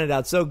you pointed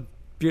out so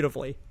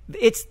beautifully,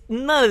 it's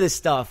none of this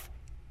stuff.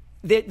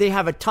 They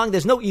have a tongue.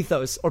 There's no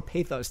ethos or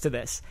pathos to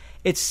this.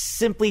 It's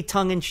simply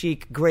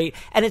tongue-in-cheek, great,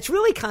 and it's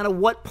really kind of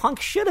what punk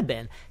should have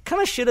been.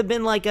 Kind of should have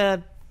been like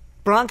a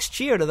Bronx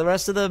cheer to the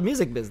rest of the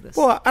music business.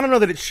 Well, I don't know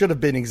that it should have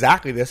been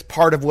exactly this.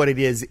 Part of what it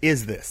is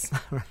this.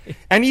 Right.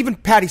 And even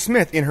Patti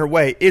Smith, in her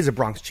way, is a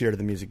Bronx cheer to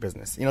the music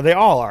business. They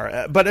all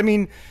are. But, I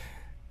mean,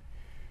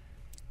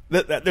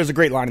 There's a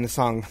great line in the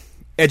song.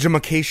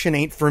 Edumacation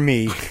ain't for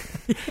me.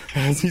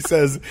 As he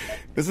says,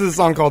 this is a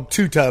song called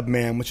Two Tub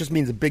Man, which just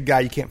means a big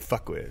guy you can't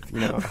fuck with. You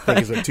know, I think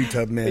it's a two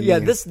tub man. Yeah,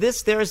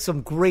 means. there is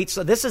some great.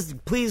 So this is,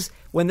 please,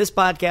 when this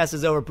podcast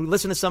is over,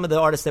 listen to some of the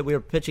artists that we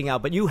were pitching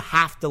out, but you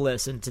have to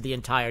listen to the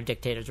entire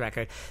Dictators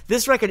record.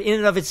 This record, in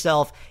and of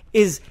itself,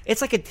 it's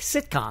like a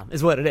sitcom,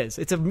 is what it is.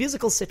 It's a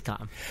musical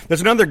sitcom.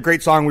 There's another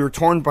great song we were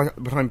torn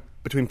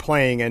between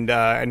playing, and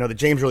I know that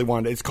James really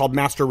wanted it. It's called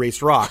Master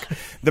Race Rock.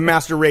 The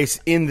Master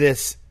Race in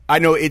this. I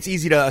know it's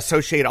easy to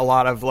associate a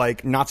lot of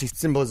like Nazi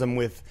symbolism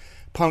with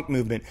punk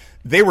movement.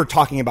 They were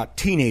talking about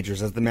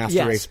teenagers as the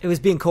master race. It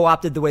was being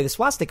co-opted the way the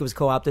swastika was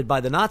co-opted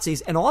by the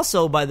Nazis, and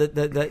also by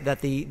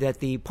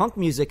the punk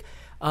music.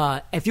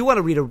 If you want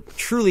to read a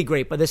truly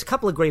great, but there's a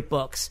couple of great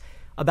books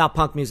about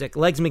punk music.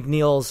 Legs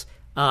McNeil's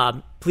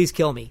 "Please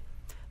Kill Me,"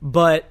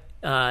 but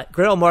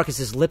Gretel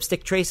Marcus's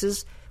 "Lipstick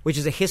Traces," which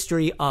is a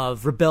history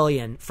of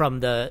rebellion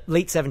from the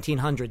late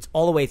 1700s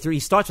all the way through. He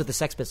starts with the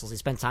Sex Pistols. He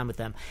spends time with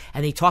them.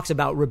 And he talks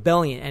about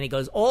rebellion, and he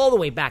goes all the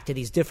way back to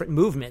these different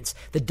movements,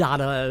 the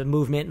Dada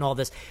movement and all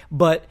this.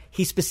 But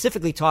he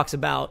specifically talks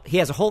about, he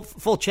has a whole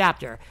full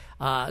chapter,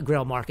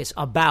 Gretel Marcus,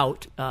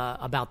 about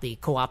the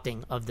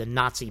co-opting of the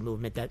Nazi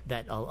movement,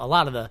 that a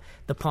lot of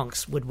the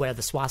punks would wear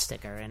the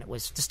swastika. And it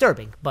was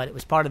disturbing, but it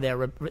was part of their,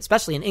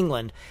 especially in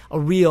England, a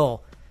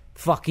real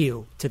fuck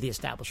you to the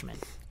establishment.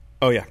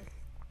 Oh, yeah.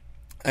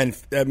 And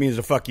that means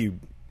a fuck you.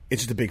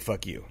 It's just a big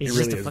fuck you. It's it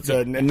really is.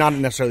 It's not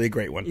necessarily a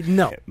great one.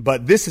 No.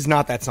 But this is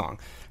not that song.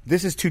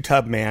 This is Two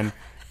Tub Man,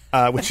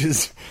 which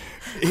is,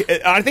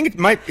 I think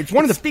it's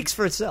one of the. Speaks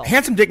for itself.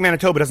 Handsome Dick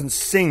Manitoba doesn't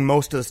sing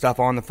most of the stuff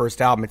on the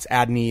first album. It's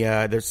Adney,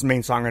 there's the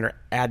main songwriter,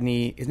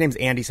 Adney. His name's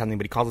Andy something,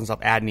 but he calls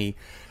himself Adney.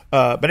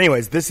 But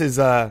anyways, this is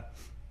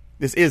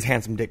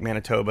Handsome Dick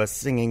Manitoba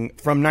singing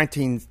from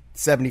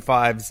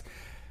 1975's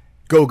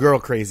Go Girl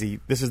Crazy.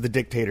 This is the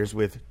Dictators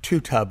with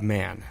Two Tub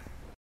Man.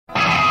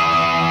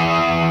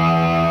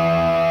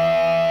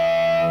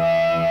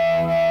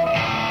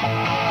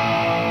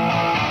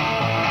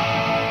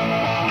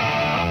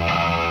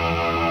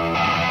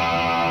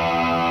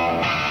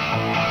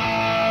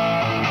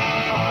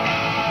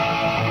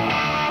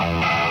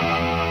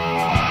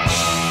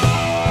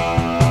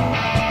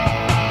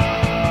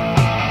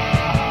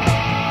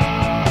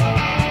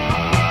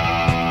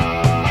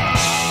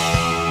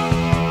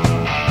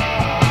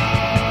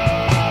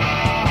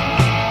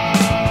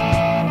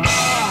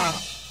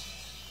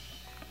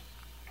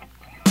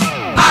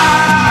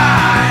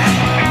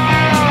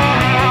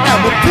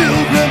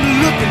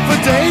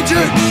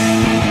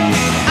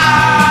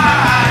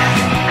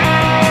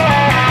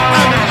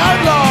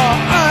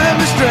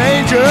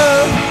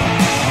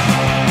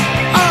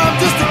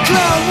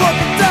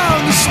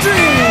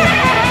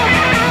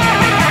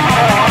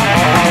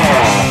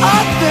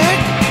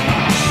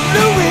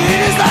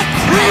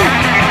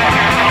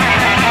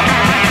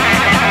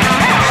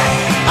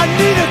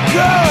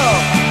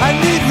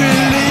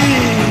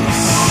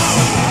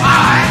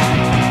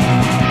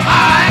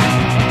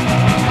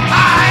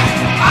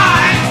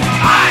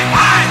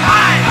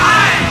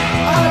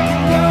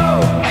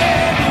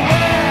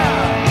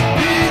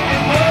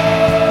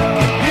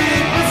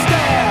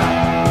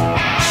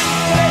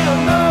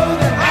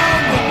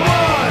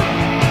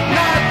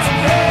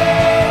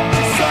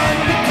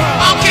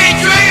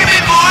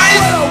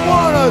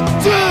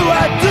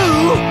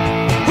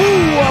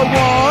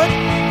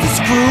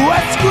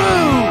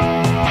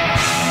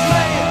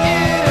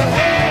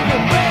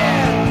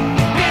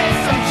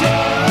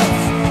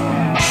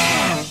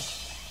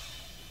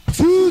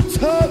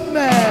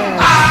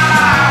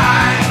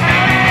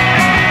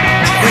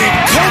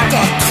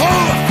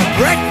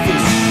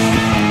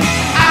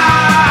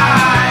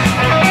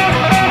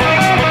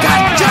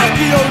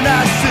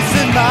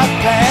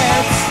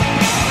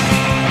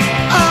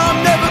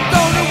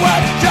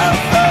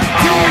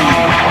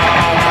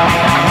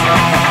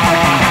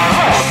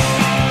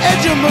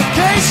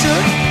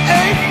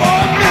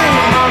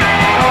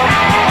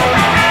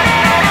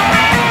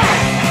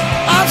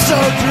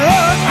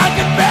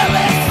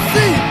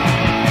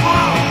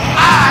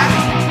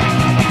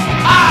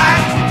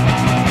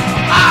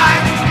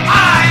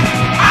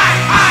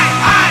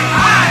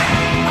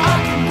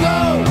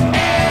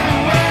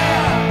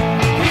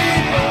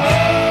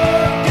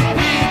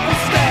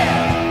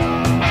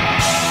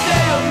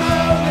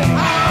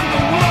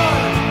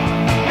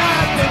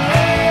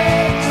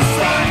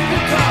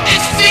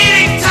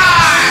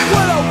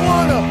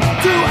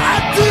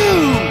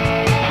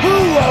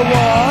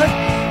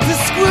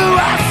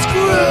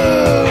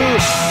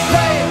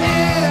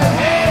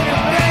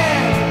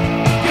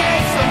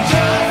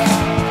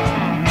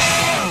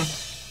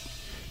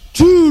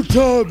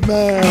 Tub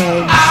Man.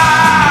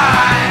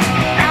 I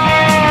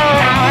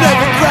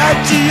never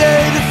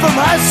graduated from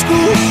high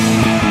school.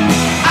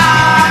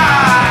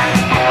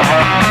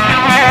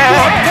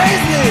 What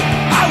pays me?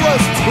 I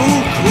was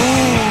too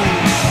cool.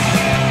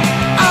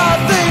 I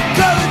think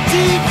color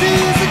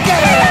TV's a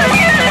game.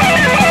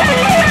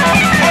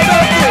 How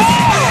about this?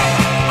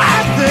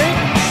 I think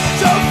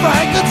Joe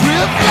Franklin's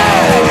real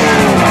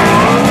flame.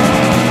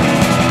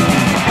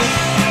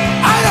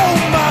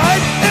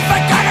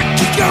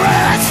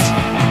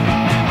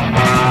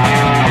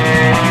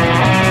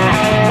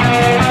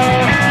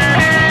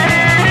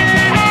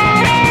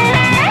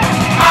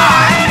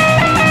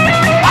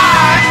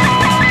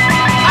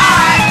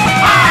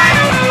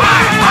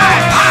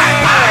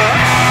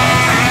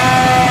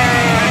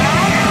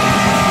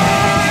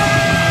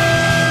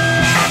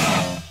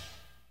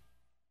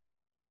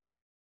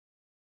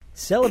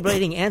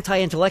 celebrating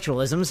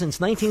anti-intellectualism since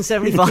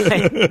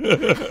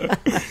 1975.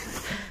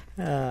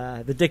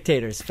 The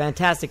Dictators,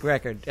 fantastic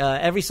record.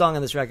 Every song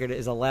on this record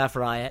is a laugh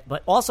riot,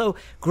 but also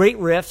great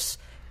riffs,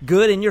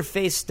 good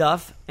in-your-face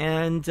stuff,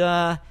 and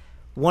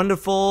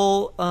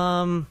wonderful,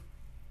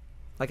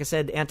 like I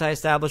said,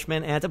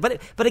 anti-establishment.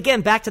 But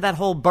again, back to that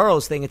whole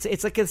Burroughs thing.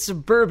 It's like a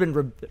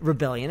suburban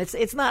rebellion.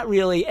 It's not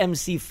really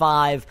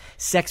MC5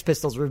 Sex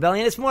Pistols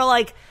rebellion. It's more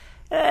like,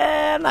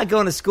 I'm not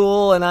going to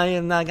school, and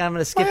I'm going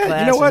to skip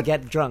class and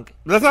get drunk.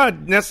 That's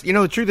not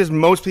the truth is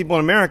most people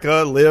in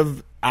America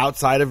live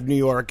outside of New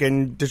York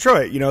and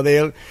Detroit.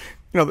 A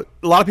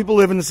lot of people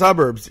live in the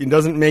suburbs. It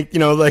doesn't make,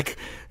 like,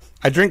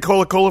 I drink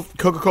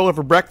Coca-Cola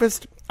for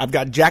breakfast. I've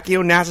got Jackie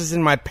Onassis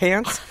in my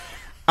pants.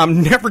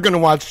 I'm never going to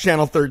watch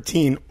Channel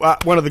 13.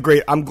 One of the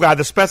great, I'm glad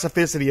the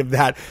specificity of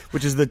that,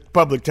 which is the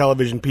public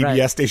television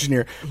PBS station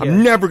here.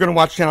 I'm never going to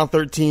watch Channel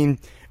 13.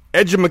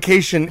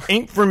 Edumacation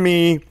ain't for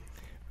me.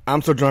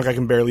 I'm so drunk I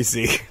can barely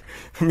see.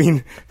 I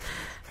mean,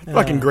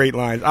 fucking great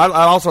lines. I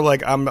also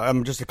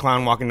I'm just a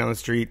clown walking down the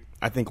street.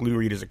 I think Lou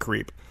Reed is a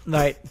creep.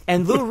 Right.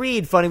 And Lou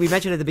Reed, funny, we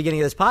mentioned at the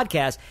beginning of this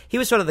podcast, he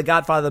was sort of the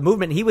godfather of the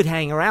movement. He would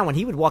hang around when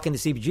he would walk into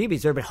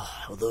CBGB's. Everybody,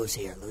 Lou's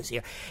here.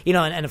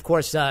 And of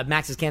course,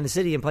 Max's Kansas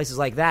City and places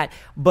like that.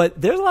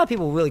 But there's a lot of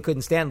people who really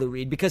couldn't stand Lou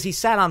Reed because he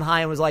sat on high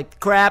and was like,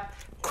 crap.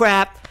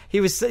 He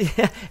was,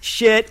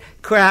 shit,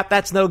 crap,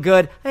 that's no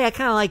good. Hey, I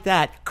kind of like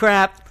that.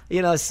 Crap.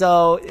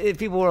 So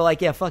people were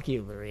like, yeah, fuck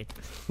you, Lou Reed.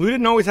 Lou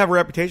didn't always have a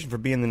reputation for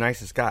being the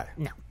nicest guy.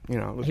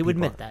 No. He would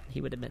admit that.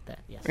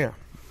 Yes. Yeah.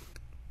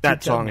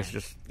 That song is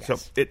just so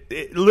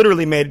it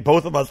literally made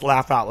both of us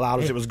laugh out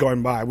loud as it was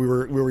going by. We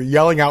were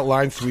yelling out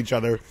lines to each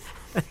other.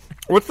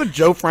 What's the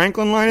Joe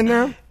Franklin line in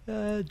there?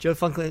 Joe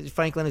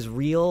Franklin is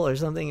real or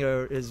something,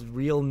 or is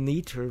real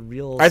neat or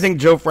real. I think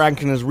Joe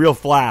Franklin is real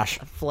Flash.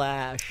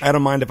 Flash. I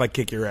don't mind if I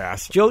kick your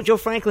ass. Joe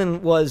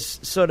Franklin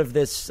was sort of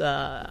this.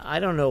 I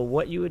don't know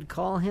what you would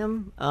call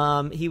him.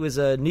 He was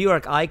a New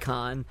York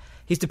icon.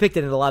 He's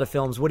depicted in a lot of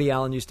films. Woody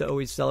Allen used to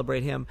always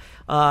celebrate him.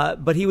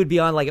 But he would be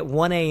on at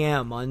 1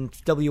 a.m. on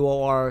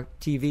WOR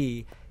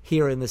TV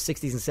here in the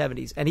 60s and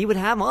 70s. And he would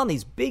have on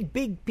these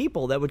big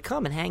people that would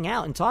come and hang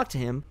out and talk to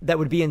him that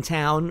would be in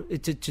town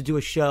to do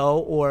a show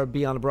or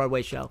be on a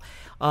Broadway show.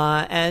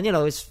 And, it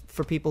was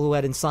for people who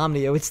had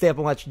insomnia, would stay up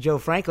and watch Joe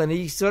Franklin. And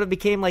he sort of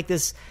became like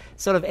this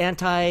sort of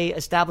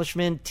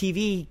anti-establishment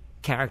TV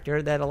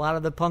character that a lot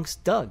of the punks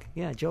dug.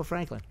 Yeah, Joe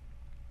Franklin.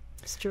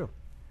 It's true.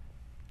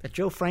 A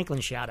Joe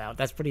Franklin shout-out.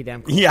 That's pretty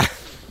damn cool. Yeah.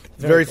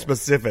 Very cool.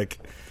 Specific.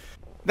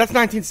 That's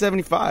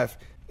 1975.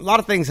 A lot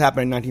of things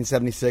happened in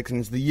 1976, and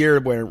it's the year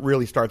when it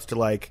really starts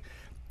to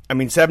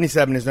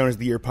 77 is known as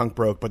the year punk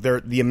broke, but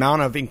the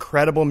amount of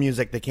incredible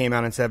music that came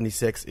out in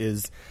 76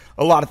 is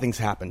a lot of things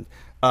happened.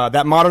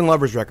 That Modern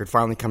Lovers record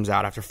finally comes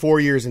out after 4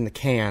 years in the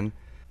can.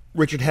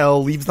 Richard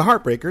Hell leaves the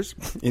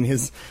Heartbreakers in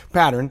his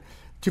pattern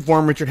to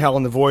form Richard Hell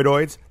and the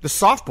Voidoids. The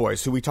Soft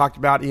Boys, who we talked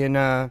about in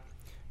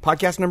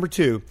podcast number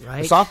 2.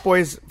 Right. The Soft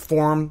Boys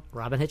form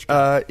Robin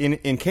Hitchcock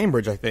in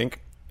Cambridge, I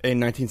think, in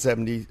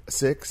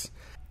 1976.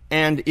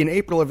 And in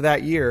April of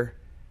that year,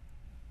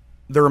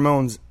 The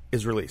Ramones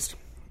is released,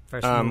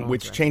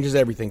 which changes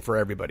everything for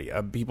everybody.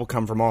 People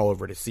come from all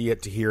over to see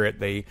it, to hear it.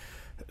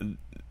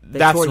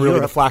 That's really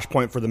Europe. The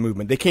flashpoint for the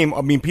movement.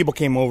 People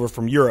came over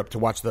from Europe to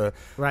watch the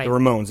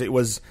Ramones. It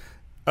was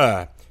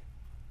on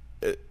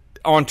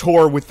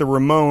tour with the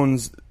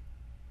Ramones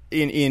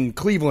in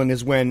Cleveland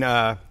is when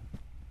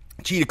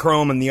Cheetah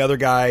Chrome and the other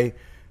guy,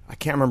 I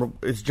can't remember,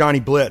 it's Johnny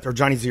Blitz or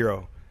Johnny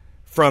Zero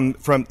from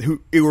who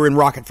were in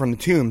Rocket from the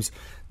Tombs,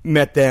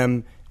 met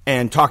them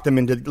and talked them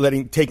into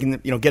getting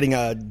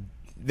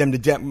them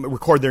to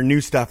record their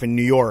new stuff in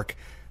New York,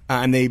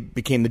 and they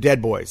became the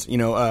Dead Boys.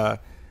 A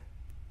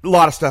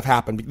lot of stuff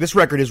happened. This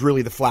record is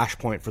really the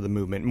flashpoint for the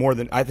movement, more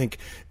than I think.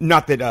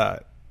 Not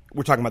that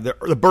we're talking about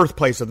the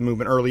birthplace of the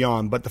movement early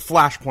on, but the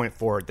flashpoint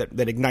for it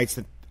that ignites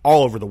it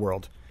all over the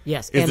world.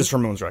 Yes, is this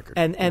Ramones record.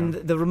 And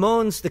the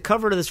Ramones, the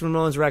cover to this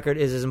Ramones record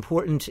is as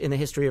important in the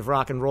history of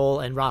rock and roll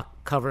and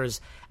rock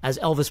covers as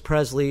Elvis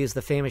Presley's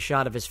the famous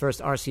shot of his first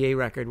RCA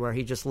record where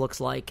he just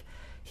looks like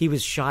he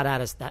was shot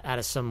out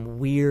of some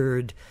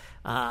weird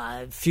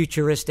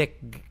futuristic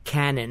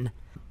canon.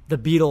 The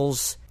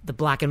Beatles, the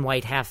black and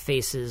white half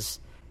faces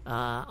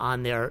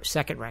on their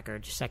second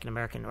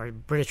American or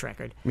British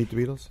record. Meet the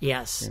Beatles?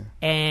 Yes.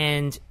 Yeah.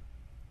 And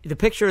the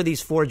picture of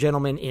these 4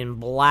 gentlemen in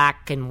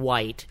black and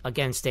white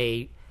against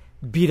a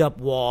beat-up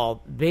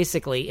wall,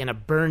 basically in a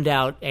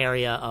burned-out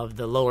area of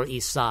the Lower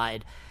East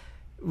Side,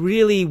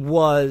 really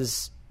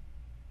was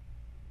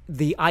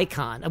the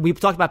icon. We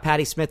talked about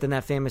Patti Smith and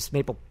that famous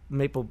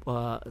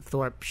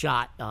Maplethorpe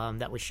shot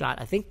that was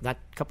shot, I think, not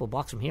a couple of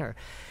blocks from here.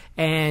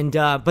 And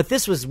but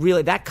this was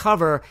really that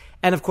cover,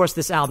 and of course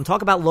this album.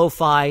 Talk about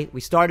lo-fi.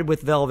 We started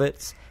with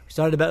Velvets. We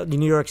started about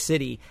New York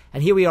City,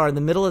 and here we are in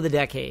the middle of the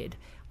decade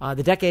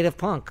of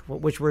punk,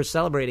 which we're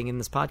celebrating in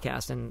this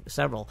podcast and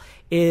several,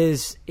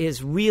 is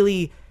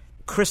really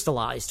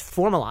crystallized,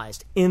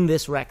 formalized in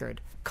this record.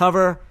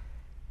 Cover,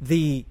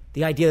 the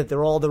idea that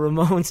they're all the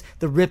Ramones,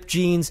 the ripped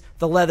jeans,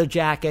 the leather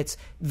jackets,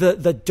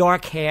 the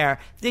dark hair.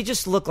 They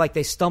just look like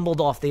they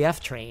stumbled off the F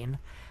train.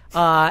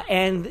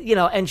 And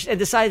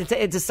decided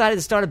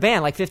to start a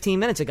band like 15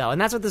 minutes ago. And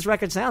that's what this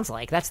record sounds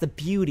like. That's the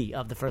beauty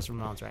of the first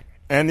Ramones record.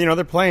 And,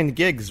 they're playing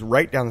gigs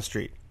right down the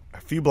street,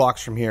 a few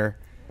blocks from here.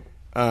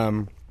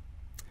 We're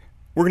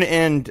going to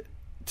end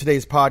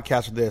today's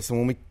podcast with this.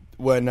 And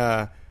when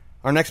our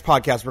next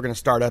podcast, we're going to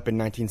start up in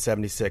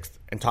 1976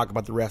 and talk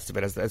about the rest of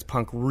it as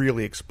punk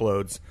really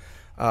explodes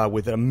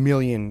with a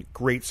million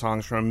great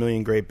songs from a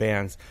million great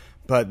bands.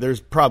 But there's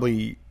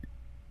probably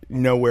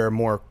nowhere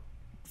more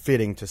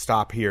fitting to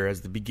stop here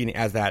as the beginning,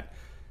 as that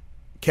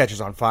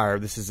catches on fire.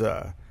 This is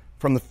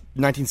from the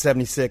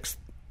 1976,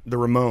 the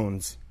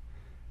Ramones.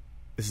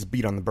 This is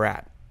Beat on the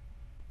Brat.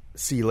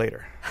 See you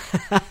later.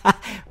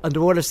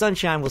 Underwater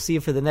Sunshine. We'll see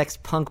you for the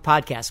next punk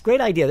podcast.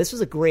 Great idea. This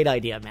was a great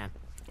idea, man.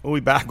 We'll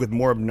be back with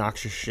more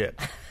obnoxious shit.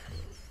 Beat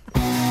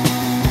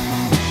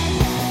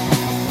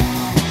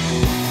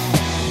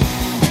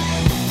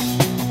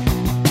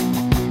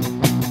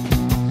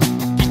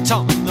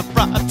on the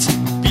brat,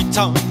 beat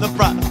on the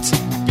brat,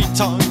 beat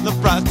on the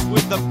brat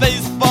with a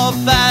baseball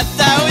bat.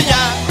 Oh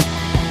yeah,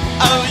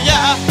 oh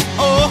yeah,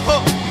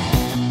 oh.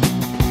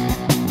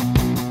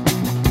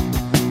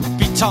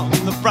 Beat on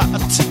the brat,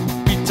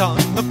 beat on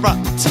the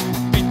brat,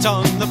 beat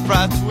on the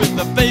brat with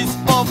a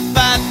baseball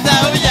bat.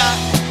 Oh yeah,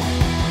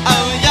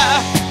 oh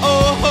yeah,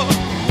 oh.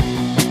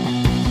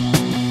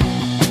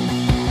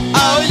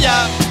 Oh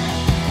yeah,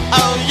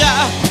 oh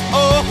yeah,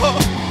 oh.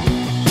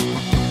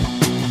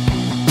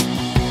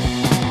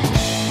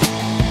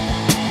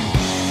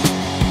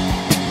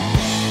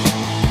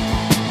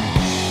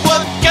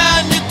 What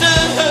can you do?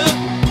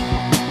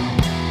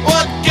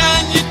 What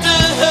can you do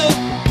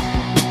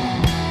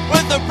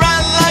with a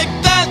brand like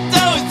that?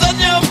 Oh, it's on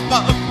your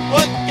bum.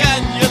 What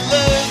can you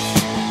lose?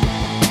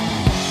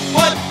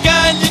 What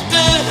can you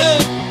do?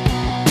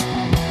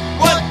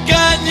 What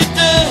can you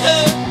do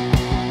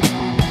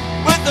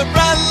with a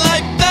brand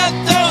like that?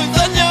 Oh, it's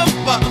on your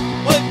bum.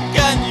 What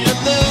can you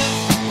lose?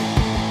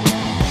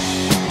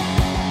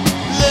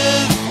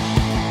 Lose.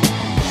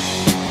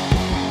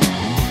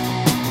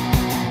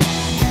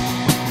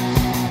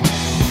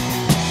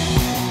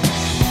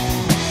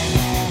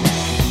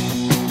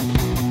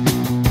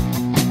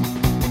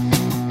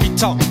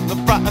 Beat on the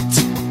brat,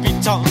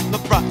 beat on the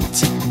brat,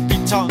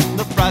 beat on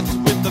the brat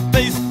with the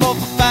baseball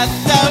bat.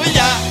 Oh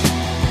yeah,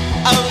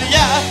 oh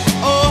yeah,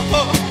 oh.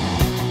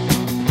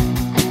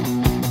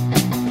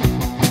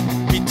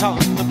 Beat on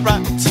the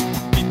brat,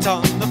 beat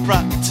on the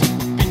brat,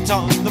 beat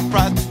on the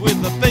brat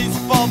with a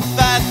baseball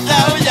bat.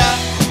 Oh yeah,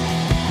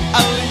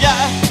 oh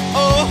yeah,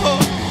 oh.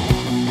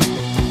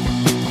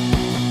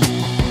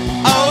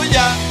 Oh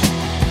yeah,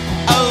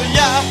 oh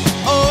yeah,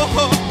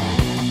 oh.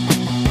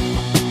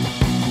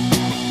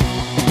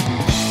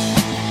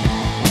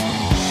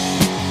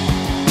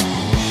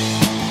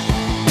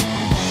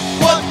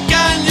 What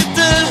can you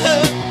do?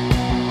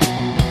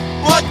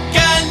 What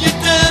can you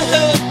do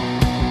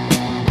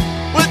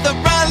with a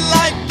brand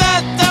like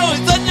that? Oh,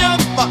 it's on your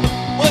bum.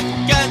 What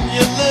can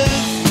you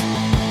lose?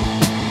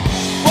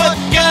 What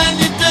can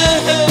you do?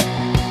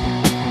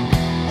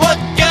 What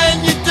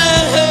can you do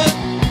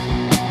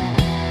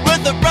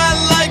with a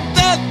brand like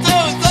that?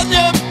 Oh, it's on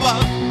your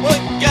bum.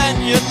 What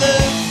can you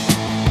lose?